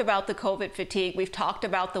talked about the COVID fatigue. We've talked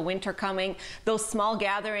about the winter coming. Those small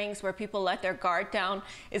gatherings where people let their guard down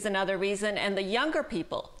is another reason. And the younger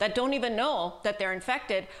people that don't even know that they're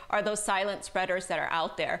infected are those silent spreaders that are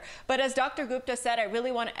out there. But as Dr. Gupta said, I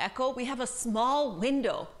really want to echo, we have a small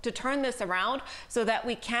window to turn this around so that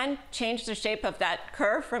we can change the shape of that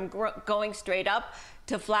curve from going straight up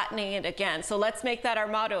to flattening it again. So let's make that our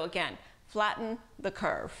motto again: flatten the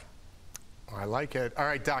curve. I like it. All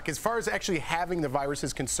right, Doc, as far as actually having the virus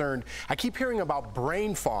is concerned, I keep hearing about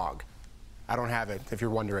brain fog. I don't have it, if you're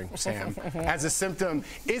wondering, Sam. As a symptom,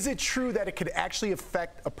 is it true that it could actually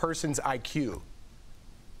affect a person's IQ?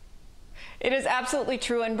 It is absolutely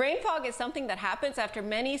true, and brain fog is something that happens after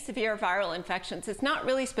many severe viral infections. It's not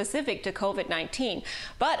really specific to COVID-19,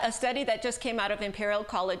 but a study that just came out of Imperial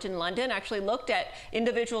College in London actually looked at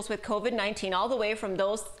individuals with COVID-19, all the way from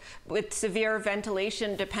those with severe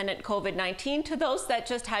ventilation-dependent COVID-19 to those that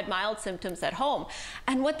just had mild symptoms at home.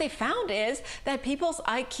 And what they found is that people's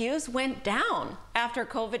IQs went down after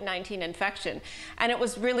COVID-19 infection, and it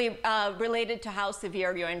was really related to how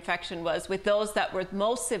severe your infection was, with those that were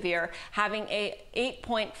most severe having a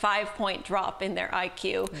 8.5 point drop in their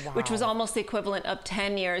IQ, which was almost the equivalent of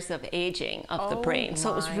 10 years of aging of the brain.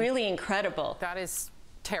 So it was really incredible. That is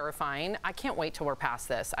terrifying. I can't wait till we're past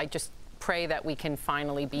this. I just pray that we can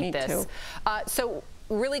finally beat this. So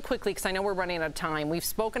really quickly, because I know we're running out of time, we've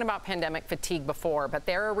spoken about pandemic fatigue before, but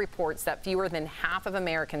there are reports that fewer than half of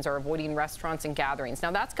Americans are avoiding restaurants and gatherings.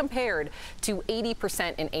 Now that's compared to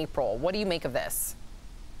 80% in April. What do you make of this?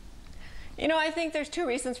 You know, I think there's 2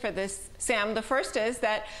 reasons for this, Sam. The first is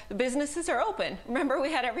that the businesses are open. Remember,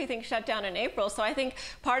 we had everything shut down in April, so I think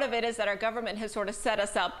part of it is that our government has sort of set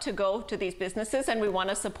us up to go to these businesses, and we want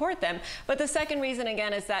to support them. But the second reason,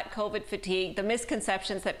 again, is that COVID fatigue, the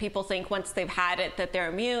misconceptions that people think once they've had it that they're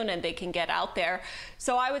immune and they can get out there.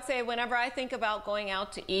 So I would say whenever I think about going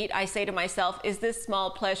out to eat, I say to myself, is this small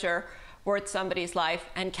pleasure worth somebody's life,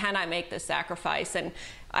 and can I make this sacrifice? And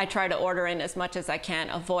I try to order in as much as I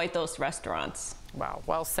can, avoid those restaurants. Wow,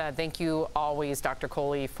 well said. Thank you always, Dr.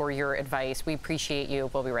 Kohli, for your advice. We appreciate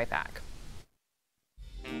you. We'll be right back.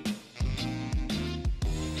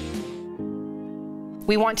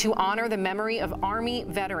 We want to honor the memory of Army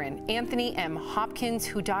veteran Anthony M. Hopkins,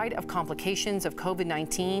 who died of complications of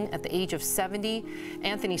COVID-19 at the age of 70.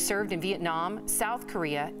 Anthony served in Vietnam, South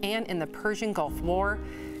Korea, and in the Persian Gulf War.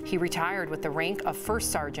 He retired with the rank of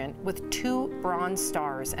First Sergeant with 2 Bronze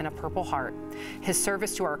Stars and a Purple Heart. His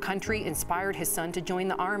service to our country inspired his son to join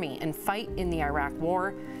the Army and fight in the Iraq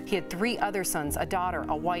War. He had 3 other sons, a daughter,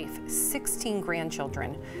 a wife, 16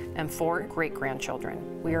 grandchildren, and 4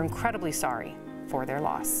 great-grandchildren. We are incredibly sorry for their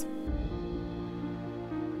loss.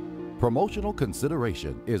 Promotional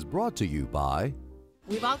consideration is brought to you by...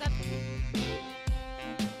 We've all got...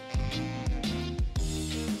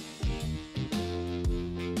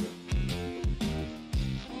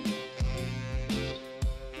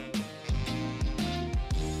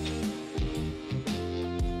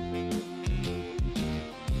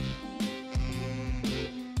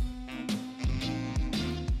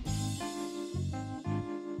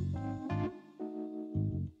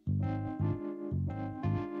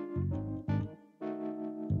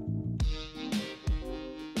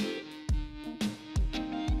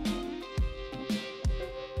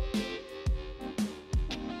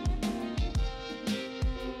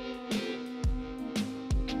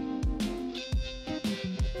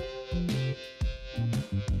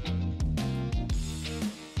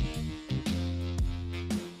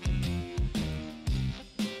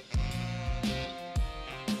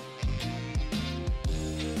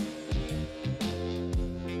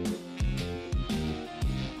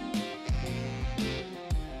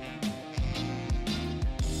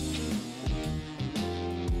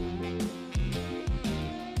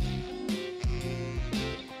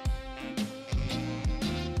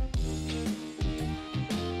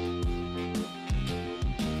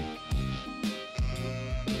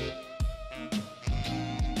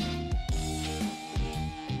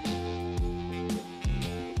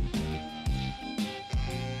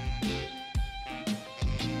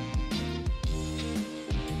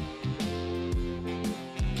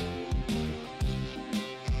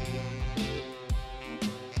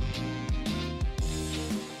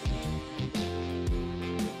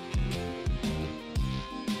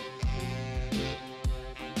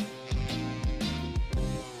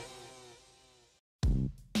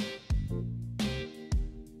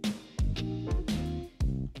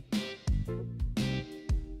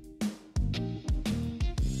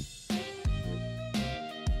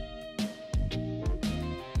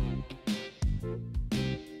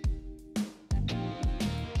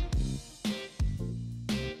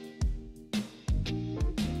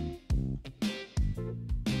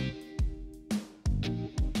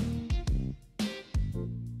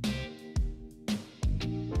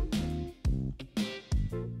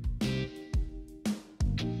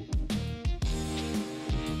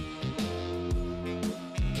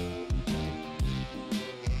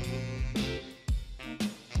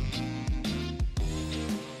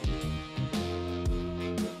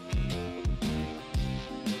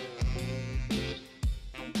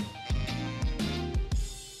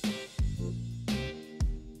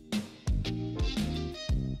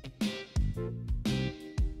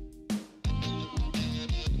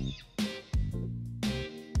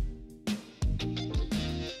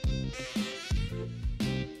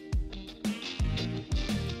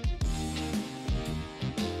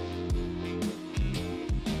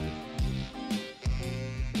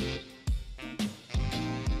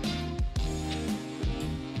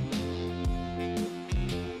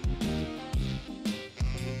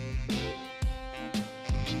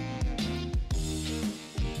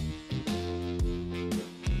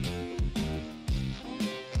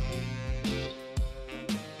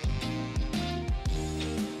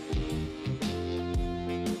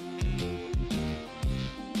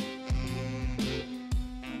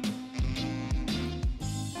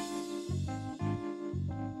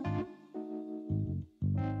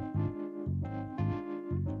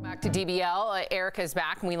 back to DBL. Erica is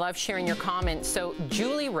back, and we love sharing your comments. So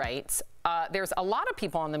Julie writes, there's a lot of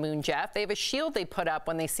people on the moon, Jeff. They have a shield they put up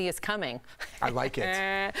when they see us coming. I like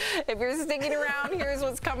it. If you're sticking around, here's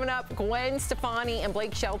what's coming up. Gwen Stefani and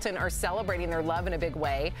Blake Shelton are celebrating their love in a big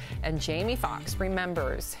way. And Jamie Foxx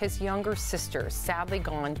remembers his younger sister, sadly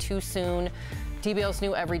gone too soon. DBL's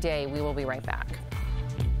new every day. We will be right back.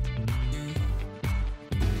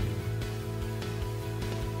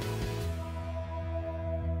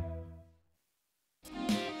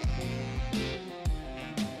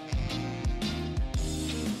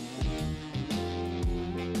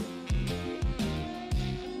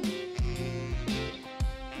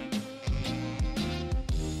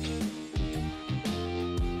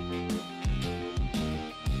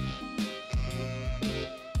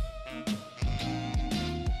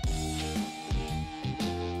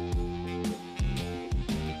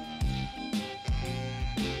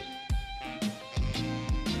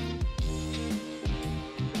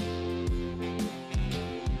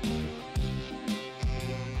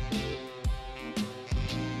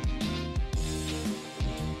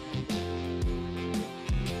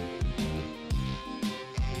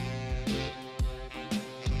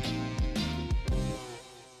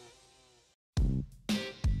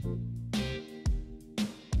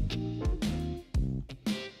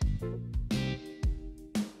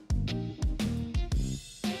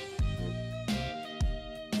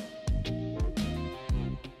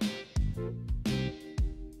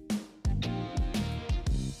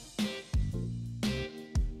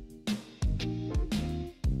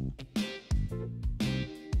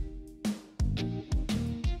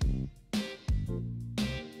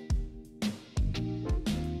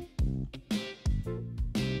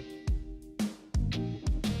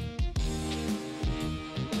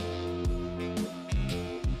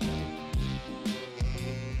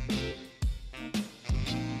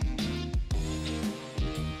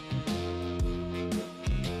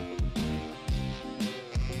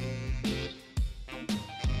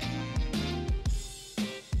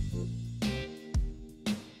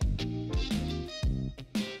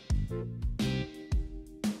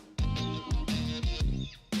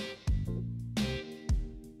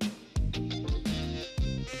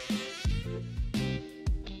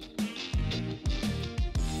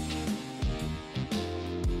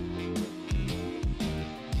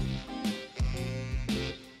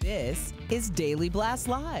 This is Daily Blast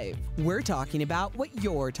Live. We're talking about what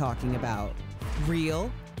you're talking about.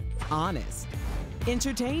 Real, honest,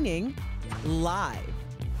 entertaining, live.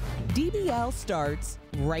 DBL starts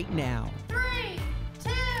right now. 3,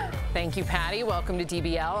 2. Thank you, Patty. Welcome to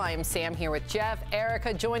DBL. I am Sam here with Jeff.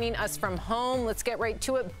 Erica joining us from home. Let's get right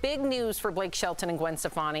to it. Big news for Blake Shelton and Gwen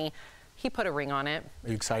Stefani. He put a ring on it. Are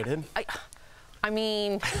you excited? I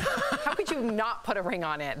mean, how could you not put a ring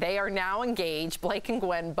on it? They are now engaged. Blake and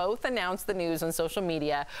Gwen both announced the news on social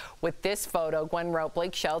media with this photo. Gwen wrote,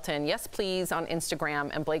 Blake Shelton, yes, please, on Instagram.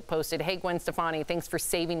 And Blake posted, hey, Gwen Stefani, thanks for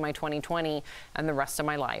saving my 2020 and the rest of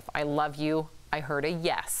my life. I love you. I heard a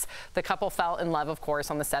yes. The couple fell in love, of course,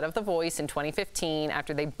 on the set of The Voice in 2015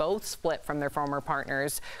 after they both split from their former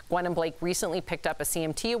partners. Gwen and Blake recently picked up a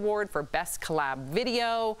CMT award for Best Collab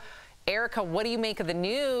Video. Erica, what do you make of the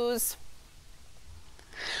news?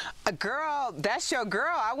 Girl, that's your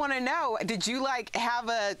girl. I want to know, did you have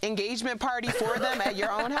an engagement party for them at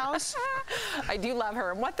your own house? I do love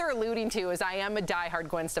her. And what they're alluding to is I am a diehard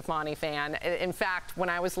Gwen Stefani fan. In fact, when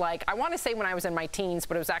I was I want to say when I was in my teens,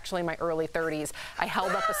 but it was actually my early 30s, I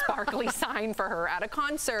held up a sparkly sign for her at a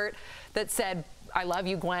concert that said, I love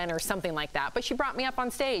you, Gwen, or something like that. But she brought me up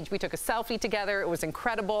on stage. We took a selfie together. It was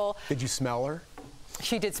incredible. Did you smell her?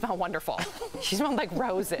 She did smell wonderful. She smelled like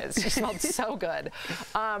roses. She smelled so good.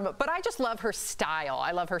 But I just love her style.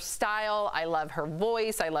 I love her style. I love her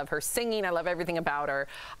voice. I love her singing. I love everything about her.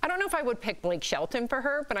 I don't know if I would pick Blake Shelton for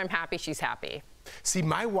her, but I'm happy she's happy. See,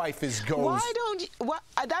 my wife goes... Why don't you...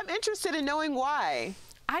 I'm interested in knowing why.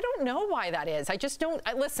 I don't know why that is. I just don't.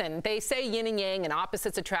 Listen, they say yin and yang and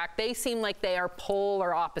opposites attract. They seem like they are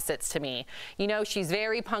polar opposites to me. You know, she's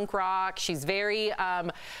very punk rock. She's very...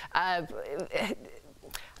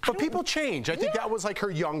 But people change. I think that was her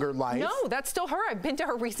younger life. No, that's still her. I've been to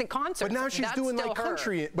her recent concerts. But now she's doing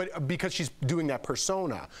country, but because she's doing that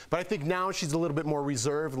persona. But I think now she's a little bit more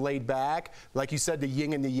reserved, laid back. Like you said, the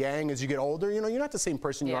yin and the yang as you get older. You know, you're not the same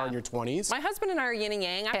person you are in your 20s. My husband and I are yin and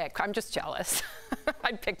yang. I'm just jealous.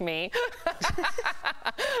 I'd pick me.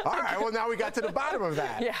 All right, well, now we got to the bottom of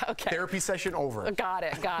that. Yeah, okay. Therapy session over. Got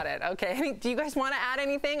it, okay. Do you guys want to add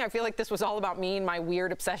anything? I feel like this was all about me and my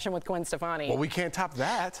weird obsession with Gwen Stefani. Well, we can't top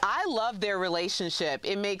that. I love their relationship.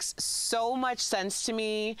 It makes so much sense to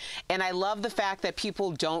me, and I love the fact that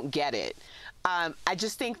people don't get it. I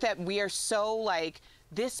just think that we are so like,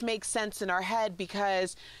 this makes sense in our head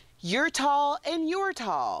because you're tall and you're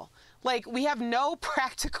tall. Like, we have no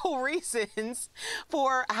practical reasons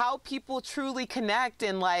for how people truly connect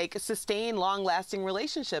and like sustain long-lasting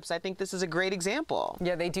relationships. I think this is a great example.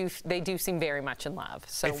 Yeah, they do seem very much in love.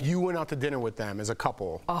 So if you went out to dinner with them as a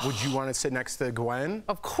couple, would you want to sit next to Gwen?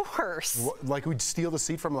 Of course. Like, we'd steal the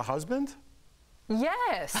seat from the husband?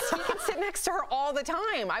 Yes, he can sit next to her all the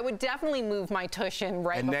time. I would definitely move my tush in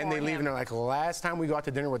right before And then they leave and they're like, last time we go out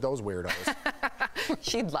to dinner with those weirdos.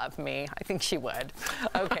 She'd love me. I think she would.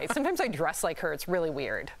 Okay, sometimes I dress like her. It's really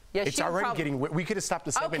weird. Yeah, it's already getting weird. We could have stopped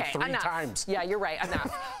the segment three times. Yeah, you're right.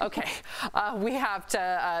 Enough. Okay, we have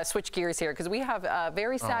to switch gears here because we have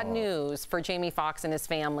very sad news for Jamie Foxx and his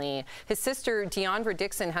family. His sister, Deandra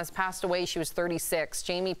Dixon, has passed away. She was 36.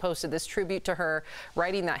 Jamie posted this tribute to her,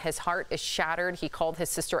 writing that his heart is shattered. He called his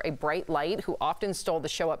sister a bright light who often stole the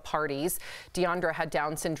show at parties. Deandra had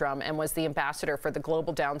Down syndrome and was the ambassador for the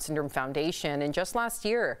Global Down Syndrome Foundation. And just last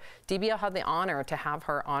year, DBL had the honor to have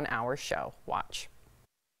her on our show. Watch.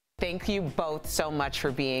 Thank you both so much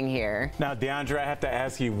for being here. Now, Deandra, I have to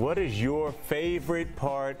ask you, what is your favorite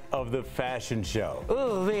part of the fashion show?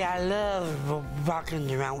 Ooh, I love walking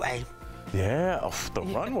the runway. Yeah, the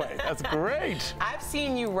runway. That's great. I've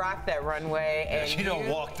seen you rock that runway. And she don't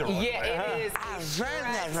walk the runway. Yeah, it is. I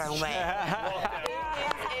run that runway.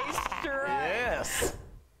 It is a strut. Yes.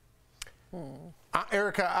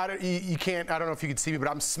 Erica, I don't know if you can see me, but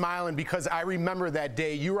I'm smiling because I remember that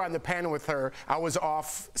day. You were on the panel with her. I was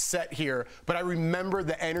off set here, but I remember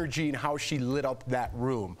the energy and how she lit up that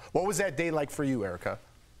room. What was that day like for you, Erica?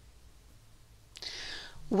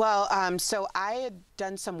 Well, so I had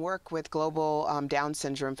done some work with Global Down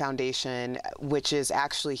Syndrome Foundation, which is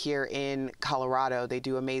actually here in Colorado. They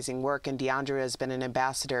do amazing work, and Deandra has been an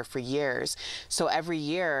ambassador for years. So every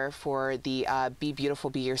year for the Be Beautiful,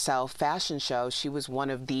 Be Yourself fashion show, she was one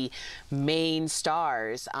of the main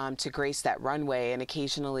stars to grace that runway, and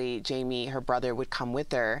occasionally Jamie, her brother, would come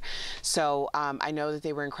with her. So I know that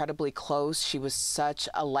they were incredibly close. She was such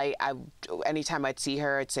a light. Anytime I'd see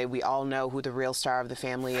her, I'd say, we all know who the real star of the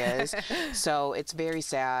family is. So it's very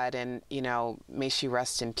sad, and you know, may she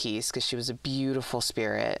rest in peace because she was a beautiful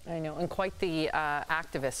spirit. I know, and quite the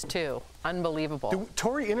activist too. Unbelievable.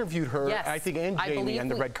 Tori interviewed her, yes, I think, and Jamie on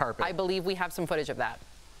the red carpet. I believe we have some footage of that.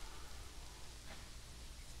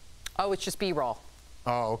 Oh, it's just B-roll.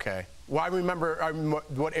 Oh, okay. Well, I remember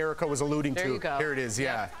what Erica was alluding to. There you go. Here it is,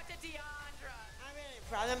 yeah.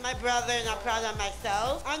 I'm proud of my brother and I'm proud of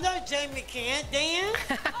myself. I know Jamie can't dance.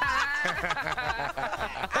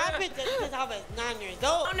 I've been dancing since I was 9 years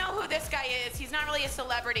old. I don't know who this guy is. He's not really a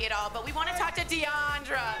celebrity at all, but we want to talk to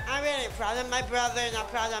Deandra. I'm really proud of my brother and I'm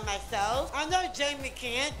proud of myself. I know Jamie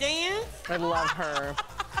can't dance. I love her.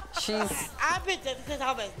 I've been dancing since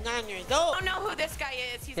I was 9 years old. I don't know who this guy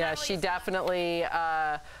is. He's yeah, not really she definitely.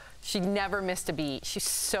 She never missed a beat. She's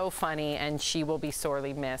so funny, and she will be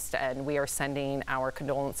sorely missed. And we are sending our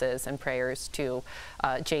condolences and prayers to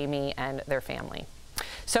Jamie and their family.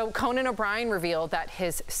 So Conan O'Brien revealed that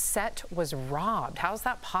his set was robbed. How's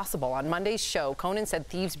that possible? On Monday's show, Conan said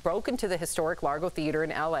thieves broke into the historic Largo Theater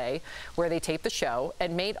in L.A., where they taped the show,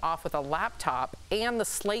 and made off with a laptop and the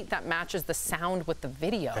slate that matches the sound with the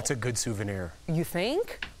video. That's a good souvenir. You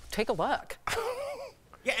think? Take a look.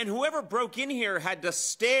 Yeah, and whoever broke in here had to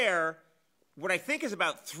stare what I think is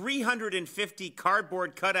about 350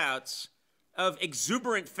 cardboard cutouts of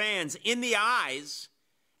exuberant fans in the eyes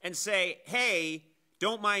and say, hey,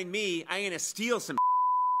 don't mind me, I'm going to steal some.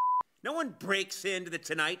 No one breaks into the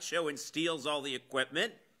Tonight Show and steals all the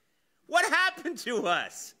equipment. What happened to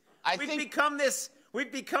us?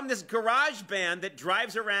 We've become this garage band that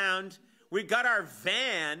drives around. We got our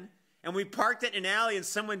van, and we parked it in an alley, and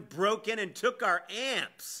someone broke in and took our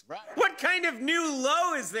amps. Right. What kind of new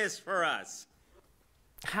low is this for us?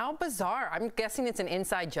 How bizarre. I'm guessing it's an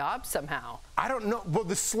inside job somehow. I don't know. Well,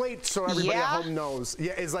 the slate, so everybody at home knows,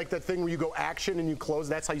 is like the thing where you go action and you close.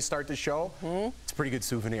 That's how you start the show. Mm-hmm. It's a pretty good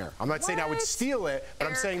souvenir. I'm not saying I would steal it, but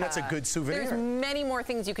I'm saying that's a good souvenir. There's many more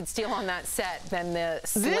things you could steal on that set than the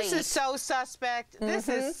slate. This is so suspect. This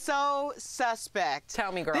is so suspect.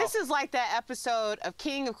 Tell me, girl. This is like that episode of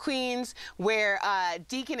King of Queens where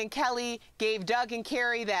Deacon and Kelly gave Doug and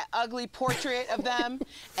Carrie that ugly portrait of them,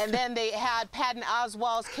 and then they had Patton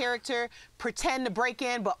Oswalt's character pretend to break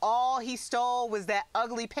in, but all he stole was that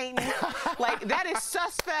ugly painting. Like, that is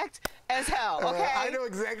suspect as hell, okay? I know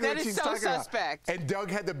exactly what she's talking about. And Doug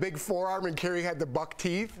had the big forearm and Carrie had the buck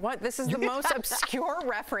teeth. What? This is the most obscure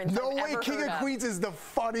reference No I've way, ever King heard of Queens is the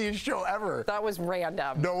funniest show ever. That was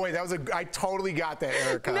random. No way, that was I totally got that,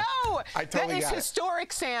 Erica. No! I totally that is got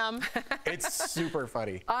historic, Sam. It's super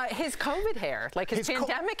funny. His COVID hair, like his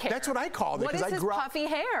pandemic hair. That's what I called it. What is his puffy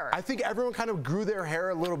hair? I think everyone kind of grew their hair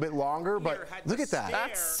a little bit longer, but look at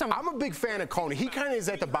that. I'm a big fan of Coney. He kind of is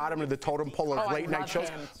at the bottom of the totem pole of late night shows,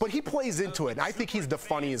 but he plays into it. And I think he's the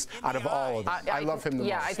funniest out of all of them. I love him the most.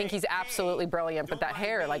 Yeah, I think he's absolutely brilliant, but that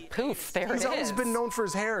hair, like, poof, there it is. He's always been known for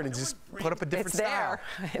his hair, and he just put up a different style.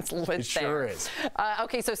 It sure is.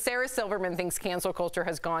 Okay, so Sarah Silverman thinks cancel culture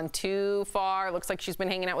has gone too far. Looks like she's been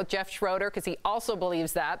hanging out with Jeff Schroeder because he also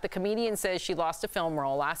believes that. The comedian says she lost a film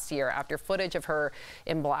role last year after footage of her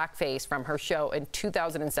in blackface from her show in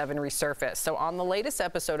 2007 resurfaced. So on the latest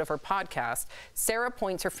episode of her podcast, Sarah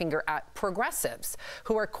points her finger at progressives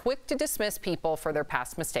who are quick to dismiss people for their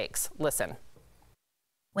past mistakes. Listen.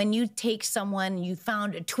 When you take someone, you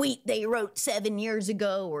found a tweet they wrote 7 years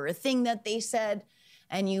ago or a thing that they said,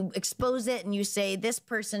 and you expose it and you say, this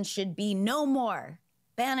person should be no more,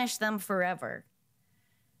 banish them forever.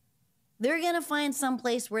 They're going to find some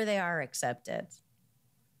place where they are accepted.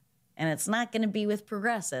 And it's not going to be with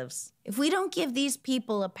progressives. If we don't give these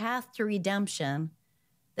people a path to redemption,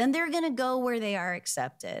 then they're going to go where they are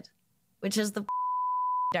accepted, which is the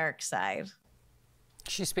dark side.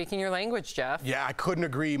 She's speaking your language, Jeff. Yeah, I couldn't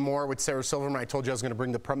agree more with Sarah Silverman. I told you I was going to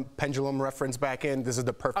bring the pendulum reference back in. This is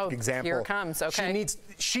the perfect example. Here it comes. Okay.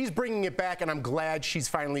 She's bringing it back, and I'm glad she's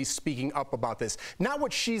finally speaking up about this. Not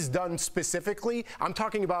what she's done specifically. I'm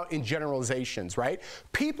talking about in generalizations, right?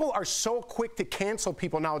 People are so quick to cancel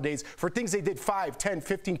people nowadays for things they did 5, 10,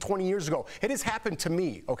 15, 20 years ago. It has happened to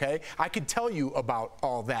me, okay? I could tell you about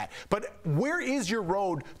all that. But where is your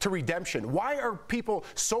road to redemption? Why are people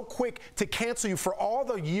so quick to cancel you for all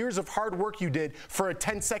the years of hard work you did for a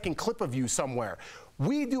 10-second clip of you somewhere?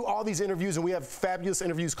 We do all these interviews, and we have fabulous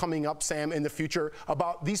interviews coming up, Sam, in the future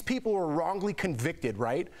about these people who are wrongly convicted,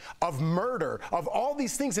 right, of murder, of all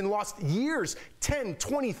these things, and lost years, 10,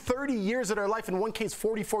 20, 30 years of their life, in one case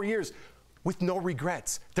 44 years, with no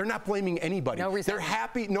regrets. They're not blaming anybody. No resentment. They're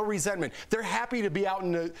happy, no resentment. They're happy to be out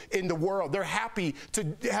in the world. They're happy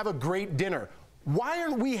to have a great dinner. Why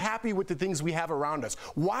aren't we happy with the things we have around us?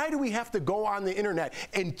 Why do we have to go on the internet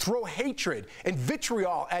and throw hatred and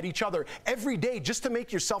vitriol at each other every day just to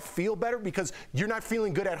make yourself feel better because you're not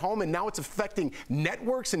feeling good at home, and now it's affecting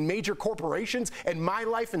networks and major corporations and my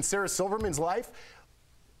life and Sarah Silverman's life?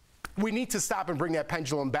 We need to stop and bring that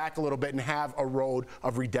pendulum back a little bit and have a road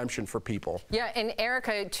of redemption for people. Yeah, and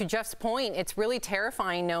Erica, to Jeff's point, it's really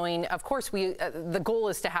terrifying knowing, of course, the goal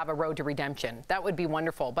is to have a road to redemption. That would be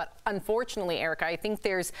wonderful. But unfortunately, Erica, I don't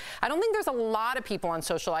think there's a lot of people on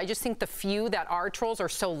social. I just think the few that are trolls are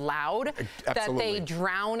so loud that they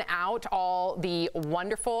drown out all the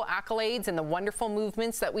wonderful accolades and the wonderful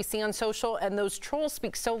movements that we see on social. And those trolls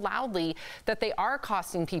speak so loudly that they are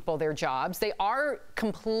costing people their jobs. They are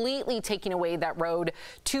completely taking away that road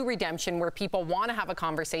to redemption where people want to have a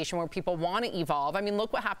conversation, where people want to evolve. I mean,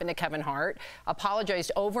 look what happened to Kevin Hart.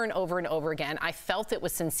 Apologized over and over and over again. I felt it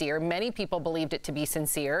was sincere. Many people believed it to be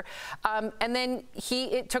sincere. And then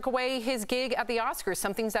it took away his gig at the Oscars,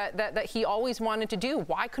 something that he always wanted to do.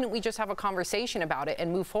 Why couldn't we just have a conversation about it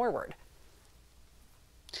and move forward?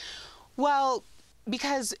 Well,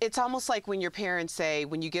 because it's almost like when your parents say,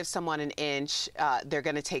 when you give someone an inch, they're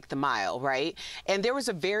going to take the mile, right? And there was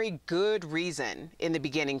a very good reason in the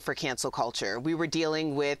beginning for cancel culture. We were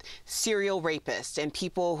dealing with serial rapists and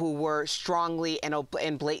people who were strongly and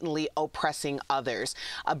blatantly oppressing others,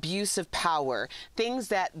 abuse of power, things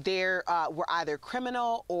that were either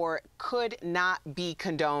criminal or could not be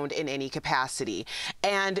condoned in any capacity.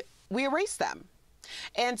 And we erased them.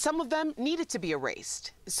 And some of them needed to be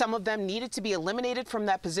erased. Some of them needed to be eliminated from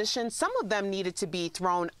that position. Some of them needed to be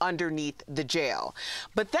thrown underneath the jail.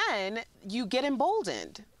 But then you get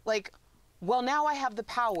emboldened. Like, well, now I have the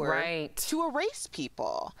power to erase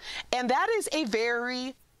people. And that is a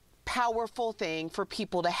very powerful thing for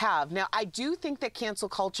people to have. Now, I do think that cancel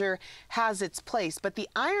culture has its place, but the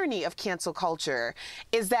irony of cancel culture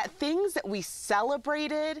is that things that we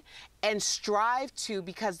celebrated and strive to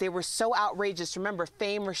because they were so outrageous, remember,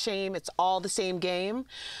 fame or shame, it's all the same game.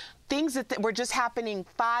 Things that were just happening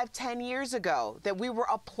 5, 10 years ago that we were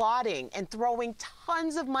applauding and throwing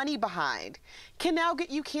tons of money behind can now get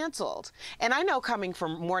you canceled. And I know coming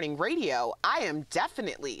from morning radio, I am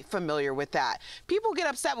definitely familiar with that. People get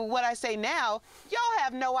upset with what I say now. Y'all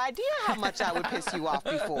have no idea how much I would piss you off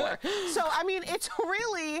before. So, I mean, it's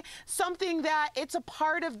really something that it's a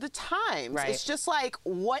part of the times. Right. It's just like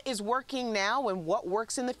what is working now and what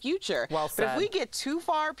works in the future. Well said. But if we get too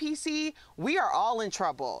far, PC, we are all in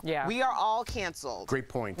trouble. Yeah. We are all canceled. Great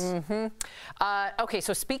points. Okay,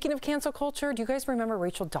 so speaking of cancel culture, do you guys remember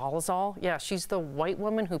Rachel Dolezal? Yeah, she's the white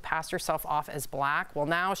woman who passed herself off as black. Well,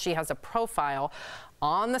 now she has a profile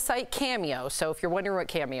on the site Cameo. So if you're wondering what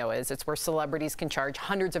Cameo is, it's where celebrities can charge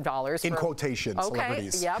hundreds of dollars. In quotation,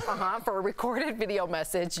 celebrities. Yep, for a recorded video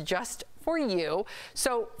message just for you.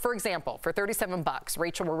 So, for example, for $37,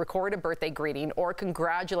 Rachel will record a birthday greeting or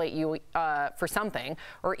congratulate you for something,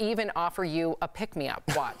 or even offer you a pick-me-up.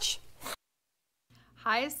 Watch.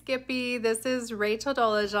 Hi, Skippy. This is Rachel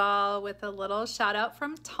Dolezal with a little shout out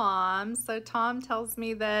from Tom. So Tom tells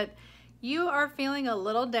me that you are feeling a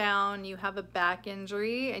little down. You have a back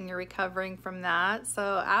injury and you're recovering from that. So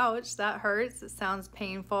ouch, that hurts. It sounds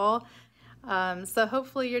painful. So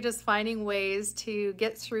hopefully you're just finding ways to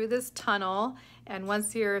get through this tunnel. And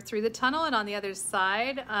once you're through the tunnel and on the other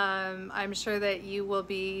side, I'm sure that you will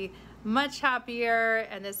be much happier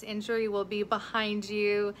and this injury will be behind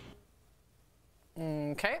you.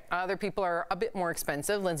 Okay, other people are a bit more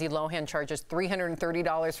expensive. Lindsay Lohan charges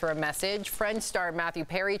 $330 for a message. Friends star Matthew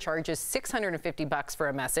Perry charges $650 for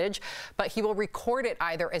a message, but he will record it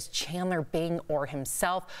either as Chandler Bing or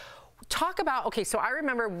himself. Talk about, okay, so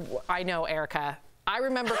I know, Erica, I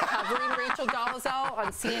remember covering Rachel Dolezal on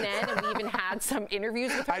CNN, and we even had some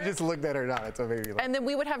interviews with her. I just looked at her now. It's amazing. And then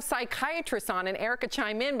we would have psychiatrists on, and Erica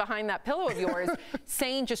chime in behind that pillow of yours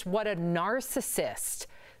saying just what a narcissist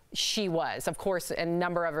she was. Of course, a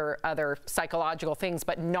number of other psychological things,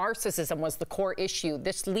 but narcissism was the core issue.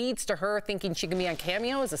 This leads to her thinking she can be on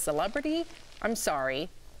Cameo as a celebrity. I'm sorry.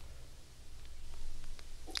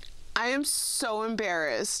 I am so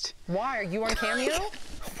embarrassed. Why? Are you on Cameo?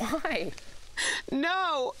 Why?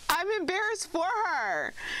 No, I'm embarrassed for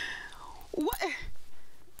her. What?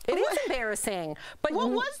 It is embarrassing. But what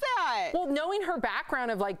was that? Well, knowing her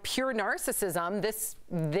background of like pure narcissism,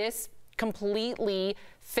 this completely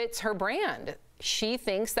fits her brand. She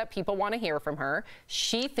thinks that people want to hear from her.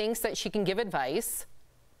 She thinks that she can give advice.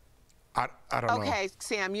 I don't know. Okay,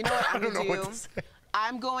 Sam, you know what I'm going to do?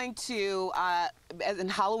 I'm going to,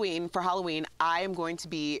 for Halloween, I am going to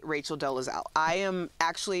be Rachel Dolezal. I am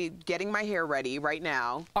actually getting my hair ready right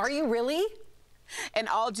now. Are you really? And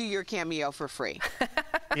I'll do your Cameo for free.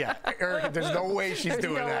 Yeah, Erica, there's no way she's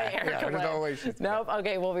doing that. Yeah, there's no way she's doing that. Nope,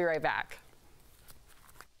 okay, we'll be right back.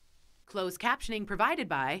 Closed captioning provided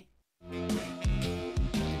by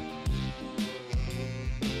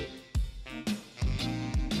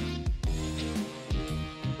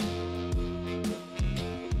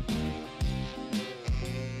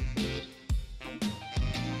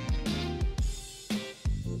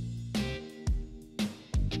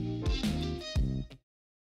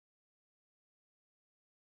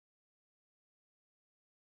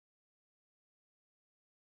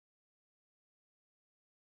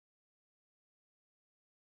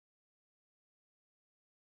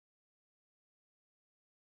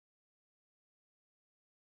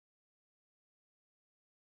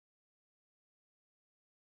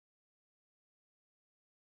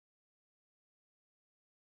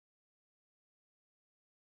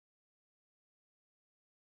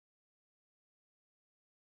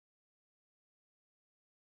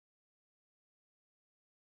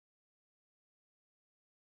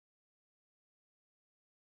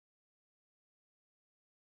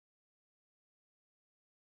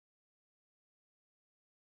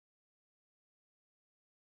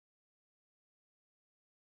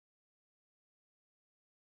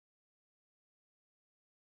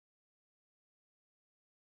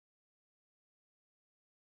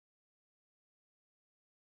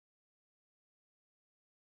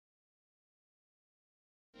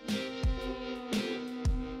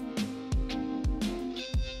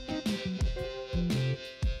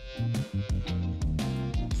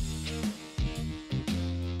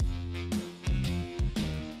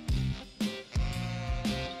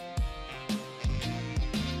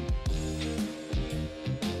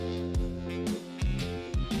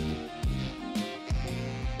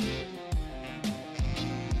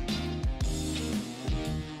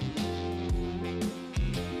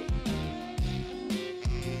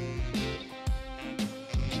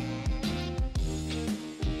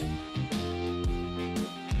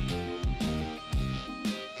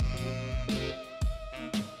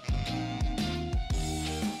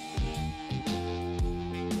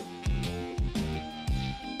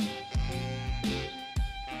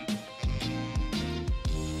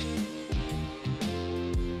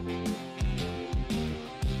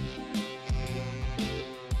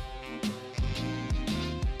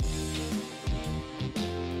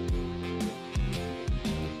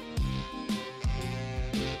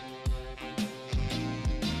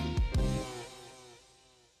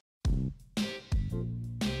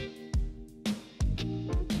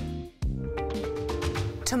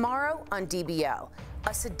Tomorrow on DBL,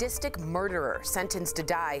 a sadistic murderer sentenced to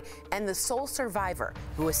die and the sole survivor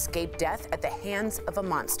who escaped death at the hands of a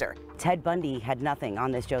monster. Ted Bundy had nothing on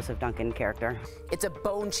this Joseph Duncan character. It's a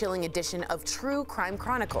bone-chilling edition of True Crime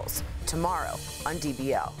Chronicles, tomorrow on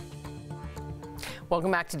DBL.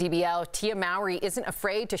 Welcome back to DBL. Tia Mowry isn't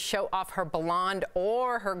afraid to show off her blonde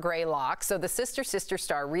or her gray locks. So the Sister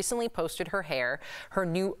star recently posted her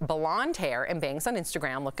new blonde hair and bangs on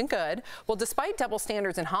Instagram, looking good. Well, despite double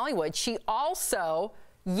standards in Hollywood, she also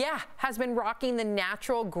has been rocking the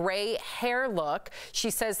natural gray hair look.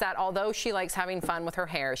 She says that although she likes having fun with her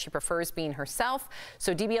hair, she prefers being herself.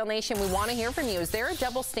 So DBL Nation, we want to hear from you. Is there a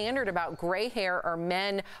double standard about gray hair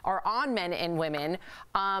or on men and women?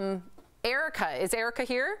 Erica, is Erica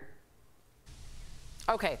here?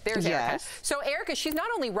 Okay, there's Erica. So Erica, she's not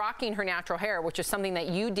only rocking her natural hair, which is something that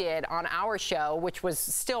you did on our show, which was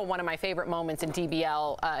still one of my favorite moments in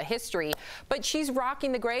DBL history, but she's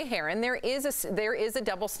rocking the gray hair, and there is a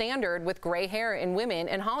double standard with gray hair in women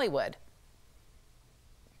in Hollywood.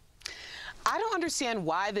 I don't understand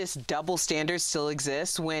why this double standard still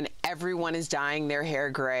exists when everyone is dyeing their hair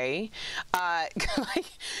gray.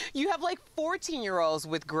 You have like 14-year-olds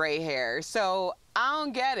with gray hair, so I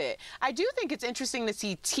don't get it. I do think it's interesting to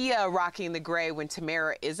see Tia rocking the gray when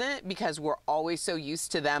Tamara isn't, because we're always so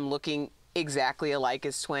used to them looking exactly alike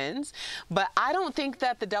as twins. But I don't think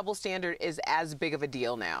that the double standard is as big of a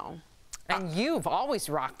deal now. And you've always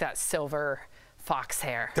rocked that silver fox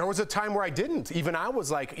hair. There was a time where I didn't. Even I was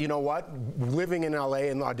like, you know what, living in LA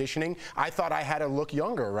and auditioning, I thought I had to look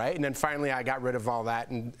younger, right? And then finally I got rid of all that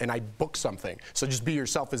and I booked something. So just be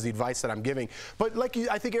yourself is the advice that I'm giving. But like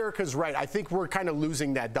I think Erica's right. I think we're kind of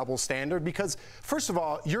losing that double standard because, first of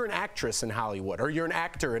all, you're an actress in Hollywood or you're an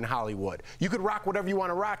actor in Hollywood. You could rock whatever you want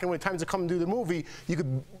to rock, and when it's time to come and do the movie, you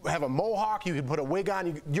could have a mohawk, you could put a wig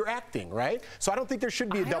on, you're acting, right? So I don't think there should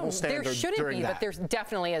be a double standard. There shouldn't be, but there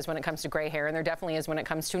definitely is when it comes to gray hair, and there definitely is when it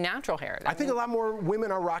comes to natural hair. I think a lot more women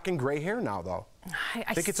are rocking gray hair now, though.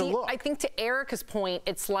 I think it's a look. I think to Erica's point,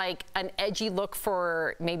 it's like an edgy look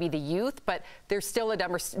for maybe the youth, but there's still a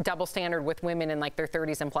double standard with women in like their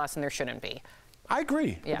 30s and plus, and there shouldn't be. I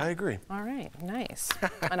agree. Yeah. I agree. All right, nice.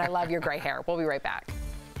 And I love your gray hair. We'll be right back.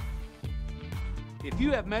 If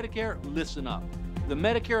you have Medicare, listen up. The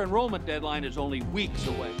Medicare enrollment deadline is only weeks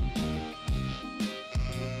away.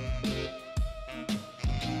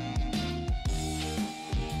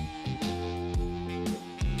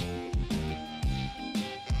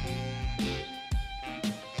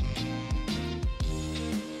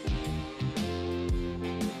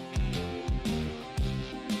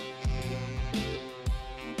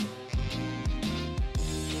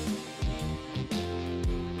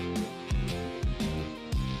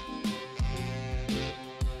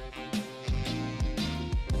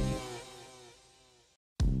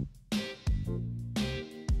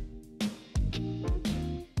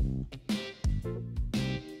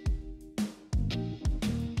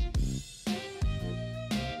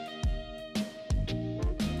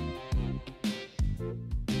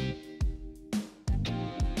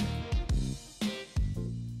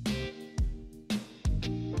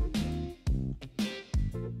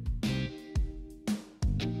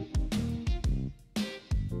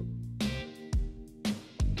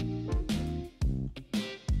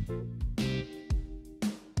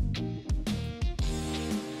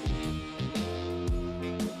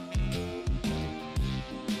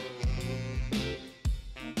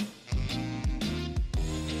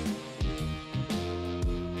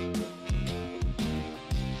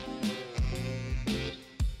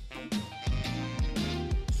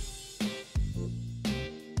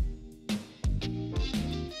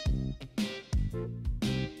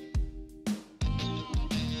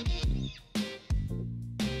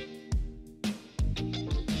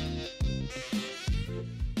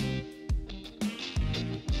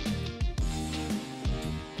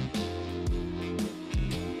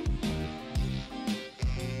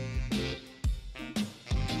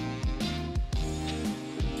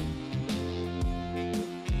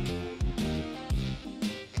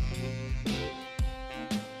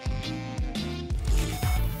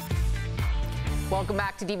 Welcome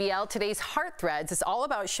back to DBL. Today's Heart Threads is all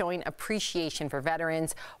about showing appreciation for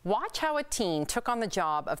veterans. Watch how a teen took on the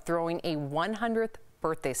job of throwing a 100th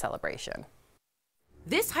birthday celebration.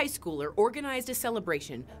 This high schooler organized a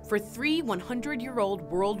celebration for 3 100-year-old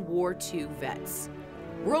World War II vets.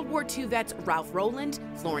 World War II vets Ralph Rowland,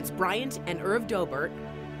 Florence Bryant, and Irv Dobert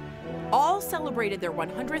all celebrated their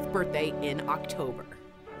 100th birthday in October.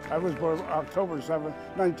 I was born October 7,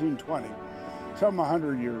 1920, so I'm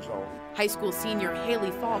 100 years old. High school senior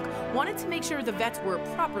Haley Falk wanted to make sure the vets were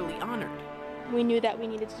properly honored. we knew that we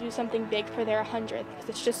needed to do something big for their 100th.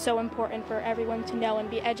 It's just so important for everyone to know and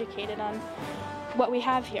be educated on what we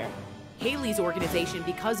have here. Haley's organization,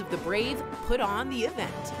 Because of the Brave, put on the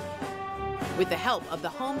event with the help of the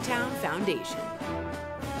Hometown Foundation.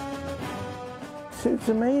 It's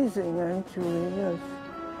amazing, actually, yes.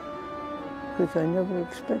 Because I never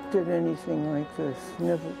expected anything like this,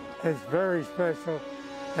 never. It's very special,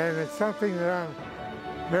 and it's something that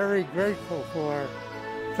I'm very grateful for.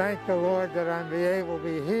 Thank the Lord that I'm able to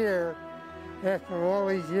be here after all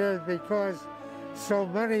these years, because so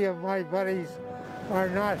many of my buddies are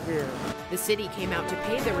not here. The city came out to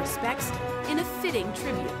pay their respects in a fitting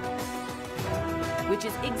tribute, which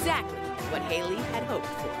is exactly what Haley had hoped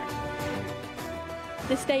for.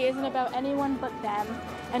 This day isn't about anyone but them,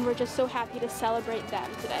 and we're just so happy to celebrate them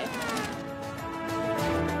today.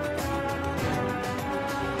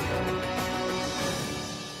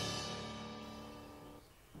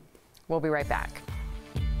 We'll be right back.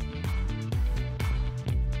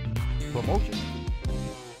 Promotion.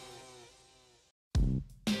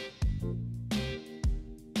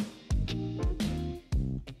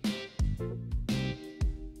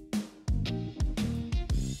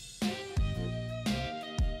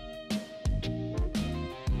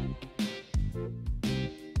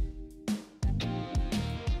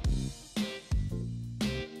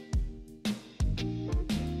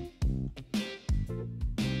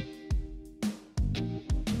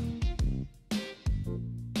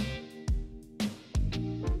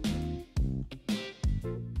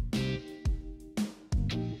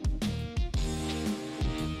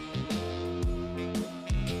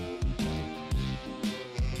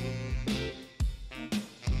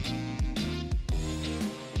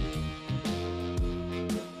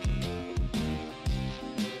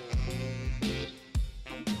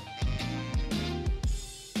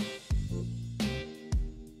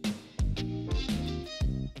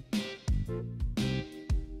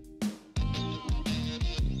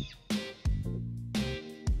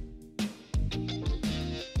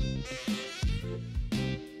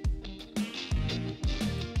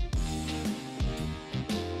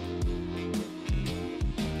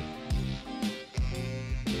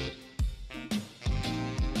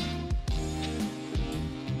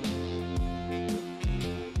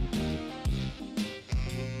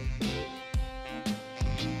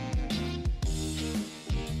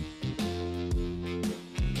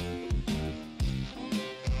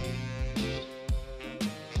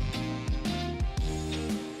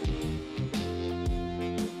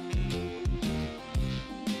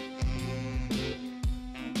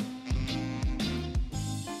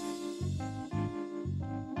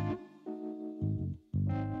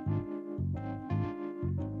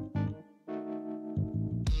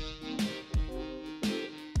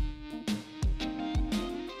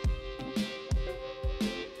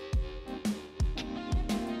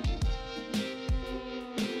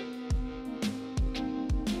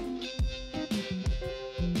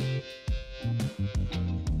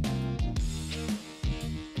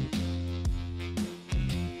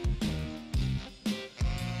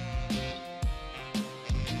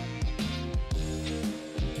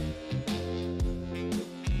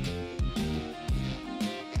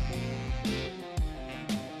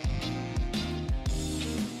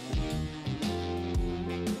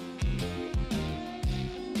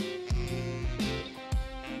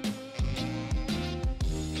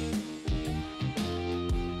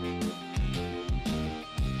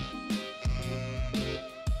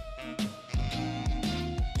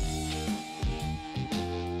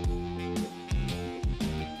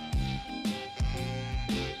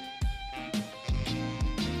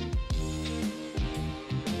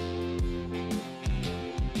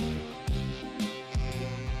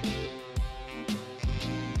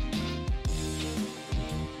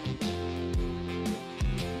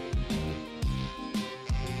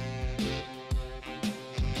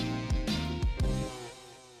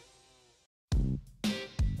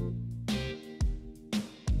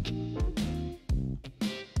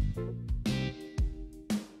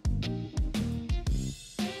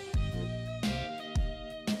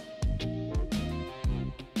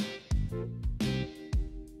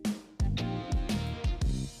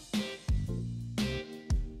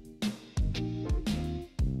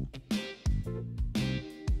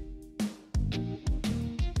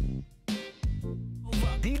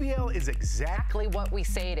 DBL is exactly what we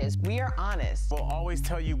say it is. We are honest. We'll always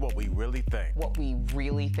tell you what we really think. What we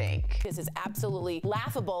really think. This is absolutely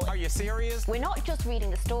laughable. Are you serious? We're not just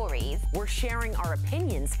reading the stories. We're sharing our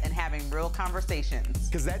opinions and having real conversations.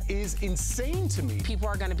 Because that is insane to me. People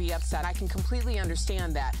are going to be upset. I can completely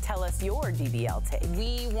understand that. Tell us your DBL take.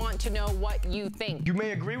 We want to know what you think. You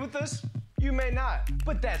may agree with us, you may not,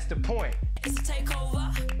 but that's the point. It's a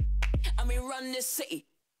takeover, and we run this city.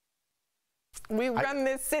 We run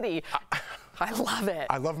this city. I love it.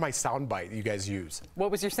 I love my soundbite you guys use. What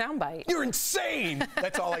was your soundbite? You're insane!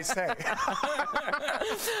 That's all I say.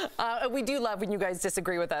 We do love when you guys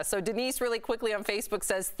disagree with us. So Denise really quickly on Facebook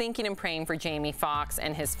says, thinking and praying for Jamie Foxx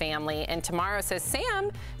and his family. And Tamara says,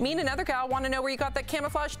 Sam, me and another gal want to know where you got that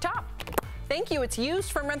camouflage top. Thank you. It's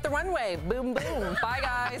used from Rent the Runway. Boom, boom. Bye,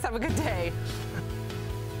 guys. Have a good day.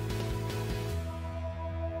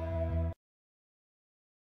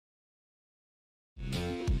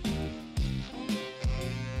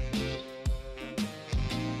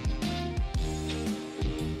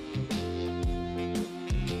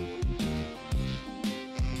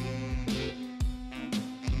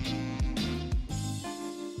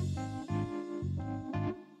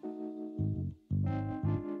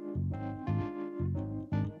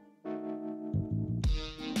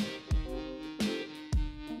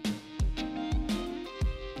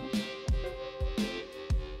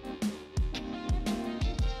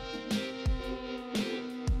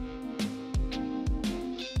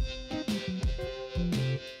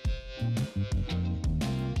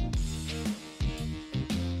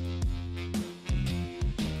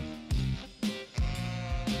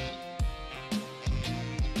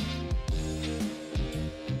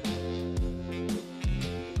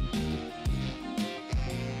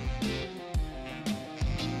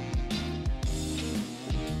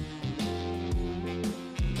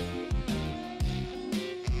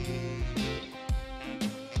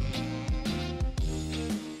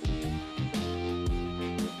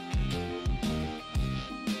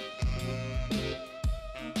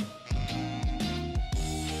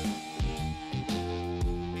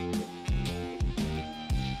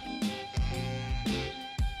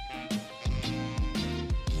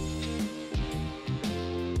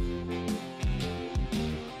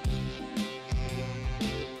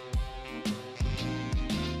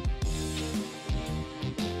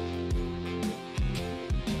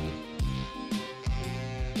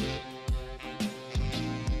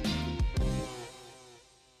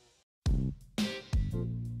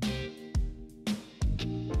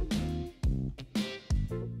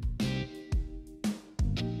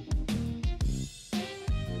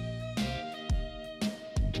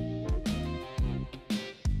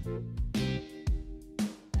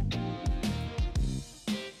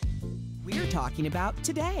 Talking about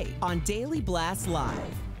today on Daily Blast Live.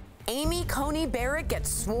 Amy Coney Barrett gets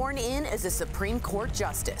sworn in as a Supreme Court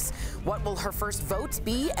justice. What will her first votes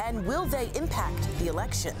be, and will they impact the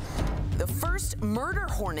election? The first murder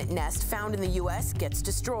hornet nest found in the U.S. gets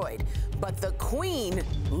destroyed, but the Queen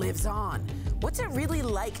lives on. What's it really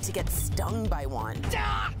like to get stung by one?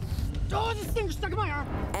 Oh, this thing's stuck in my arm.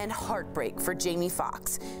 And heartbreak for Jamie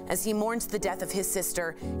Foxx as he mourns the death of his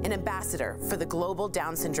sister, an ambassador for the Global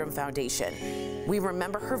Down Syndrome Foundation. We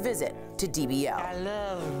remember her visit to DBL. I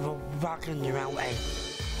love walking the wrong way.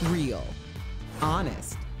 Real,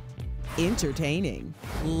 honest, entertaining,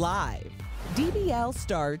 live. DBL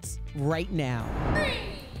starts right now. 3,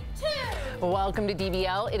 2. Welcome to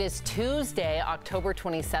DBL. It is Tuesday, October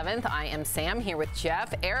 27th. I am Sam here with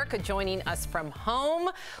Jeff. Erica joining us from home.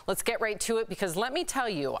 Let's get right to it because let me tell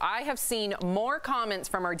you, I have seen more comments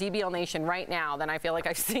from our DBL Nation right now than I feel like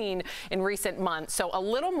I've seen in recent months. So a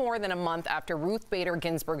little more than a month after Ruth Bader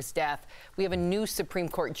Ginsburg's death, we have a new Supreme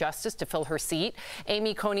Court justice to fill her seat.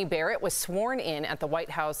 Amy Coney Barrett was sworn in at the White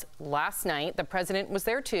House last night. The president was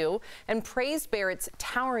there too and praised Barrett's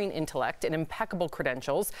towering intellect and impeccable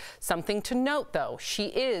credentials. Something to note, though, she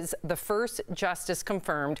is the first justice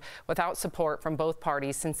confirmed without support from both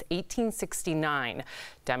parties since 1869.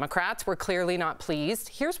 Democrats were clearly not pleased.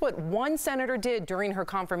 Here's what one senator did during her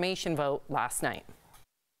confirmation vote last night.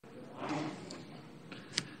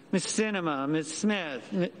 Ms. Sinema, Ms. Smith,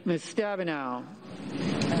 Ms. Stabenow.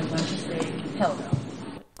 I want to say hello.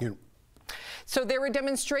 So there were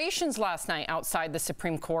demonstrations last night outside the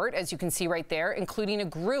Supreme Court, as you can see right there, including a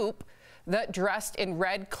group that dressed in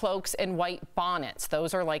red cloaks and white bonnets.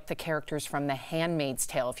 Those are like the characters from The Handmaid's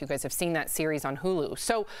Tale, if you guys have seen that series on Hulu.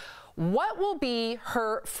 So What will be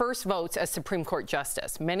her first votes as Supreme Court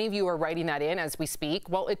Justice? Many of you are writing that in as we speak.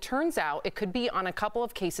 Well, it turns out it could be on a couple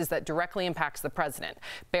of cases that directly impacts the president.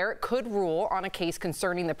 Barrett could rule on a case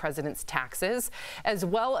concerning the president's taxes, as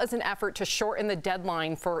well as an effort to shorten the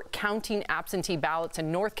deadline for counting absentee ballots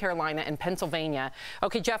in North Carolina and Pennsylvania.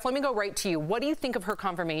 Okay, Jeff, let me go right to you. What do you think of her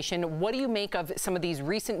confirmation? What do you make of some of these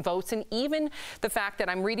recent votes, and even the fact that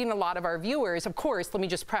I'm reading a lot of our viewers, of course, let me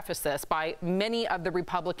just preface this by many of the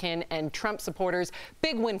Republican and Trump supporters,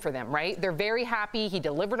 big win for them, right? They're very happy. He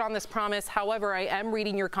delivered on this promise. However, I am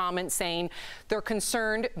reading your comments saying they're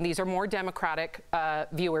concerned, and these are more Democratic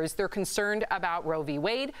viewers, they're concerned about Roe v.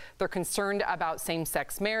 Wade, they're concerned about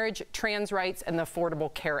same-sex marriage, trans rights, and the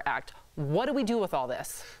Affordable Care Act. What do we do with all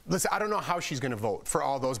this? Listen, I don't know how she's going to vote for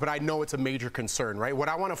all those, but I know it's a major concern, right? What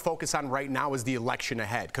I want to focus on right now is the election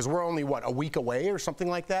ahead, because we're only, what, a week away or something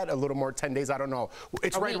like that? A little more, 10 days, I don't know.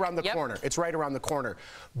 It's right around the corner. It's right around the corner.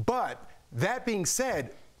 But that being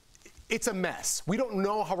said, it's a mess. We don't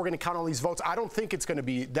know how we're going to count all these votes. I don't think it's going to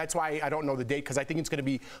be, that's why I don't know the date, because I think it's going to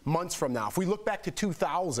be months from now. If we look back to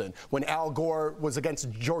 2000, when Al Gore was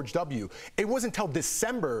against George W., it wasn't until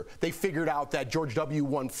December they figured out that George W.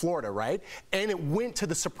 won Florida, right? And it went to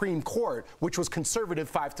the Supreme Court, which was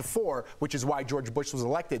conservative 5-4, which is why George Bush was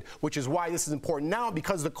elected, which is why this is important now,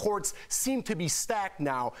 because the courts seem to be stacked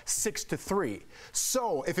now 6-3.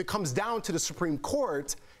 So if it comes down to the Supreme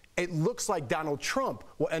Court, it looks like Donald Trump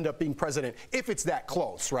will end up being president if it's that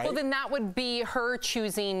close, right? Well, then that would be her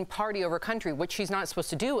choosing party over country, which she's not supposed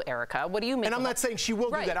to do, Erica. What do you make? And I'm not saying she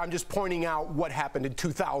will do that. I'm just pointing out what happened in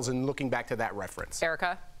 2000, looking back to that reference.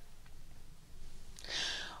 Erica?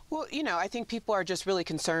 Well, you know, I think people are just really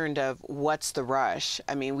concerned of what's the rush.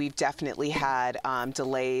 I mean, we've definitely had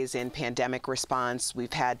delays in pandemic response.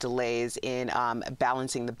 We've had delays in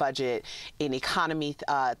balancing the budget, in economy,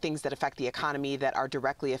 things that affect the economy that are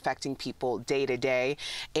directly affecting people day to day.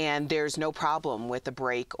 And there's no problem with a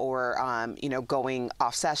break or, you know, going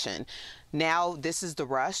off session. Now, this is the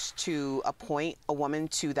rush to appoint a woman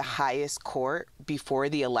to the highest court before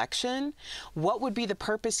the election. What would be the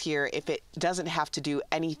purpose here if it doesn't have to do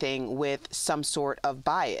anything with some sort of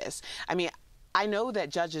bias? I mean, I know that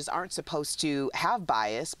judges aren't supposed to have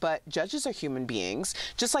bias, but judges are human beings,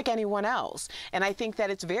 just like anyone else. And I think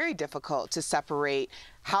that it's very difficult to separate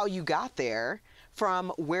how you got there from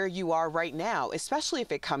where you are right now, especially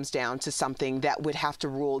if it comes down to something that would have to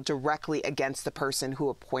rule directly against the person who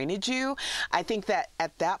appointed you. I think that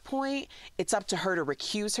at that point, it's up to her to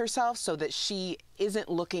recuse herself so that she isn't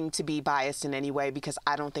looking to be biased in any way, because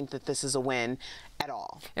I don't think that this is a win at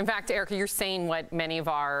all. In fact, Erica, you're saying what many of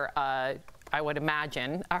our I would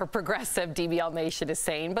imagine our progressive DBL nation is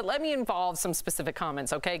saying, but let me involve some specific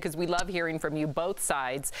comments, okay? Because we love hearing from you, both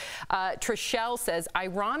sides. Trishelle says,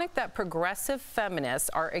 ironic that progressive feminists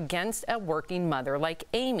are against a working mother like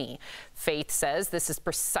Amy. Faith says, this is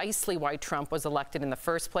precisely why Trump was elected in the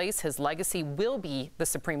first place. His legacy will be the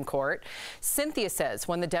Supreme Court. Cynthia says,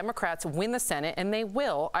 when the Democrats win the Senate, and they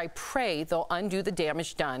will, I pray they'll undo the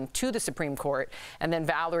damage done to the Supreme Court. And then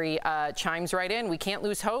Valerie chimes right in, we can't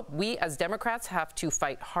lose hope. We as Democrats have to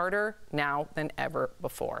fight harder now than ever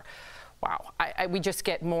before. Wow, we just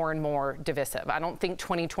get more and more divisive. I don't think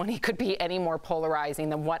 2020 could be any more polarizing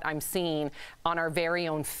than what I'm seeing on our very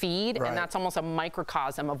own feed, and that's almost a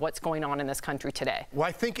microcosm of what's going on in this country today. Well,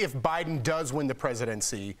 I think if Biden does win the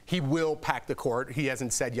presidency, he will pack the court. He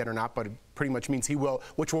hasn't said yet or not, but it pretty much means he will,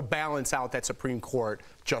 which will balance out that Supreme Court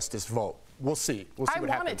justice vote. We'll see. We'll see what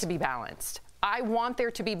happens. I want it to be balanced. I want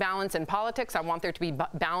there to be balance in politics. I want there to be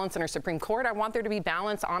balance in our Supreme Court. I want there to be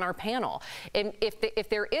balance on our panel. And if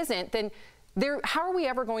there isn't, then how are we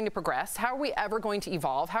ever going to progress? How are we ever going to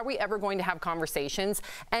evolve? How are we ever going to have conversations?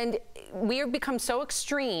 And we have become so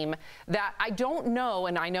extreme that I don't know,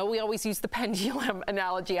 and I know we always use the pendulum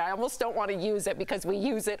analogy. I almost don't want to use it because we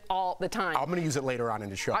use it all the time. I'm going to use it later on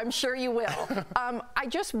in the show. I'm sure you will. I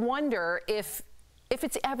just wonder if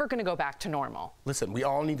it's ever going to go back to normal. Listen, we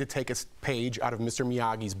all need to take a page out of Mr.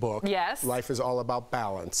 Miyagi's book. Yes. Life is all about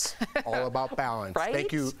balance. All about balance. Right?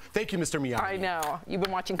 Thank you, Mr. Miyagi. I know. You've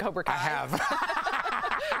been watching Cobra Kai. I have.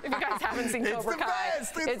 If you guys haven't seen Cobra Kai,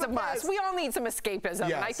 it's a must. We all need some escapism.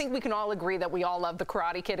 Yes. And I think we can all agree that we all love the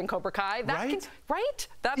Karate Kid and Cobra Kai. Right?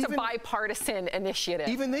 That's a bipartisan initiative.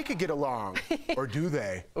 Even they could get along. Or do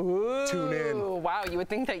they? Ooh, tune in. Wow, you would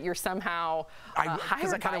think that you're somehow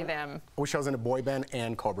hired by them. I wish I was in a boy band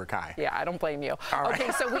and Cobra Kai. Yeah, I don't blame you.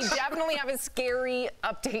 Okay, so we definitely have a scary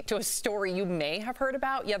update to a story you may have heard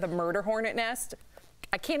about. Yeah, the murder hornet nest.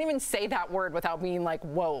 I can't even say that word without being like,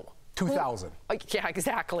 whoa. 2000. Yeah,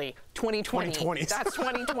 exactly. 2020. 2020. That's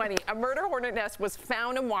 2020. A murder hornet nest was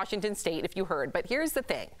found in Washington State, if you heard. But here's the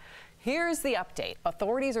thing. Here's the update.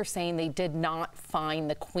 Authorities are saying they did not find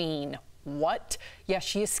the queen. What? Yes,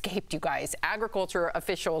 she escaped, you guys. Agriculture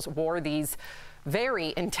officials wore these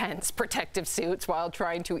very intense protective suits while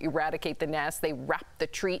trying to eradicate the nest. They wrapped the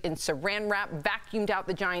tree in saran wrap, vacuumed out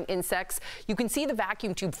the giant insects. You can see the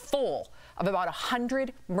vacuum tube full of about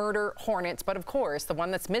 100 murder hornets. But of course, the one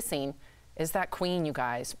that's missing is that queen, you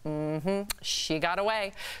guys. She got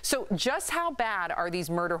away. So just how bad are these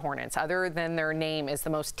murder hornets, other than their name is the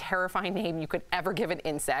most terrifying name you could ever give an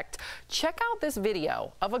insect? Check out this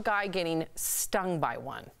video of a guy getting stung by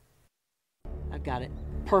one. I've got it.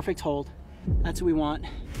 Perfect hold. That's what we want.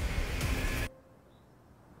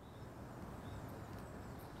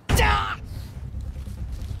 Ah!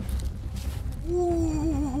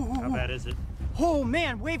 How bad is it? Oh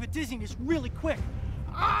man, wave of dizziness really quick.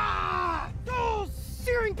 Ah! Oh,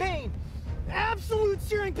 searing pain! Absolute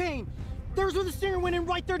searing pain! There's where the stinger went in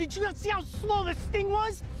right there. Did you not see how slow the sting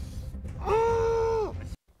was? Oh!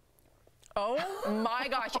 Oh my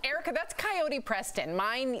gosh, Erica, that's Coyote Preston.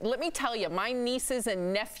 Let me tell you, my nieces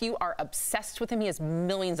and nephew are obsessed with him. He has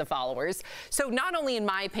millions of followers. So not only, in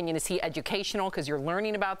my opinion, is he educational because you're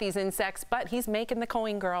learning about these insects, but he's making the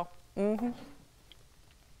coin, girl.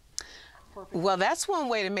 Well, that's one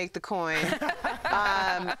way to make the coin.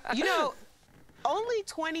 You know, only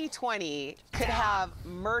 2020 could have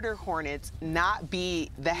murder hornets not be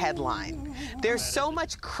the headline. There's so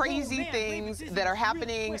much crazy things that are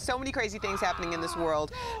happening, so many crazy things happening in this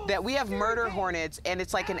world that we have murder hornets and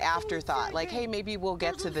it's like an afterthought. Like, hey, maybe we'll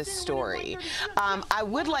get to this story. I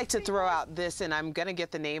would like to throw out this, and I'm gonna get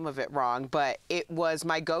the name of it wrong, but it was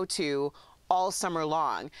my go-to all summer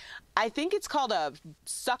long. I think it's called a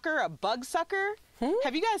bug sucker.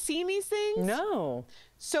 Have you guys seen these things? No.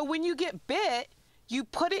 So when you get bit, you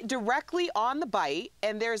put it directly on the bite,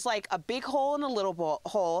 and there's like a big hole and a little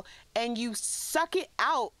hole, and you suck it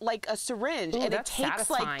out like a syringe, and it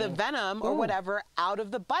takes like the venom or whatever out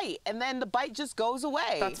of the bite, and then the bite just goes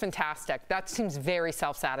away. That's fantastic. That seems very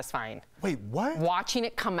self-satisfying. Wait, what? Watching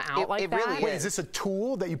it come out like that. Really Wait, is this a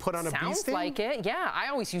tool that you put on a bee sting? Sounds like it, yeah. I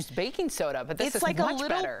always used baking soda, but this is like much a little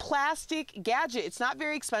better. Plastic gadget. It's not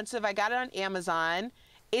very expensive. I got it on Amazon.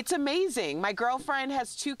 It's amazing. My girlfriend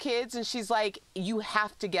has 2 kids, and she's like, you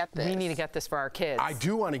have to get this. We need to get this for our kids. I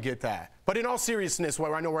do want to get that. But in all seriousness,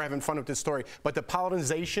 well, I know we're having fun with this story, but the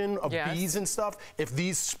pollination of bees and stuff, if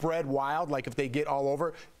these spread wild, like if they get all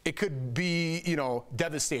over, it could be, you know,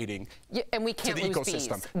 devastating. Yeah, and we can't to the lose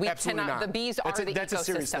ecosystem. bees. We Absolutely cannot. not. The bees are the ecosystem. That's a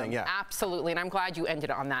serious thing, yeah. Absolutely, and I'm glad you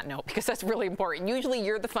ended on that note because that's really important. Usually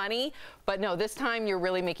you're the funny, but no, this time you're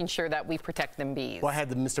really making sure that we protect them bees. Well, I had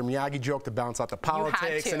the Mr. Miyagi joke to balance out the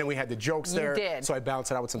politics, and then we had the jokes there. You did. So I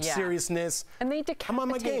balanced it out with some seriousness. And they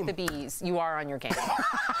decapitate the bees. You are on your game.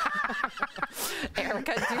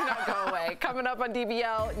 Erica, do not go away. Coming up on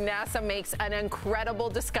DBL, NASA makes an incredible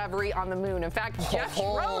discovery on the moon. In fact, Jeff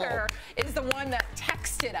Schroeder is the one that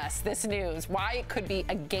texted us this news. Why it could be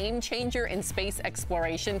a game changer in space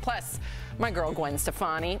exploration. Plus, my girl Gwen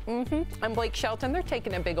Stefani and Blake Shelton, they're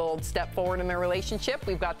taking a big old step forward in their relationship.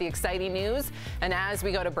 We've got the exciting news. And as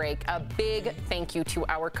we go to break, a big thank you to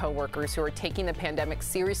our coworkers who are taking the pandemic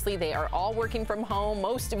seriously. They are all working from home.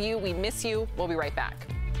 Most of you, we miss you. We'll be right back.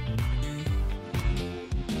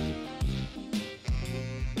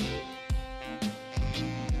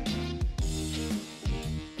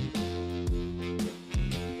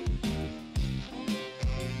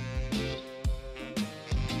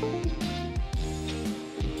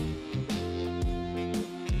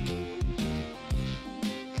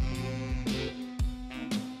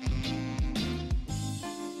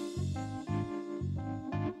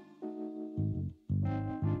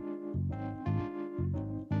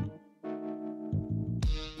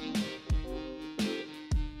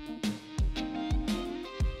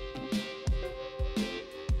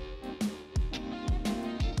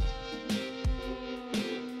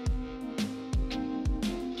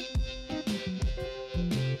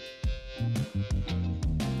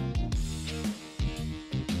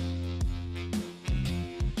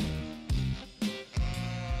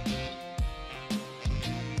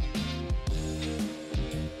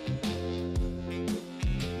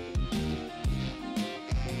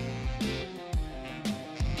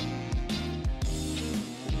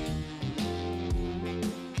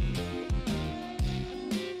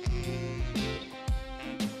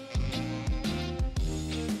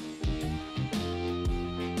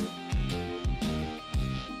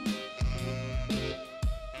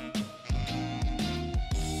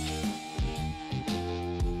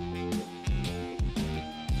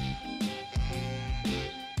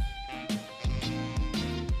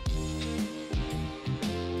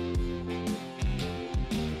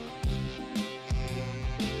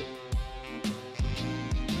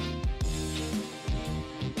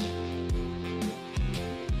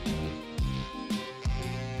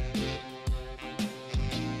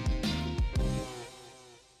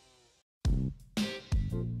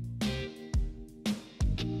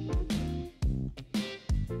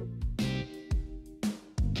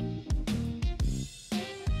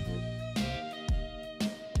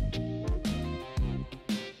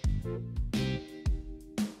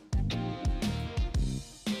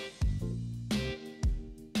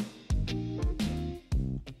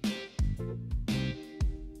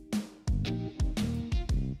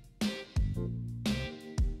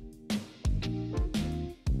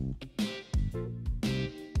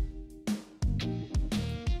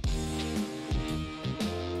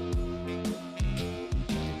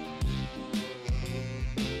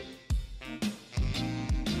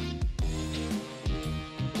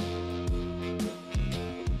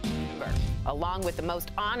 Along with the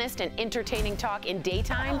most honest and entertaining talk in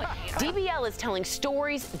daytime, DBL is telling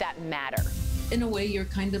stories that matter. In a way, you're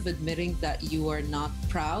kind of admitting that you are not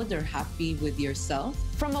proud or happy with yourself.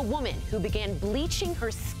 From a woman who began bleaching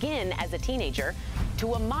her skin as a teenager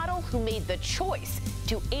to a model who made the choice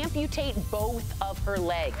to amputate both of her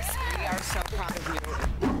legs. We are so proud of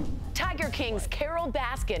you. Tiger King's Carol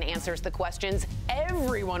Baskin answers the questions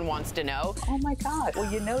everyone wants to know. Oh my God.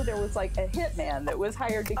 Well, you know, there was like a hitman that was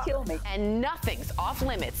hired to kill me. And nothing's off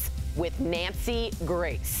limits with Nancy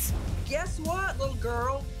Grace. Guess what, little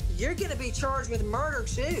girl? You're going to be charged with murder,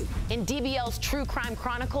 too. In DBL's True Crime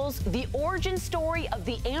Chronicles, the origin story of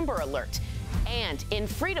the Amber Alert. And in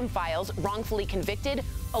Freedom Files, Wrongfully Convicted,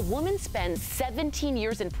 a woman spends 17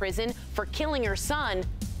 years in prison for killing her son,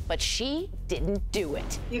 but she didn't do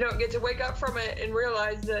it. You don't get to wake up from it and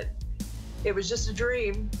realize that it was just a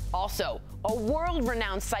dream. Also, a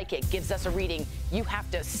world-renowned psychic gives us a reading you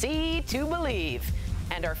have to see to believe.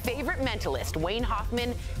 And our favorite mentalist, Wayne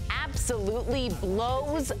Hoffman, absolutely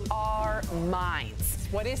blows our minds.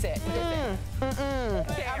 What is it?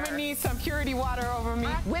 Okay, I'm gonna need some purity water over me.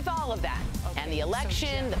 With all of that, and the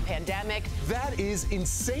election, the pandemic. That is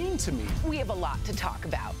insane to me. We have a lot to talk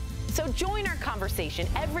about. So join our conversation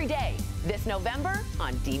every day this November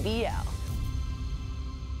on DBL.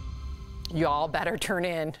 Y'all better turn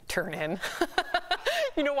in.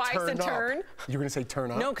 You know why I said turn? You're going to say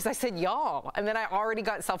turn up? No, because I said y'all. And then I already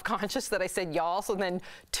got self-conscious that I said y'all. So then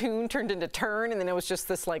tune turned into turn. And then it was just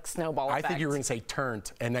this like snowball effect. I think you were going to say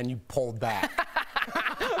turned. And then you pulled back.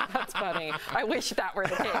 That's funny. I wish that were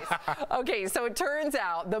the case. Okay, so it turns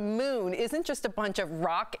out the moon isn't just a bunch of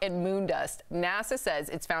rock and moon dust. NASA says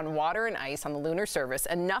it's found water and ice on the lunar surface,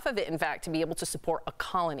 enough of it, in fact, to be able to support a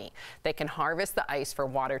colony. They can harvest the ice for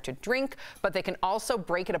water to drink, but they can also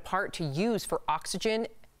break it apart to use for oxygen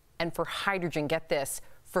and for hydrogen. Get this,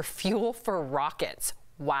 for fuel for rockets.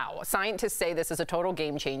 Wow. Scientists say this is a total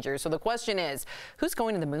game changer. So the question is, who's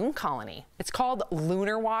going to the moon colony? It's called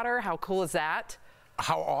lunar water. How cool is that?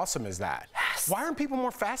 How awesome is that? Yes. Why aren't people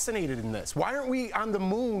more fascinated in this? Why aren't we on the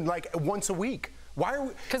moon like once a week? Why are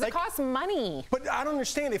we? Because it costs money. But I don't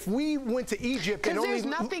understand. If we went to Egypt and there's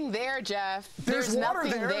nothing there, Jeff. There's water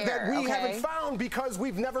nothing there that we haven't found because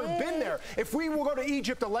we've never been there. If we will go to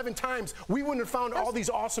Egypt 11 times, we wouldn't have found all these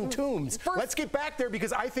awesome tombs. Let's get back there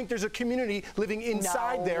because I think there's a community living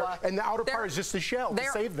inside there, and the outer part is just a shell to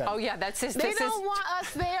save them. Oh yeah, that's his. They don't want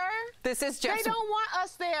us there. This is Jeff's. They don't want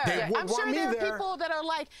us there. I'm sure there are people that are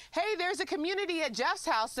like, hey, there's a community at Jeff's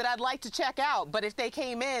house that I'd like to check out. But if they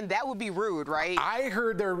came in, that would be rude, right? I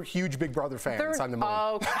heard they're huge Big Brother fans on the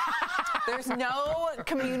moon. There's no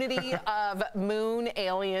community of moon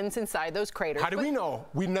aliens inside those craters. How do we know?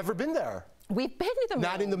 We've never been there. We've been to the moon.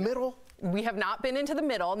 Not in the middle? We have not been into the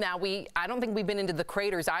middle. Now, I don't think we've been into the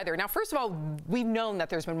craters either. Now, first of all, we've known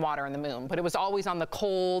that there's been water on the moon, but it was always on the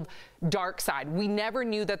cold, dark side. We never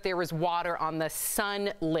knew that there was water on the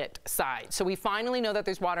sunlit side. So we finally know that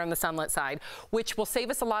there's water on the sunlit side, which will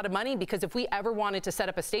save us a lot of money because if we ever wanted to set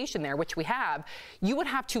up a station there, which we have, you would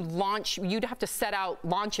have to you'd have to set out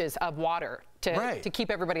launches of water to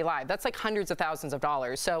keep everybody alive. That's like hundreds of thousands of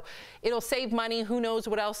dollars. So it'll save money. Who knows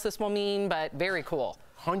what else this will mean, but very cool.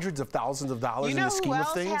 Hundreds of thousands of dollars in the scheme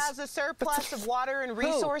of things? You know who else has a surplus of water and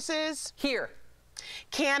resources? Here.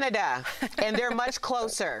 Canada, and they're much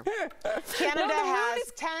closer. Canada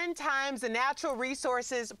has 10 times the natural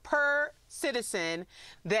resources per citizen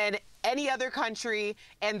than any other country,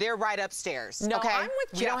 and they're right upstairs. No, okay? I'm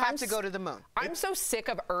with Jeff. We don't have to go to the moon. I'm so sick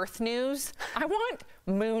of Earth news. I want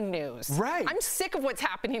moon news. Right. I'm sick of what's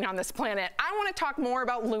happening on this planet. I want to talk more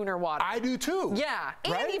about lunar water. I do too. Yeah,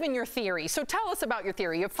 and even your theory. So tell us about your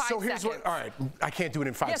theory. You have 5 seconds. So here's what, all right, I can't do it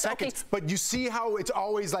in 5 seconds, okay. But you see how it's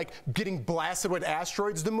always like getting blasted with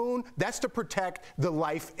asteroids, the moon? That's to protect the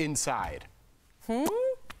life inside.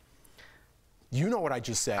 You know what I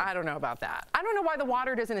just said. I don't know about that. I don't know why the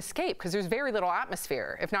water doesn't escape, because there's very little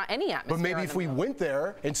atmosphere, if not any atmosphere. But maybe if we went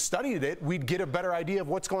there and studied it, we'd get a better idea of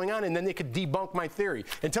what's going on, and then they could debunk my theory.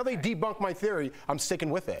 Until they debunk my theory, I'm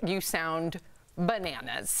sticking with it. You sound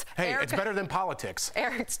bananas. Hey, Erica, it's better than politics.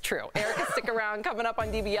 It's true. Erica, stick around. Coming up on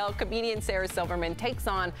DBL, comedian Sarah Silverman takes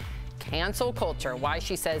on cancel culture, why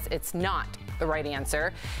she says it's not the right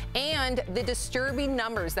answer, and the disturbing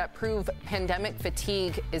numbers that prove pandemic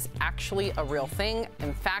fatigue is actually a real thing.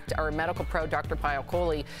 In fact, our medical pro, Dr. Payal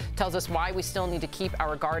Kohli, tells us why we still need to keep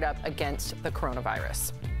our guard up against the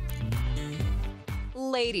coronavirus.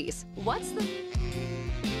 Ladies, what's the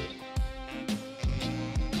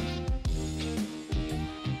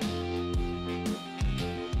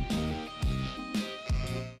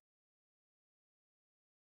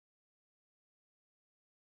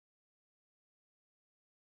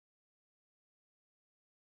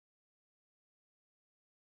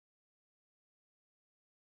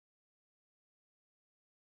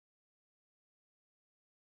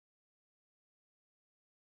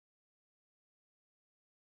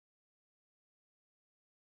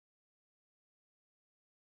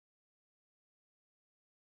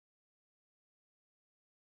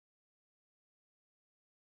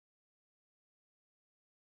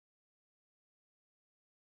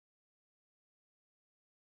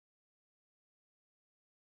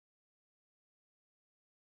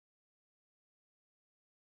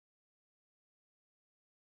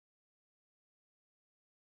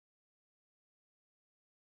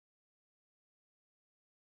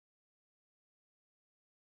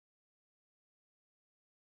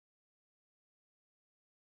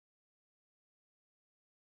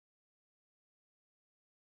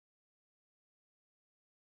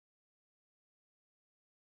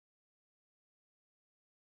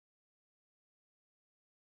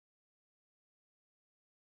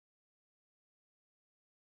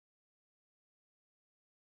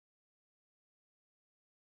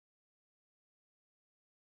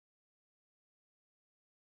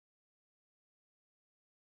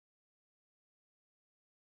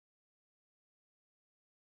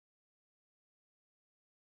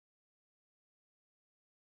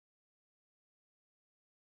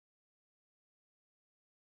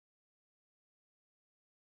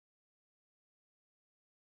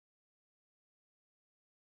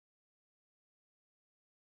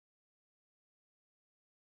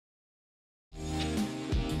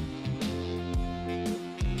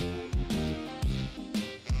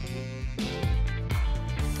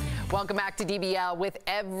Welcome back to DBL. With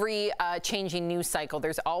every changing news cycle,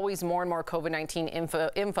 there's always more and more COVID-19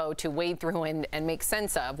 info to wade through and make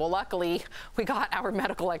sense of. Well, luckily, we got our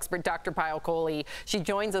medical expert, Dr. Payal Kohli. She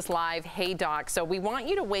joins us live. Hey, Doc. So we want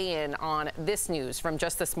you to weigh in on this news from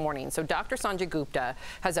just this morning. So Dr. Sanjay Gupta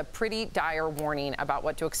has a pretty dire warning about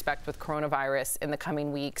what to expect with coronavirus in the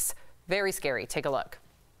coming weeks. Very scary. Take a look.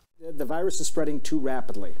 The virus is spreading too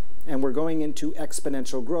rapidly, and we're going into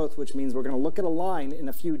exponential growth, which means we're going to look at a line in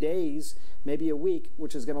a few days, maybe a week,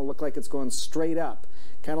 which is going to look like it's going straight up,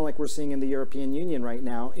 kind of like we're seeing in the European Union right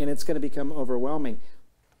now, and it's going to become overwhelming.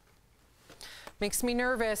 Makes me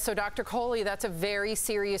nervous. So, Dr. Kohli, that's a very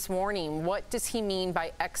serious warning. What does he mean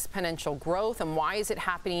by exponential growth, and why is it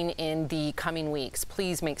happening in the coming weeks?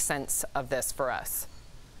 Please make sense of this for us.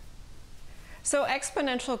 So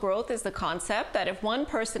exponential growth is the concept that if one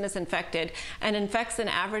person is infected and infects an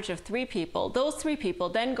average of 3 people, those 3 people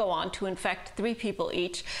then go on to infect 3 people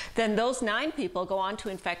each. Then those 9 people go on to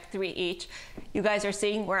infect 3 each. You guys are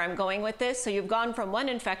seeing where I'm going with this. So you've gone from 1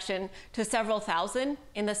 infection to several thousand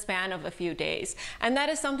in the span of a few days. And that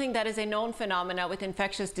is something that is a known phenomena with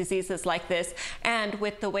infectious diseases like this, and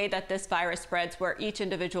with the way that this virus spreads, where each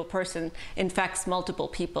individual person infects multiple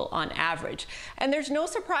people on average. And there's no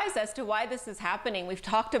surprise as to why this is happening. We've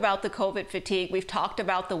talked about the COVID fatigue. We've talked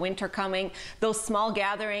about the winter coming. Those small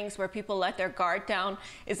gatherings where people let their guard down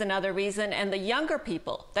is another reason. And the younger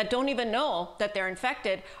people that don't even know that they're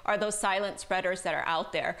infected are those silent spreaders that are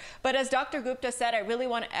out there. But as Dr. Gupta said, I really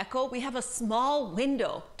want to echo, we have a small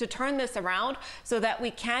window to turn this around so that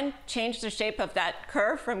we can change the shape of that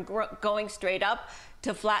curve from going straight up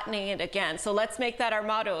to flattening it again. So let's make that our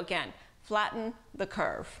motto again: flatten the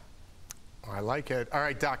curve. I like it. All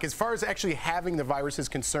right, Doc, as far as actually having the virus is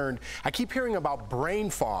concerned, I keep hearing about brain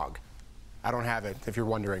fog. I don't have it, if you're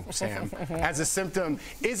wondering, Sam. As a symptom,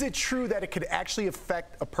 is it true that it could actually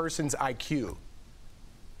affect a person's IQ?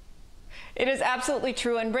 It is absolutely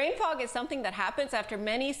true, and brain fog is something that happens after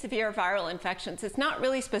many severe viral infections. It's not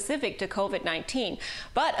really specific to COVID-19,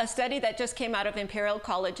 but a study that just came out of Imperial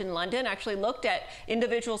College in London actually looked at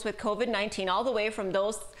individuals with COVID-19, all the way from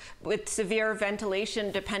those with severe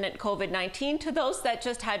ventilation-dependent COVID-19 to those that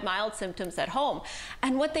just had mild symptoms at home.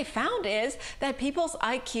 And what they found is that people's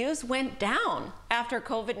IQs went down after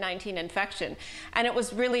COVID-19 infection, and it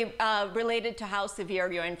was really related to how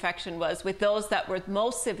severe your infection was, with those that were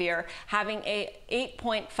most severe having a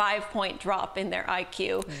 8.5 point drop in their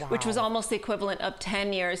IQ, which was almost the equivalent of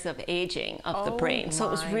 10 years of aging of the brain. So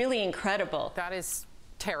it was really incredible. That is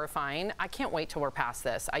terrifying. I can't wait till we're past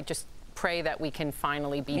this. I just pray that we can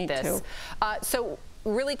finally beat this. So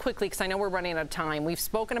really quickly, because I know we're running out of time, we've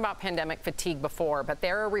spoken about pandemic fatigue before, but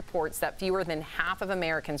there are reports that fewer than half of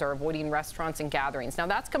Americans are avoiding restaurants and gatherings. Now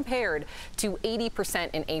that's compared to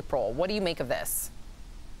 80% in April. What do you make of this?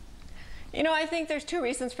 You know, I think there's 2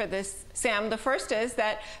 reasons for this, Sam. The first is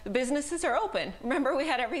that the businesses are open. Remember, we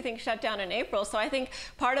had everything shut down in April, so I think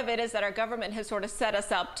part of it is that our government has sort of set us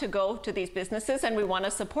up to go to these businesses, and we want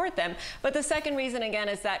to support them. But the second reason, again,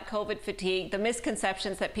 is that COVID fatigue, the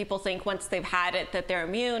misconceptions that people think once they've had it that they're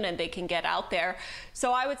immune and they can get out there.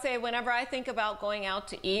 So I would say whenever I think about going out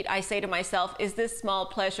to eat, I say to myself, is this small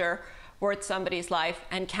pleasure worth somebody's life,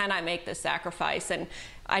 and can I make this sacrifice? And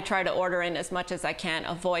I try to order in as much as I can,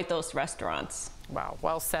 avoid those restaurants. Wow,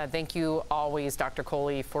 well said. Thank you always, Dr.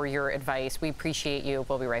 Kohli, for your advice. We appreciate you.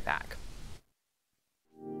 We'll be right back.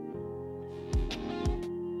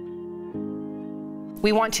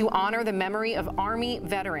 We want to honor the memory of Army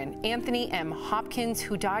veteran Anthony M. Hopkins,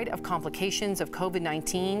 who died of complications of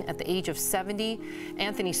COVID-19 at the age of 70.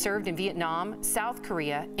 Anthony served in Vietnam, South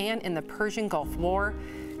Korea, and in the Persian Gulf War.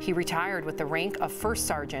 He retired with the rank of First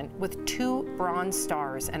Sergeant with 2 Bronze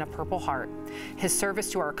Stars and a Purple Heart. His service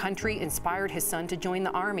to our country inspired his son to join the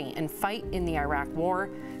Army and fight in the Iraq War.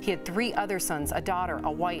 He had 3 other sons, a daughter,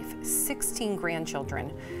 a wife, 16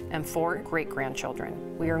 grandchildren, and 4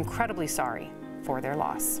 great-grandchildren. We are incredibly sorry for their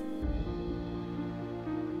loss.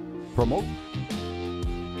 Promote.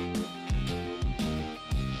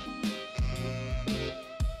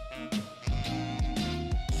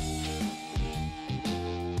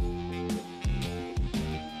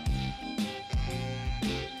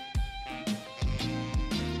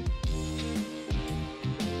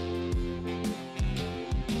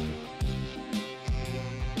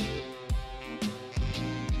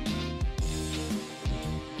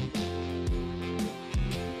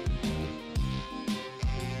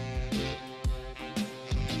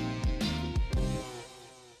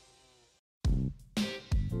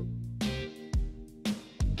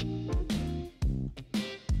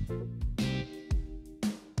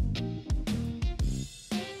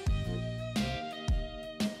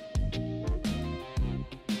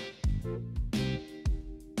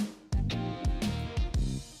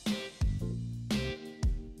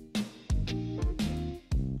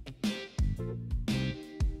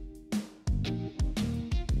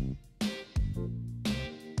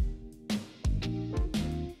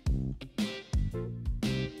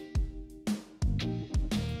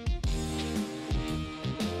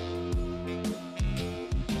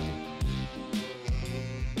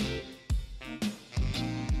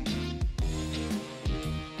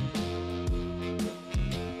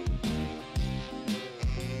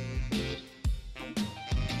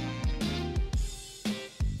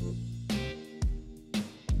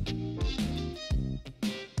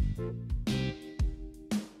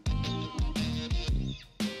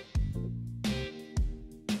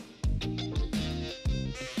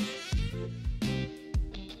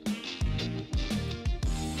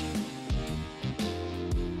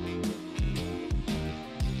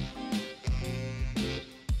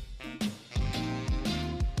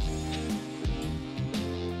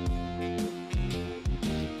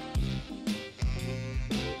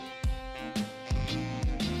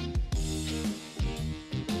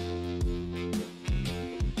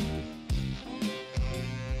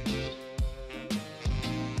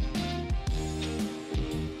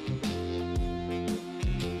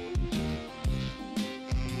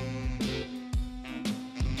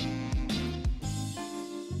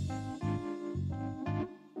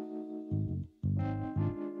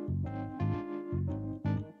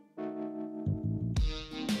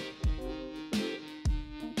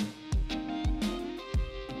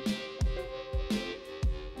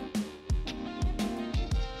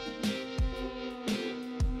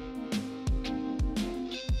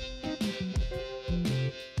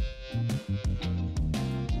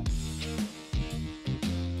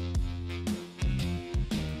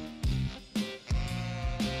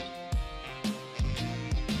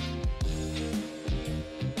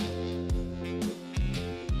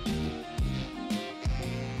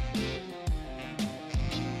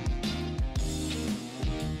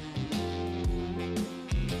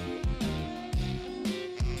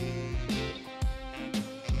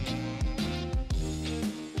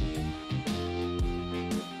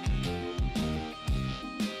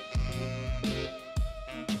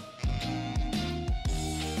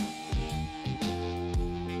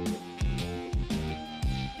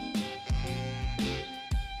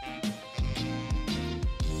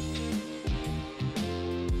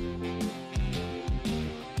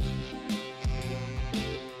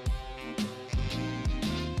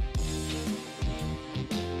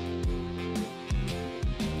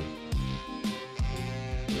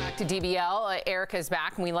 Back to DBL. Erica's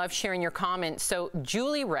back, and we love sharing your comments. So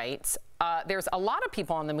Julie writes, there's a lot of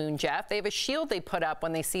people on the moon, Jeff. They have a shield they put up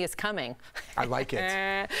when they see us coming. I like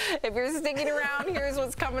it. If you're sticking around, here's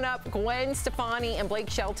what's coming up. Gwen Stefani and Blake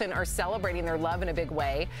Shelton are celebrating their love in a big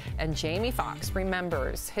way. And Jamie Foxx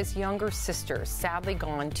remembers his younger sister, sadly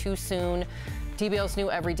gone too soon. DBL's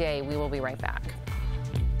new Every Day. We will be right back.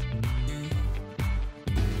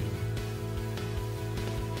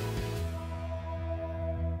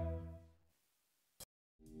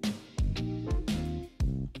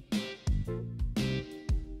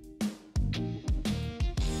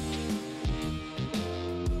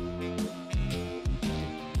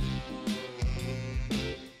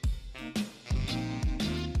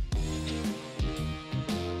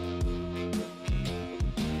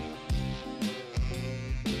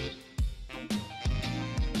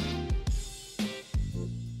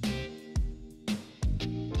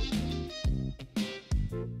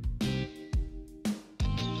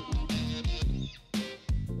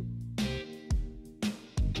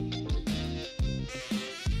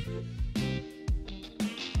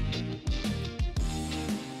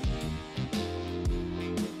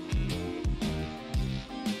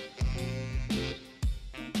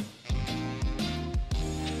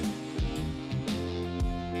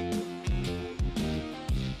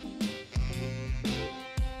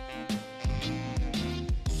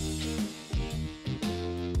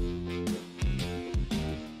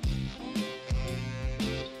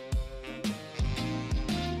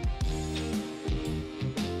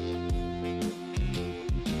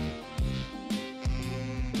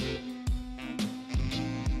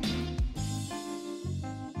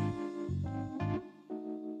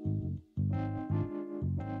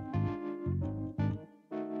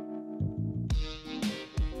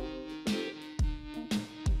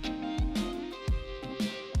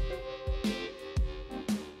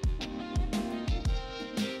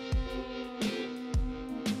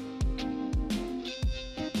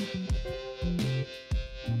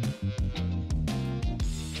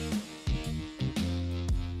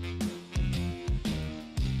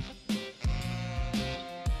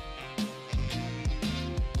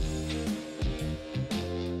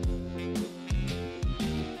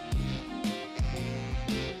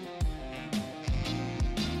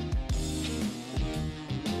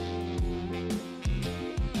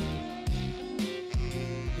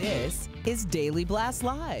 This is Daily Blast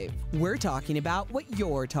Live. We're talking about what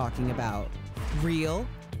you're talking about. Real,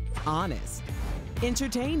 honest,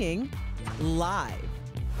 entertaining, live.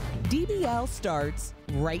 DBL starts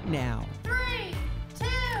right now. 3, 2.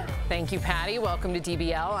 Thank you, Patty. Welcome to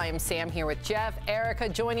DBL. I am Sam here with Jeff. Erica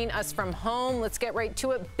joining us from home. Let's get right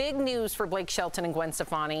to it. Big news for Blake Shelton and Gwen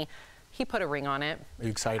Stefani. He put a ring on it. Are you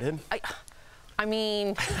excited? I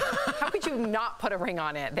mean, how could you not put a ring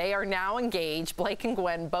on it? They are now engaged. Blake and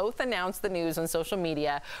Gwen both announced the news on social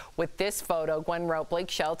media with this photo. Gwen wrote, Blake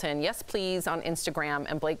Shelton, yes, please, on Instagram.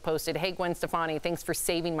 And Blake posted, hey, Gwen Stefani, thanks for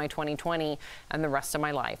saving my 2020 and the rest of my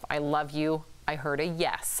life. I love you. I heard a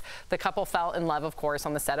yes. The couple fell in love, of course,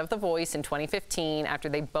 on the set of The Voice in 2015 after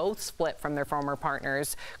they both split from their former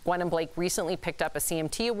partners. Gwen and Blake recently picked up a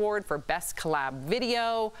CMT award for Best Collab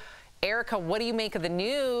Video. Erica, what do you make of the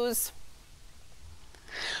news?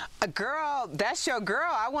 Girl, that's your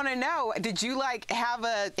girl. I want to know, did you have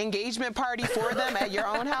an engagement party for them at your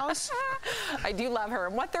own house? I do love her.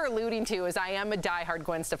 And what they're alluding to is I am a diehard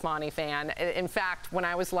Gwen Stefani fan. In fact, when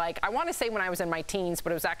I was I want to say when I was in my teens,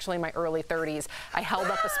 but it was actually my early 30s, I held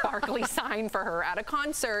up a sparkly sign for her at a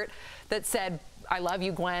concert that said, I love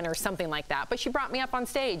you, Gwen, or something like that. But she brought me up on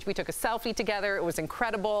stage. We took a selfie together. It was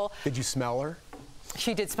incredible. Did you smell her?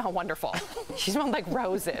 She did smell wonderful. She smelled like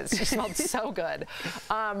roses. She smelled so good.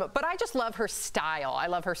 But I just love her style. I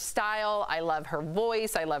love her style. I love her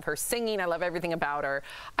voice. I love her singing. I love everything about her.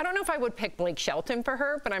 I don't know if I would pick Blake Shelton for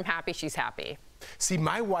her, but I'm happy she's happy. See,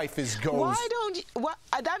 my wife goes... Why don't you...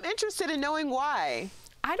 I'm interested in knowing why.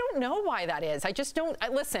 I don't know why that is. I just don't.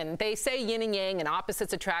 Listen, they say yin and yang and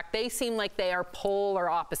opposites attract. They seem like they are polar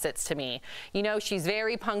opposites to me. You know, she's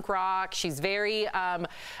very punk rock. She's very...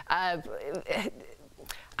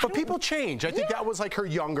 But people change. I think that was her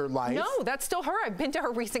younger life. No, that's still her. I've been to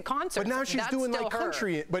her recent concerts. But now she's doing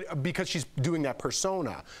country, but because she's doing that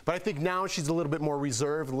persona. But I think now she's a little bit more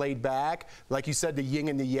reserved, laid back. Like you said, the yin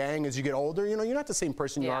and the yang as you get older. You know, you're not the same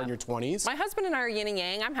person you are in your 20s. My husband and I are yin and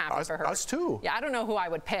yang. I'm happy for her. Us too. Yeah, I don't know who I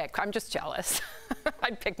would pick. I'm just jealous.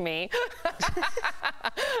 I'd pick me.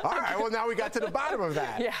 All right, well, now we got to the bottom of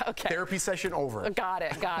that. Yeah, okay. Therapy session over. Got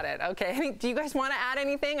it. Okay. Do you guys want to add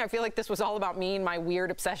anything? I feel like this was all about me and my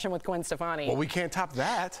weird obsession with Gwen Stefani. Well, we can't top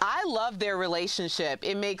that. I love their relationship.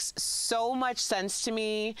 It makes so much sense to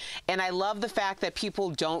me, and I love the fact that people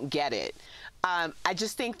don't get it. I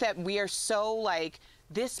just think that we are so like,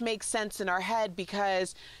 this makes sense in our head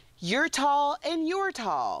because you're tall and you're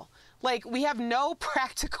tall. Like, we have no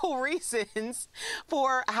practical reasons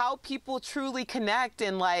for how people truly connect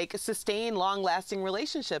and like sustain long-lasting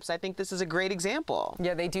relationships. I think this is a great example.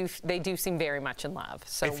 Yeah, they do seem very much in love.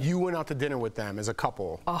 So if you went out to dinner with them as a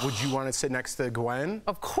couple, would you want to sit next to Gwen?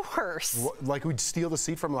 Of course. Like, we'd steal the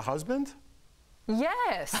seat from the husband?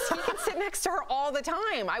 Yes, he can sit next to her all the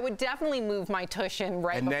time. I would definitely move my tush in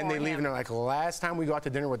right before And then they leave and they're like, last time we go out to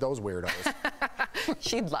dinner with those weirdos.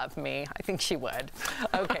 She'd love me. I think she would.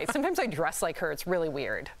 Okay, sometimes I dress like her. It's really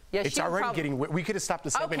weird. Yeah, it's already getting weird. We could have stopped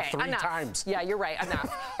the segment three times. Yeah, you're right.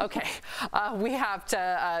 Enough. Okay. We have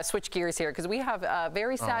to switch gears here because we have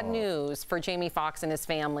very sad news for Jamie Foxx and his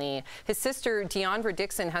family. His sister, Deandra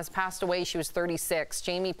Dixon, has passed away. She was 36.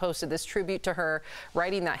 Jamie posted this tribute to her,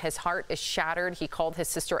 writing that his heart is shattered. He called his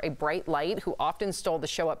sister a bright light who often stole the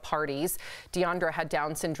show at parties. Deandra had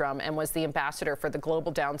Down syndrome and was the ambassador for the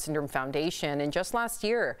Global Down Syndrome Foundation. And just last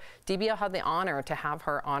year, DBL had the honor to have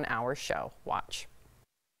her on our show. Watch.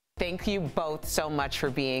 Thank you both so much for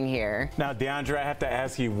being here. Now, Deandra, I have to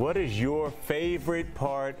ask you, what is your favorite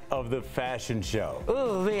part of the fashion show?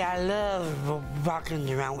 Ooh, I love walking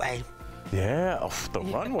the runway. Yeah, the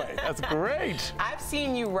runway. That's great. I've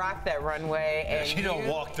seen you rock that runway. And she don't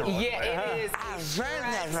walk the runway. Yeah, it is. I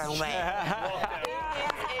run that runway.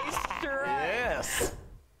 It is a strut. Yes.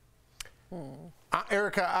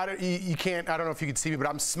 Erica, I don't know if you can see me, but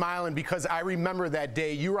I'm smiling because I remember that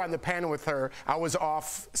day. You were on the panel with her. I was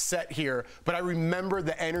off set here, but I remember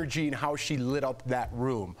the energy and how she lit up that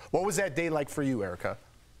room. What was that day like for you, Erica?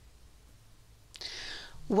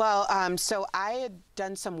 Well, so I had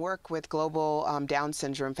done some work with Global Down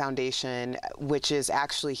Syndrome Foundation, which is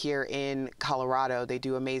actually here in Colorado. They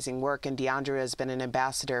do amazing work, and Deandra has been an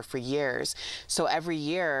ambassador for years. So every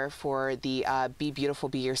year for the Be Beautiful,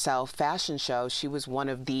 Be Yourself fashion show, she was one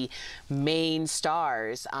of the main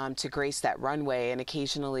stars to grace that runway, and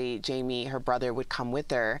occasionally Jamie, her brother, would come with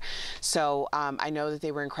her. So I know that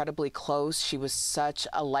they were incredibly close. She was such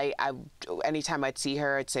a light. Anytime I'd see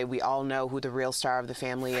her, I'd say, we all know who the real star of the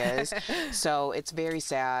family is. So it's very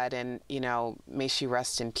sad, and you know, may she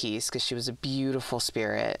rest in peace because she was a beautiful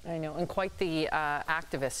spirit. I know, and quite the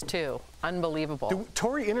activist too. Unbelievable.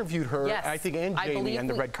 Tori interviewed her, yes, I think, and Jamie on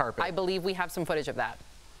the red carpet. I believe we have some footage of that.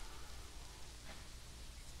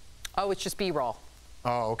 Oh, it's just B-roll.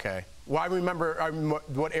 Oh, okay. Well, I remember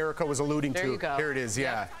what Erica was alluding to. There you go. Here it is,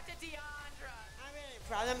 yeah.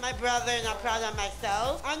 I'm proud of my brother and I'm proud of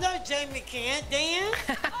myself. I know Jamie can't dance.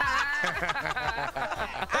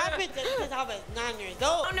 I've been dancing since I was 9 years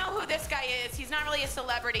old. I don't know who this guy is. He's not really a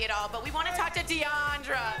celebrity at all, but we want to talk to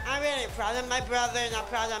Deandra. I'm really proud of my brother and I'm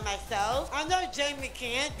proud of myself. I know Jamie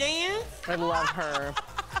can't dance. I love her.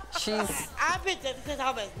 I've been dancing since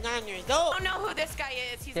I was 9 years old. I don't know who this guy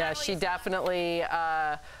is. He's yeah, not really she definitely.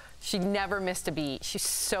 She never missed a beat. She's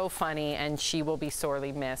so funny, and she will be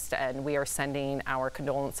sorely missed. And we are sending our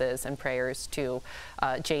condolences and prayers to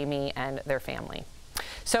Jamie and their family.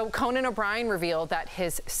 So Conan O'Brien revealed that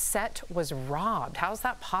his set was robbed. How's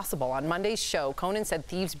that possible? On Monday's show, Conan said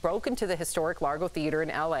thieves broke into the historic Largo Theater in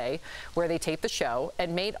LA, where they taped the show,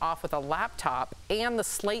 and made off with a laptop and the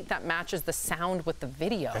slate that matches the sound with the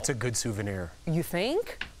video. That's a good souvenir. You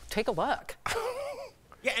think? Take a look.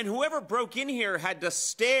 Yeah, and whoever broke in here had to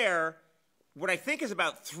stare what I think is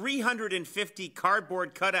about 350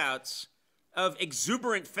 cardboard cutouts of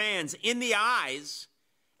exuberant fans in the eyes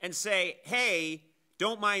and say, hey,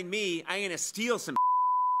 don't mind me, I'm gonna steal some.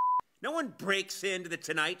 No one breaks into the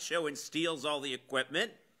Tonight Show and steals all the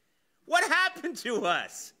equipment. What happened to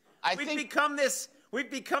us?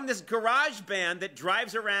 We've become this garage band that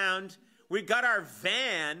drives around. We got our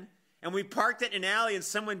van and we parked it in an alley and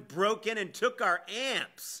someone broke in and took our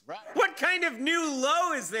amps. Right. What kind of new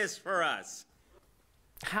low is this for us?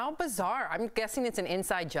 How bizarre. I'm guessing it's an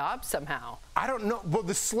inside job somehow. I don't know. Well,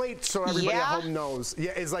 the slate, so everybody at home knows,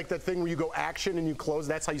 is like the thing where you go action and you close.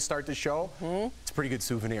 That's how you start the show. It's It's a pretty good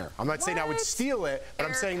souvenir. I'm not saying I would steal it, but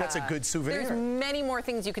I'm saying that's a good souvenir. There's many more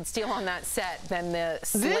things you could steal on that set than the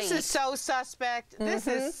slate. This is so suspect. This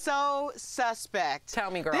is so suspect.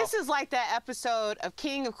 Tell me, girl. This is like that episode of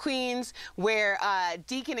King of Queens where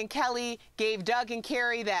Deacon and Kelly gave Doug and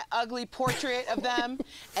Carrie that ugly portrait of them,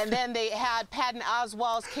 and then they had Patton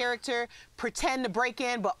Oswalt's character pretend to break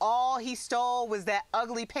in, but all he stole was that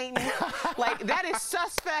ugly painting. Like, that is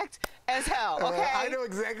suspect as hell, okay? I know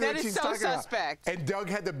exactly what she's talking suspect. about. And Doug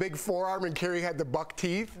had the big forearm and Carrie had the buck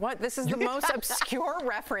teeth. What? This is the most obscure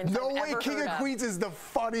reference No I've way, ever King heard of Queens is the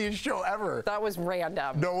funniest show ever. That was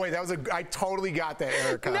random. No way, that was I totally got that,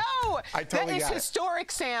 Erica. No, I totally that is got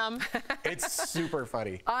historic, Sam. It's super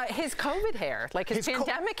funny. His COVID hair, like his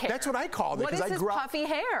pandemic hair. That's what I called it. What is his puffy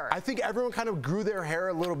hair? I think everyone kind of grew their hair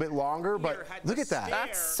a little bit longer, but look at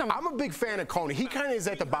that. I'm a big fan of Coney. He kind of is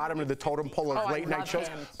at the bottom of the totem pole of late night shows,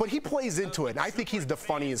 but he plays into it. And I think he's the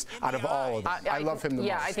funniest out of all of them. I love him the most.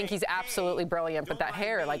 Yeah, I think he's absolutely brilliant, but that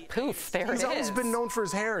hair, like, poof, there it is. He's always been known for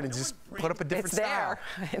his hair, and just put up a different style.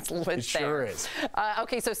 It's there. It sure is.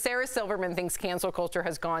 Okay, so Sarah Silverman thinks cancel culture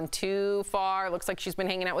has gone too far. Looks like she's been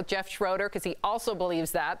hanging out with Jeff Schroeder because he also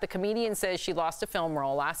believes that. The comedian says she lost a film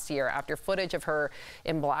role last year after footage of her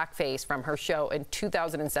in blackface from her show in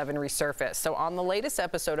 2007 resurfaced. So on the latest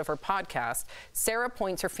episode of her podcast, Sarah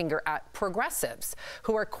points her finger at progressives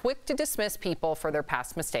who are quick to dismiss people for their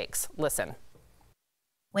past mistakes. Listen.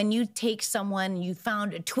 When you take someone, you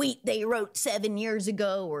found a tweet they wrote 7 years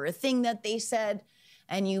ago or a thing that they said,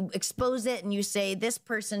 and you expose it and you say, this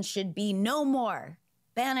person should be no more,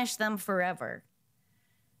 banish them forever.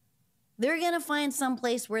 They're going to find some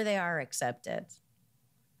place where they are accepted.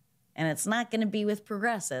 And it's not going to be with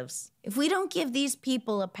progressives. If we don't give these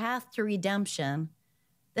people a path to redemption,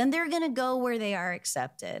 then they're going to go where they are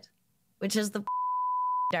accepted, which is the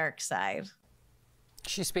dark side.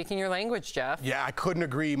 She's speaking your language, Jeff. Yeah, I couldn't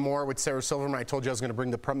agree more with Sarah Silverman. I told you I was going to bring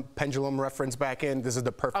the pendulum reference back in. This is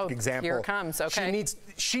the perfect example. Here it comes. Okay.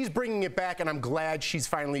 She's bringing it back, and I'm glad she's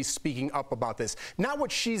finally speaking up about this. Not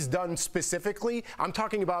what she's done specifically. I'm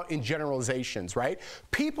talking about in generalizations, right?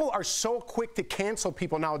 People are so quick to cancel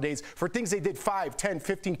people nowadays for things they did 5, 10,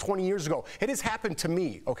 15, 20 years ago. It has happened to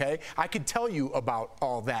me, okay? I could tell you about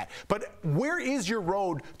all that. But where is your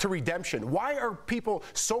road to redemption? Why are people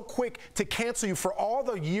so quick to cancel you for all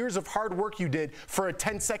the years of hard work you did for a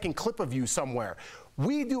 10-second clip of you somewhere?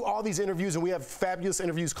 We do all these interviews, and we have fabulous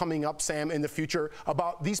interviews coming up, Sam, in the future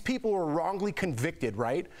about these people who are wrongly convicted,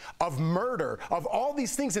 right, of murder, of all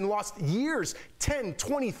these things, and lost years, 10,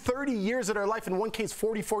 20, 30 years of their life, in one case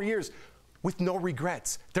 44 years, with no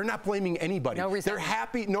regrets. They're not blaming anybody. They're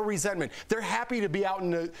happy, no resentment. They're happy to be out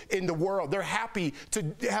in the world. They're happy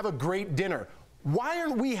to have a great dinner. Why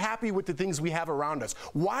aren't we happy with the things we have around us?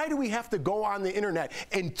 Why do we have to go on the internet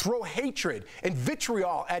and throw hatred and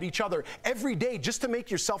vitriol at each other every day just to make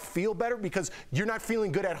yourself feel better because you're not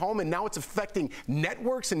feeling good at home, and now it's affecting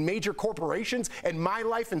networks and major corporations and my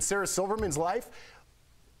life and Sarah Silverman's life?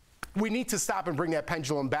 We need to stop and bring that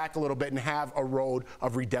pendulum back a little bit and have a road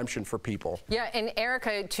of redemption for people. Yeah, and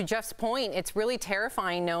Erica, to Jeff's point, it's really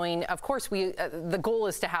terrifying knowing, of course, the goal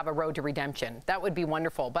is to have a road to redemption. That would be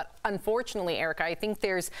wonderful. But unfortunately, Erica, I don't think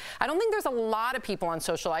there's a lot of people on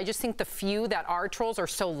social. I just think the few that are trolls are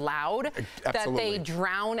so loud that they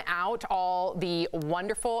drown out all the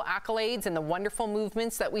wonderful accolades and the wonderful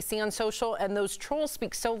movements that we see on social. And those trolls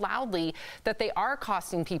speak so loudly that they are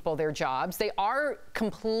costing people their jobs. They are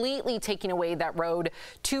completely taking away that road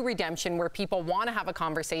to redemption where people want to have a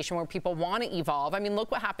conversation, where people want to evolve. I mean,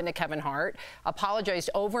 look what happened to Kevin Hart.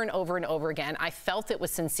 Apologized over and over and over again. I felt it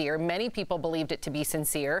was sincere. Many people believed it to be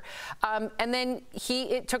sincere. And then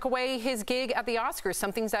it took away his gig at the Oscars,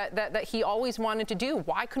 something that he always wanted to do.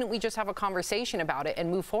 Why couldn't we just have a conversation about it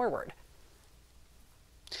and move forward?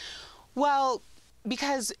 Well,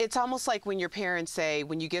 because it's almost like when your parents say,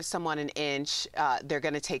 when you give someone an inch, they're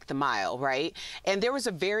going to take the mile, right? And there was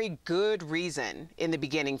a very good reason in the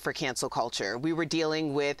beginning for cancel culture. We were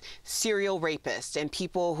dealing with serial rapists and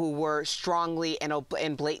people who were strongly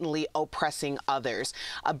and blatantly oppressing others,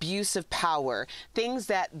 abuse of power, things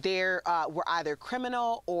that were either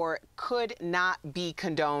criminal or could not be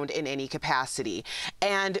condoned in any capacity.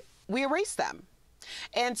 And we erased them.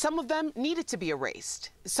 And some of them needed to be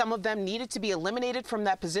erased. Some of them needed to be eliminated from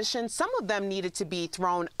that position. Some of them needed to be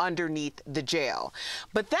thrown underneath the jail.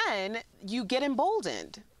 But then you get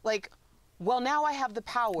emboldened. Like, well, now I have the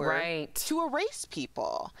power to erase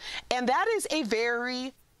people. And that is a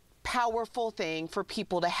very powerful thing for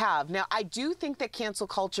people to have. Now, I do think that cancel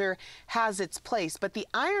culture has its place, but the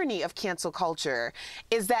irony of cancel culture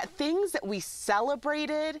is that things that we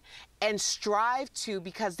celebrated and strive to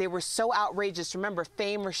because they were so outrageous, remember,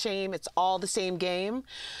 fame or shame, it's all the same game.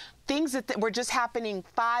 Things that were just happening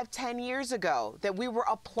 5-10 years ago that we were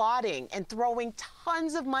applauding and throwing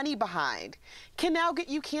tons of money behind can now get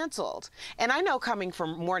you canceled. And I know, coming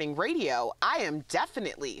from morning radio, I am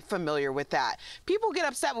definitely familiar with that. People get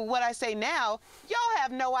upset with what I say now. Y'all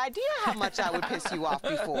have no idea how much I would piss you off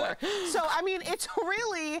before. So, I mean, it's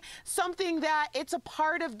really something that it's a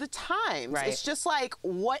part of the times. Right. It's just like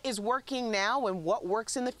what is working now and what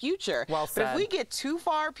works in the future. Well said. But if we get too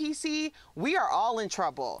far, PC, we are all in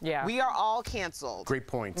trouble. Yeah. We are all canceled. Great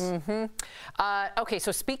points. Okay,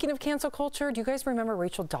 so speaking of cancel culture, do you guys remember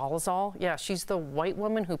Rachel Dolezal? Yeah, she's the white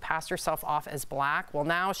woman who passed herself off as black. Well,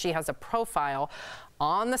 now she has a profile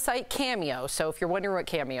on the site Cameo. So if you're wondering what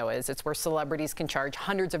Cameo is, it's where celebrities can charge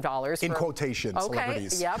hundreds of dollars. In quotation,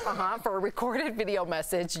 celebrities. Yep, for a recorded video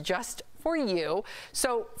message just for you.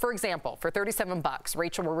 So, for example, for $37,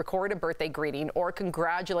 Rachel will record a birthday greeting or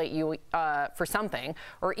congratulate you for something,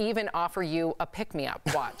 or even offer you a pick-me-up.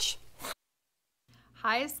 Watch.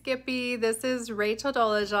 Hi, Skippy. This is Rachel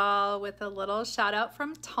Dolezal with a little shout out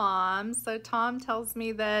from Tom. So Tom tells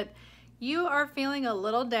me that you are feeling a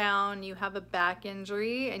little down. You have a back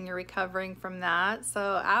injury and you're recovering from that.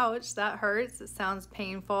 So ouch, that hurts. It sounds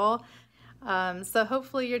painful. So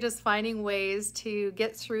hopefully you're just finding ways to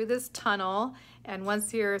get through this tunnel. And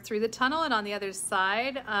once you're through the tunnel and on the other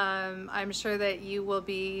side, I'm sure that you will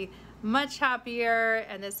be much happier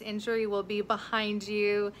and this injury will be behind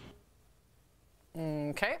you.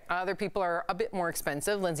 Okay, other people are a bit more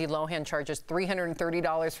expensive. Lindsay Lohan charges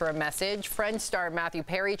 $330 for a message. Friends star Matthew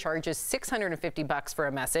Perry charges $650 for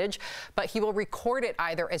a message, but he will record it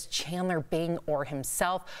either as Chandler Bing or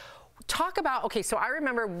himself. Talk about, okay, so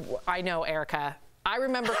I know, Erica, I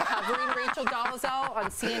remember covering Rachel Dolezal on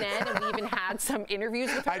CNN, and we even had some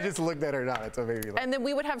interviews with her. I just looked at her now. It's amazing. And then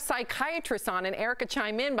we would have psychiatrists on, and Erica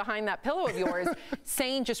chime in behind that pillow of yours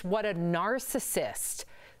saying just what a narcissist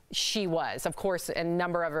she was, of course, a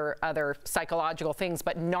number of other psychological things,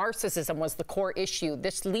 but narcissism was the core issue.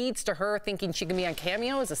 This leads to her thinking she can be on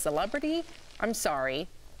Cameo as a celebrity. I'm sorry.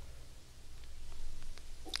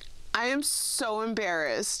 I am so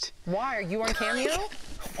embarrassed. Why? Are you on Cameo?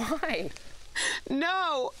 Why?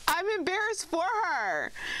 No, I'm embarrassed for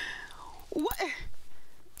her. What?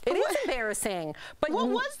 It is embarrassing. But what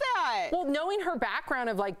was that? Well, knowing her background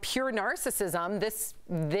of like pure narcissism,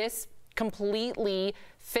 this completely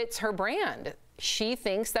fits her brand. She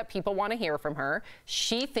thinks that people want to hear from her.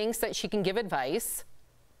 She thinks that she can give advice.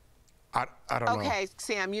 I don't know. Okay,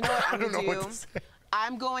 Sam, you know what I'm going to do?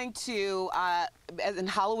 I'm going to,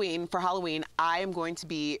 for Halloween, I am going to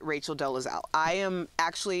be Rachel Dolezal. I am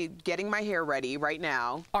actually getting my hair ready right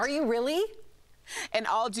now. Are you really? And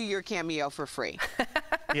I'll do your cameo for free.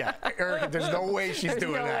 Yeah, Erica, there's no way she's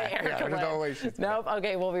doing that. Yeah, there's no way she's doing that. Nope.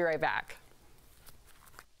 Okay, we'll be right back.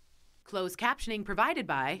 Closed captioning provided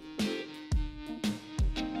by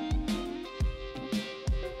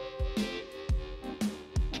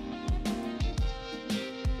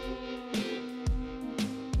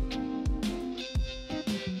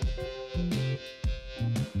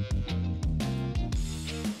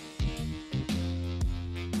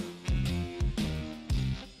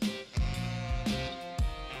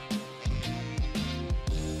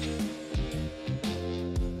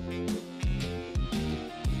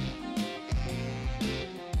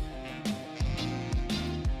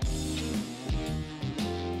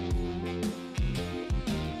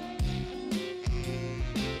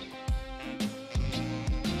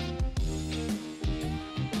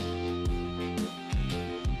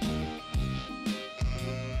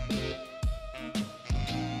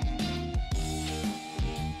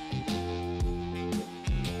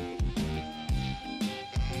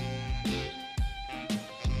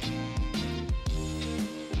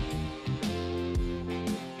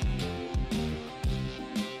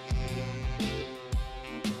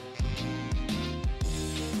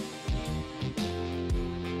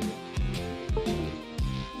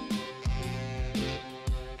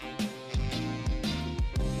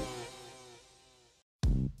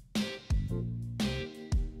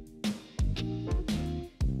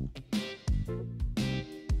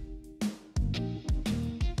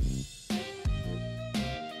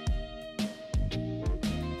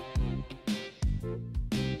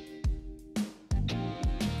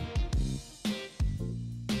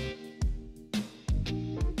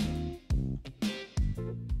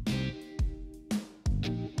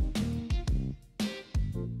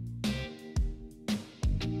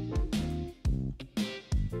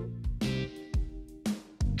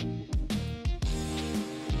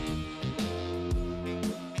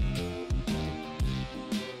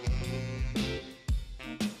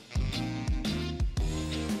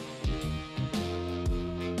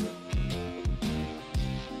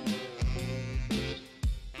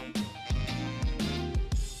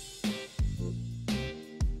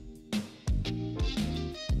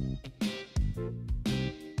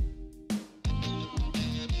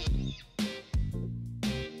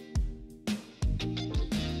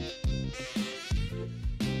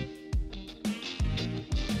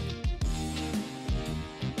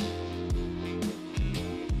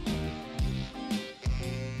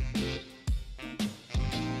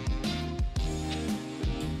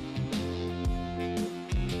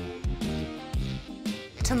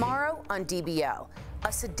Tomorrow on DBL,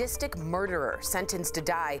 a sadistic murderer sentenced to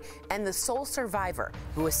die and the sole survivor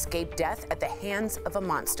who escaped death at the hands of a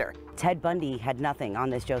monster. Ted Bundy had nothing on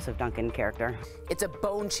this Joseph Duncan character. It's a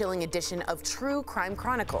bone-chilling edition of True Crime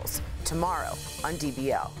Chronicles, tomorrow on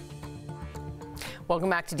DBL. Welcome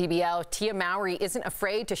back to DBL. Tia Mowry isn't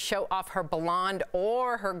afraid to show off her blonde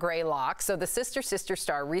or her gray locks. So the Sister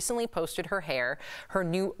star recently posted her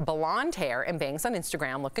new blonde hair and bangs on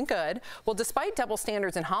Instagram, looking good. Well, despite double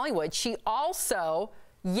standards in Hollywood, she also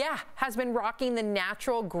has been rocking the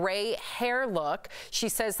natural gray hair look. She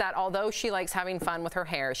says that although she likes having fun with her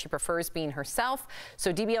hair, she prefers being herself.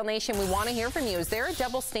 So DBL Nation, we want to hear from you. Is there a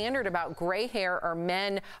double standard about gray hair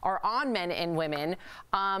or on men and women?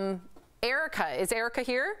 Erica, is Erica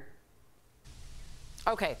here?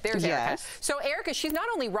 Okay, there's Erica. So Erica, she's not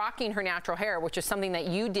only rocking her natural hair, which is something that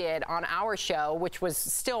you did on our show, which was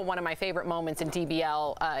still one of my favorite moments in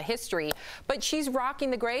DBL history, but she's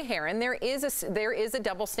rocking the gray hair, and there is a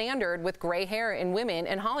double standard with gray hair in women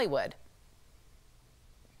in Hollywood.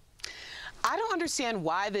 I don't understand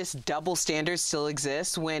why this double standard still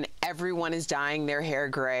exists when everyone is dyeing their hair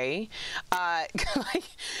gray.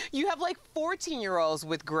 You have like 14-year-olds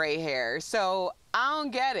with gray hair, so I don't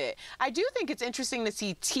get it. I do think it's interesting to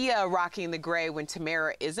see Tia rocking the gray when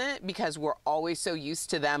Tamara isn't, because we're always so used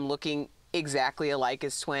to them looking exactly alike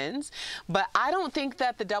as twins. But I don't think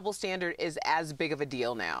that the double standard is as big of a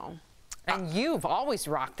deal now. And you've always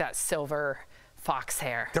rocked that silver fox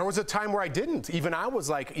hair. There was a time where I didn't. Even I was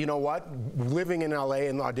like, you know what, living in LA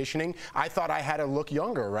and auditioning, I thought I had to look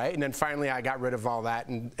younger, right? And then finally I got rid of all that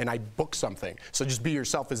and I booked something. So just be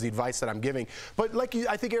yourself is the advice that I'm giving. But like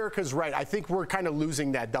I think Erica's right. I think we're kind of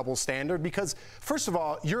losing that double standard because, first of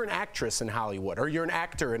all, you're an actress in Hollywood or you're an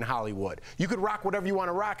actor in Hollywood. You could rock whatever you want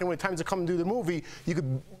to rock, and when it comes to come and do the movie, you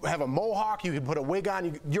could have a mohawk, you could put a wig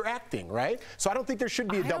on, you're acting, right? So I don't think there should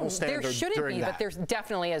be a double standard. There shouldn't be, but there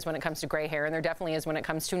definitely is when it comes to gray hair, and there definitely is when it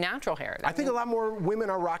comes to natural hair. I think a lot more women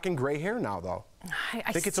are rocking gray hair now, though.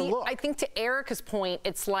 I think it's a look. I think to Erica's point,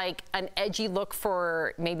 it's like an edgy look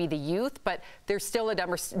for maybe the youth, but there's still a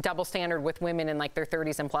double standard with women in like their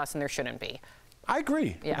 30s and plus, and there shouldn't be. I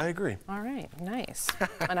agree. Yeah. I agree. All right, nice.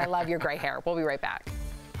 And I love your gray hair. We'll be right back.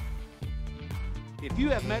 If you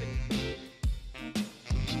have met...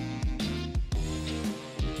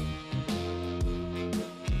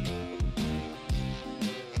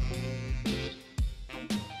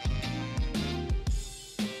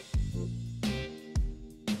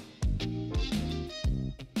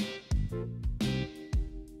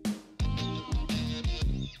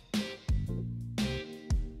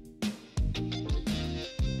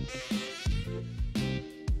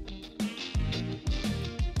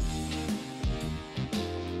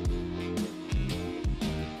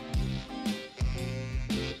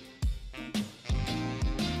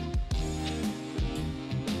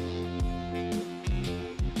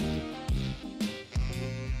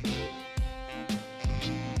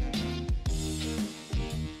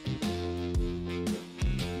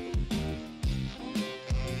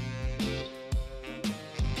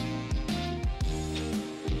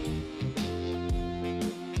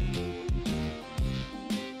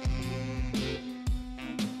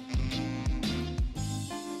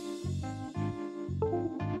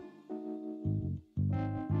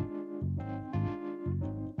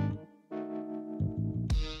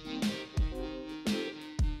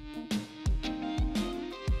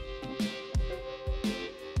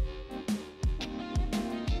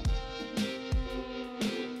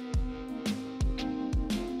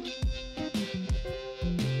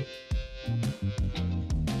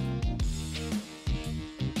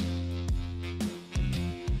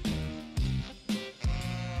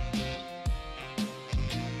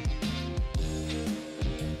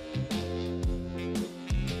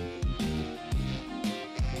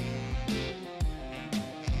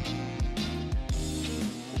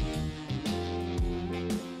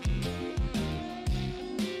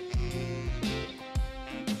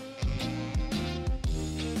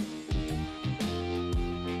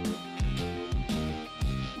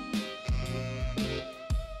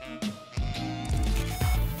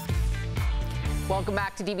 Welcome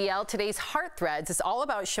back to DBL. Today's Heart Threads is all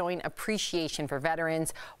about showing appreciation for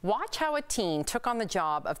veterans. Watch how a teen took on the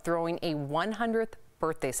job of throwing a 100th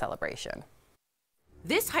birthday celebration.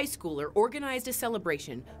 This high schooler organized a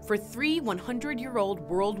celebration for 3 100-year-old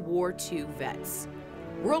World War II vets.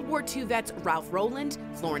 World War II vets Ralph Rowland,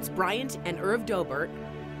 Florence Bryant, and Irv Dobert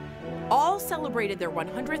all celebrated their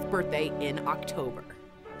 100th birthday in October.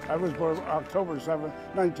 I was born October 7,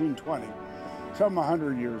 1920, so I'm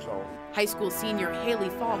 100 years old. High school senior Haley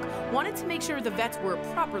Falk wanted to make sure the vets were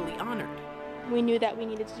properly honored. we knew that we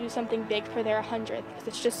needed to do something big for their 100th, because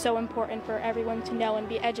it's just so important for everyone to know and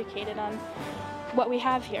be educated on what we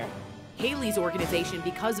have here. Haley's organization,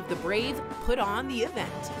 Because of the Brave, put on the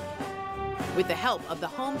event with the help of the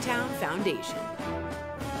Hometown Foundation.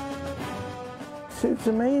 It's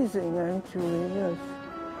amazing, actually, yes.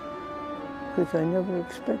 Because I never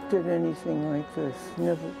expected anything like this,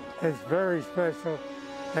 never. It's very special,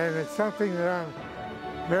 and it's something that I'm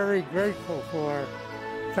very grateful for.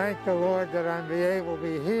 Thank the Lord that I'm able to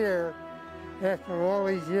be here after all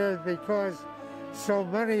these years, because so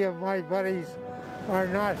many of my buddies are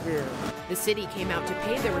not here. The city came out to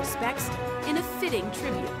pay their respects in a fitting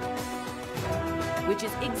tribute, which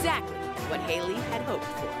is exactly what Haley had hoped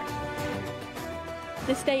for.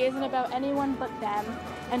 This day isn't about anyone but them,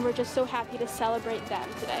 and we're just so happy to celebrate them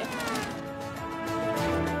today.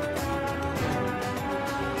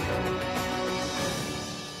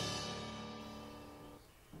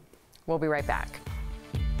 We'll be right back.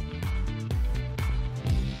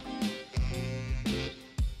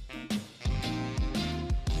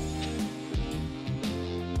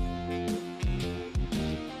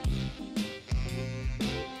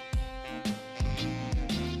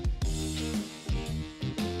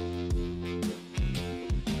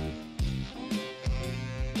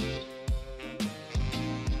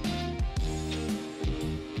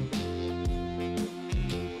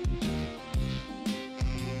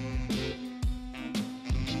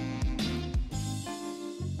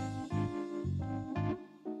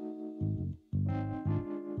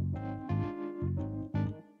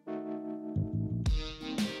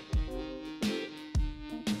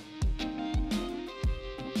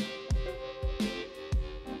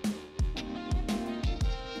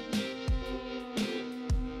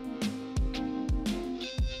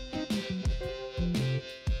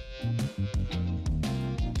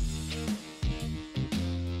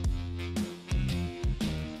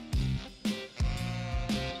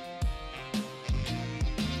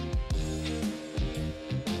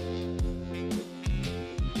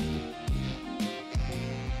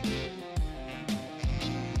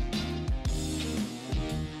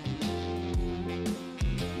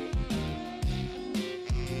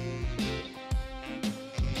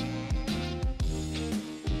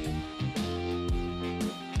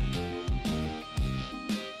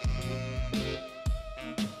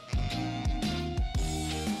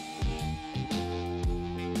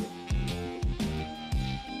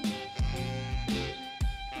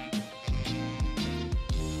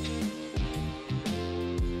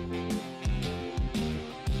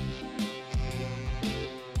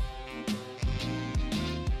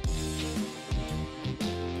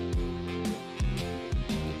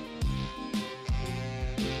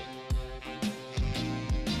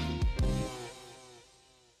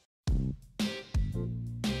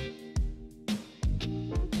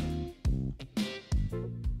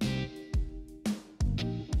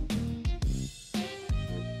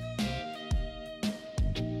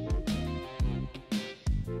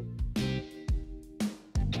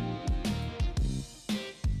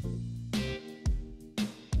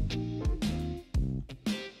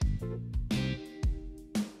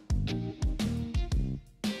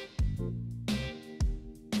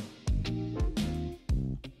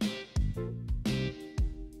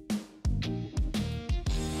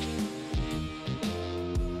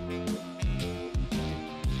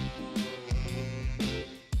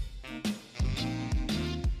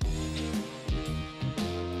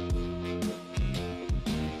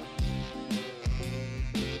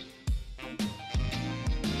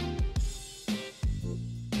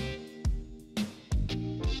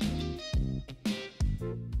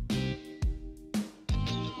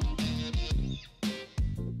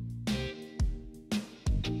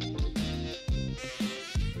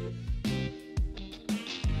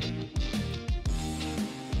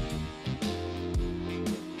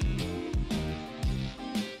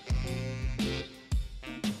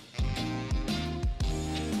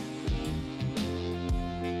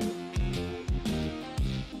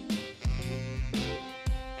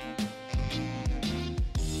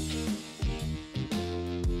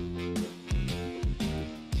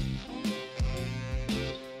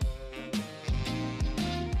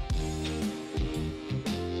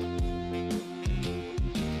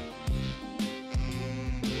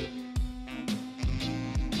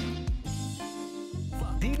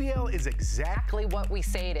 DBL is exactly what we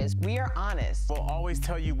say it is. We are honest. We'll always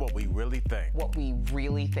tell you what we really think. What we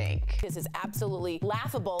really think. This is absolutely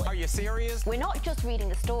laughable. Are you serious? We're not just reading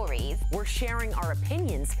the stories. We're sharing our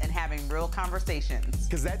opinions and having real conversations.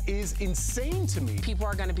 Because that is insane to me. People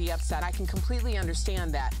are going to be upset. I can completely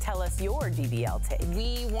understand that. Tell us your DBL take.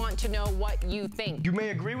 We want to know what you think. You may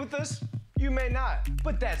agree with us, you may not,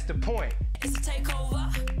 but that's the point. It's a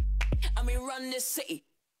takeover. I mean, run this city.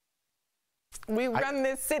 We run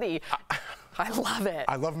this city. I love it.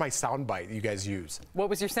 I love my soundbite that you guys use. What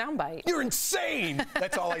was your soundbite? You're insane!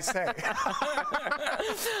 That's all I say.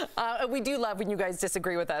 We do love when you guys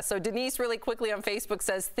disagree with us. So Denise really quickly on Facebook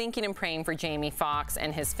says, thinking and praying for Jamie Foxx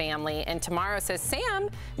and his family. And Tamara says, Sam,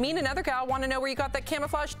 me and another gal want to know where you got that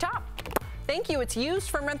camouflage top. Thank you. It's used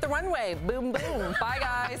from Rent the Runway. Boom, boom. Bye,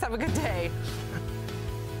 guys. Have a good day.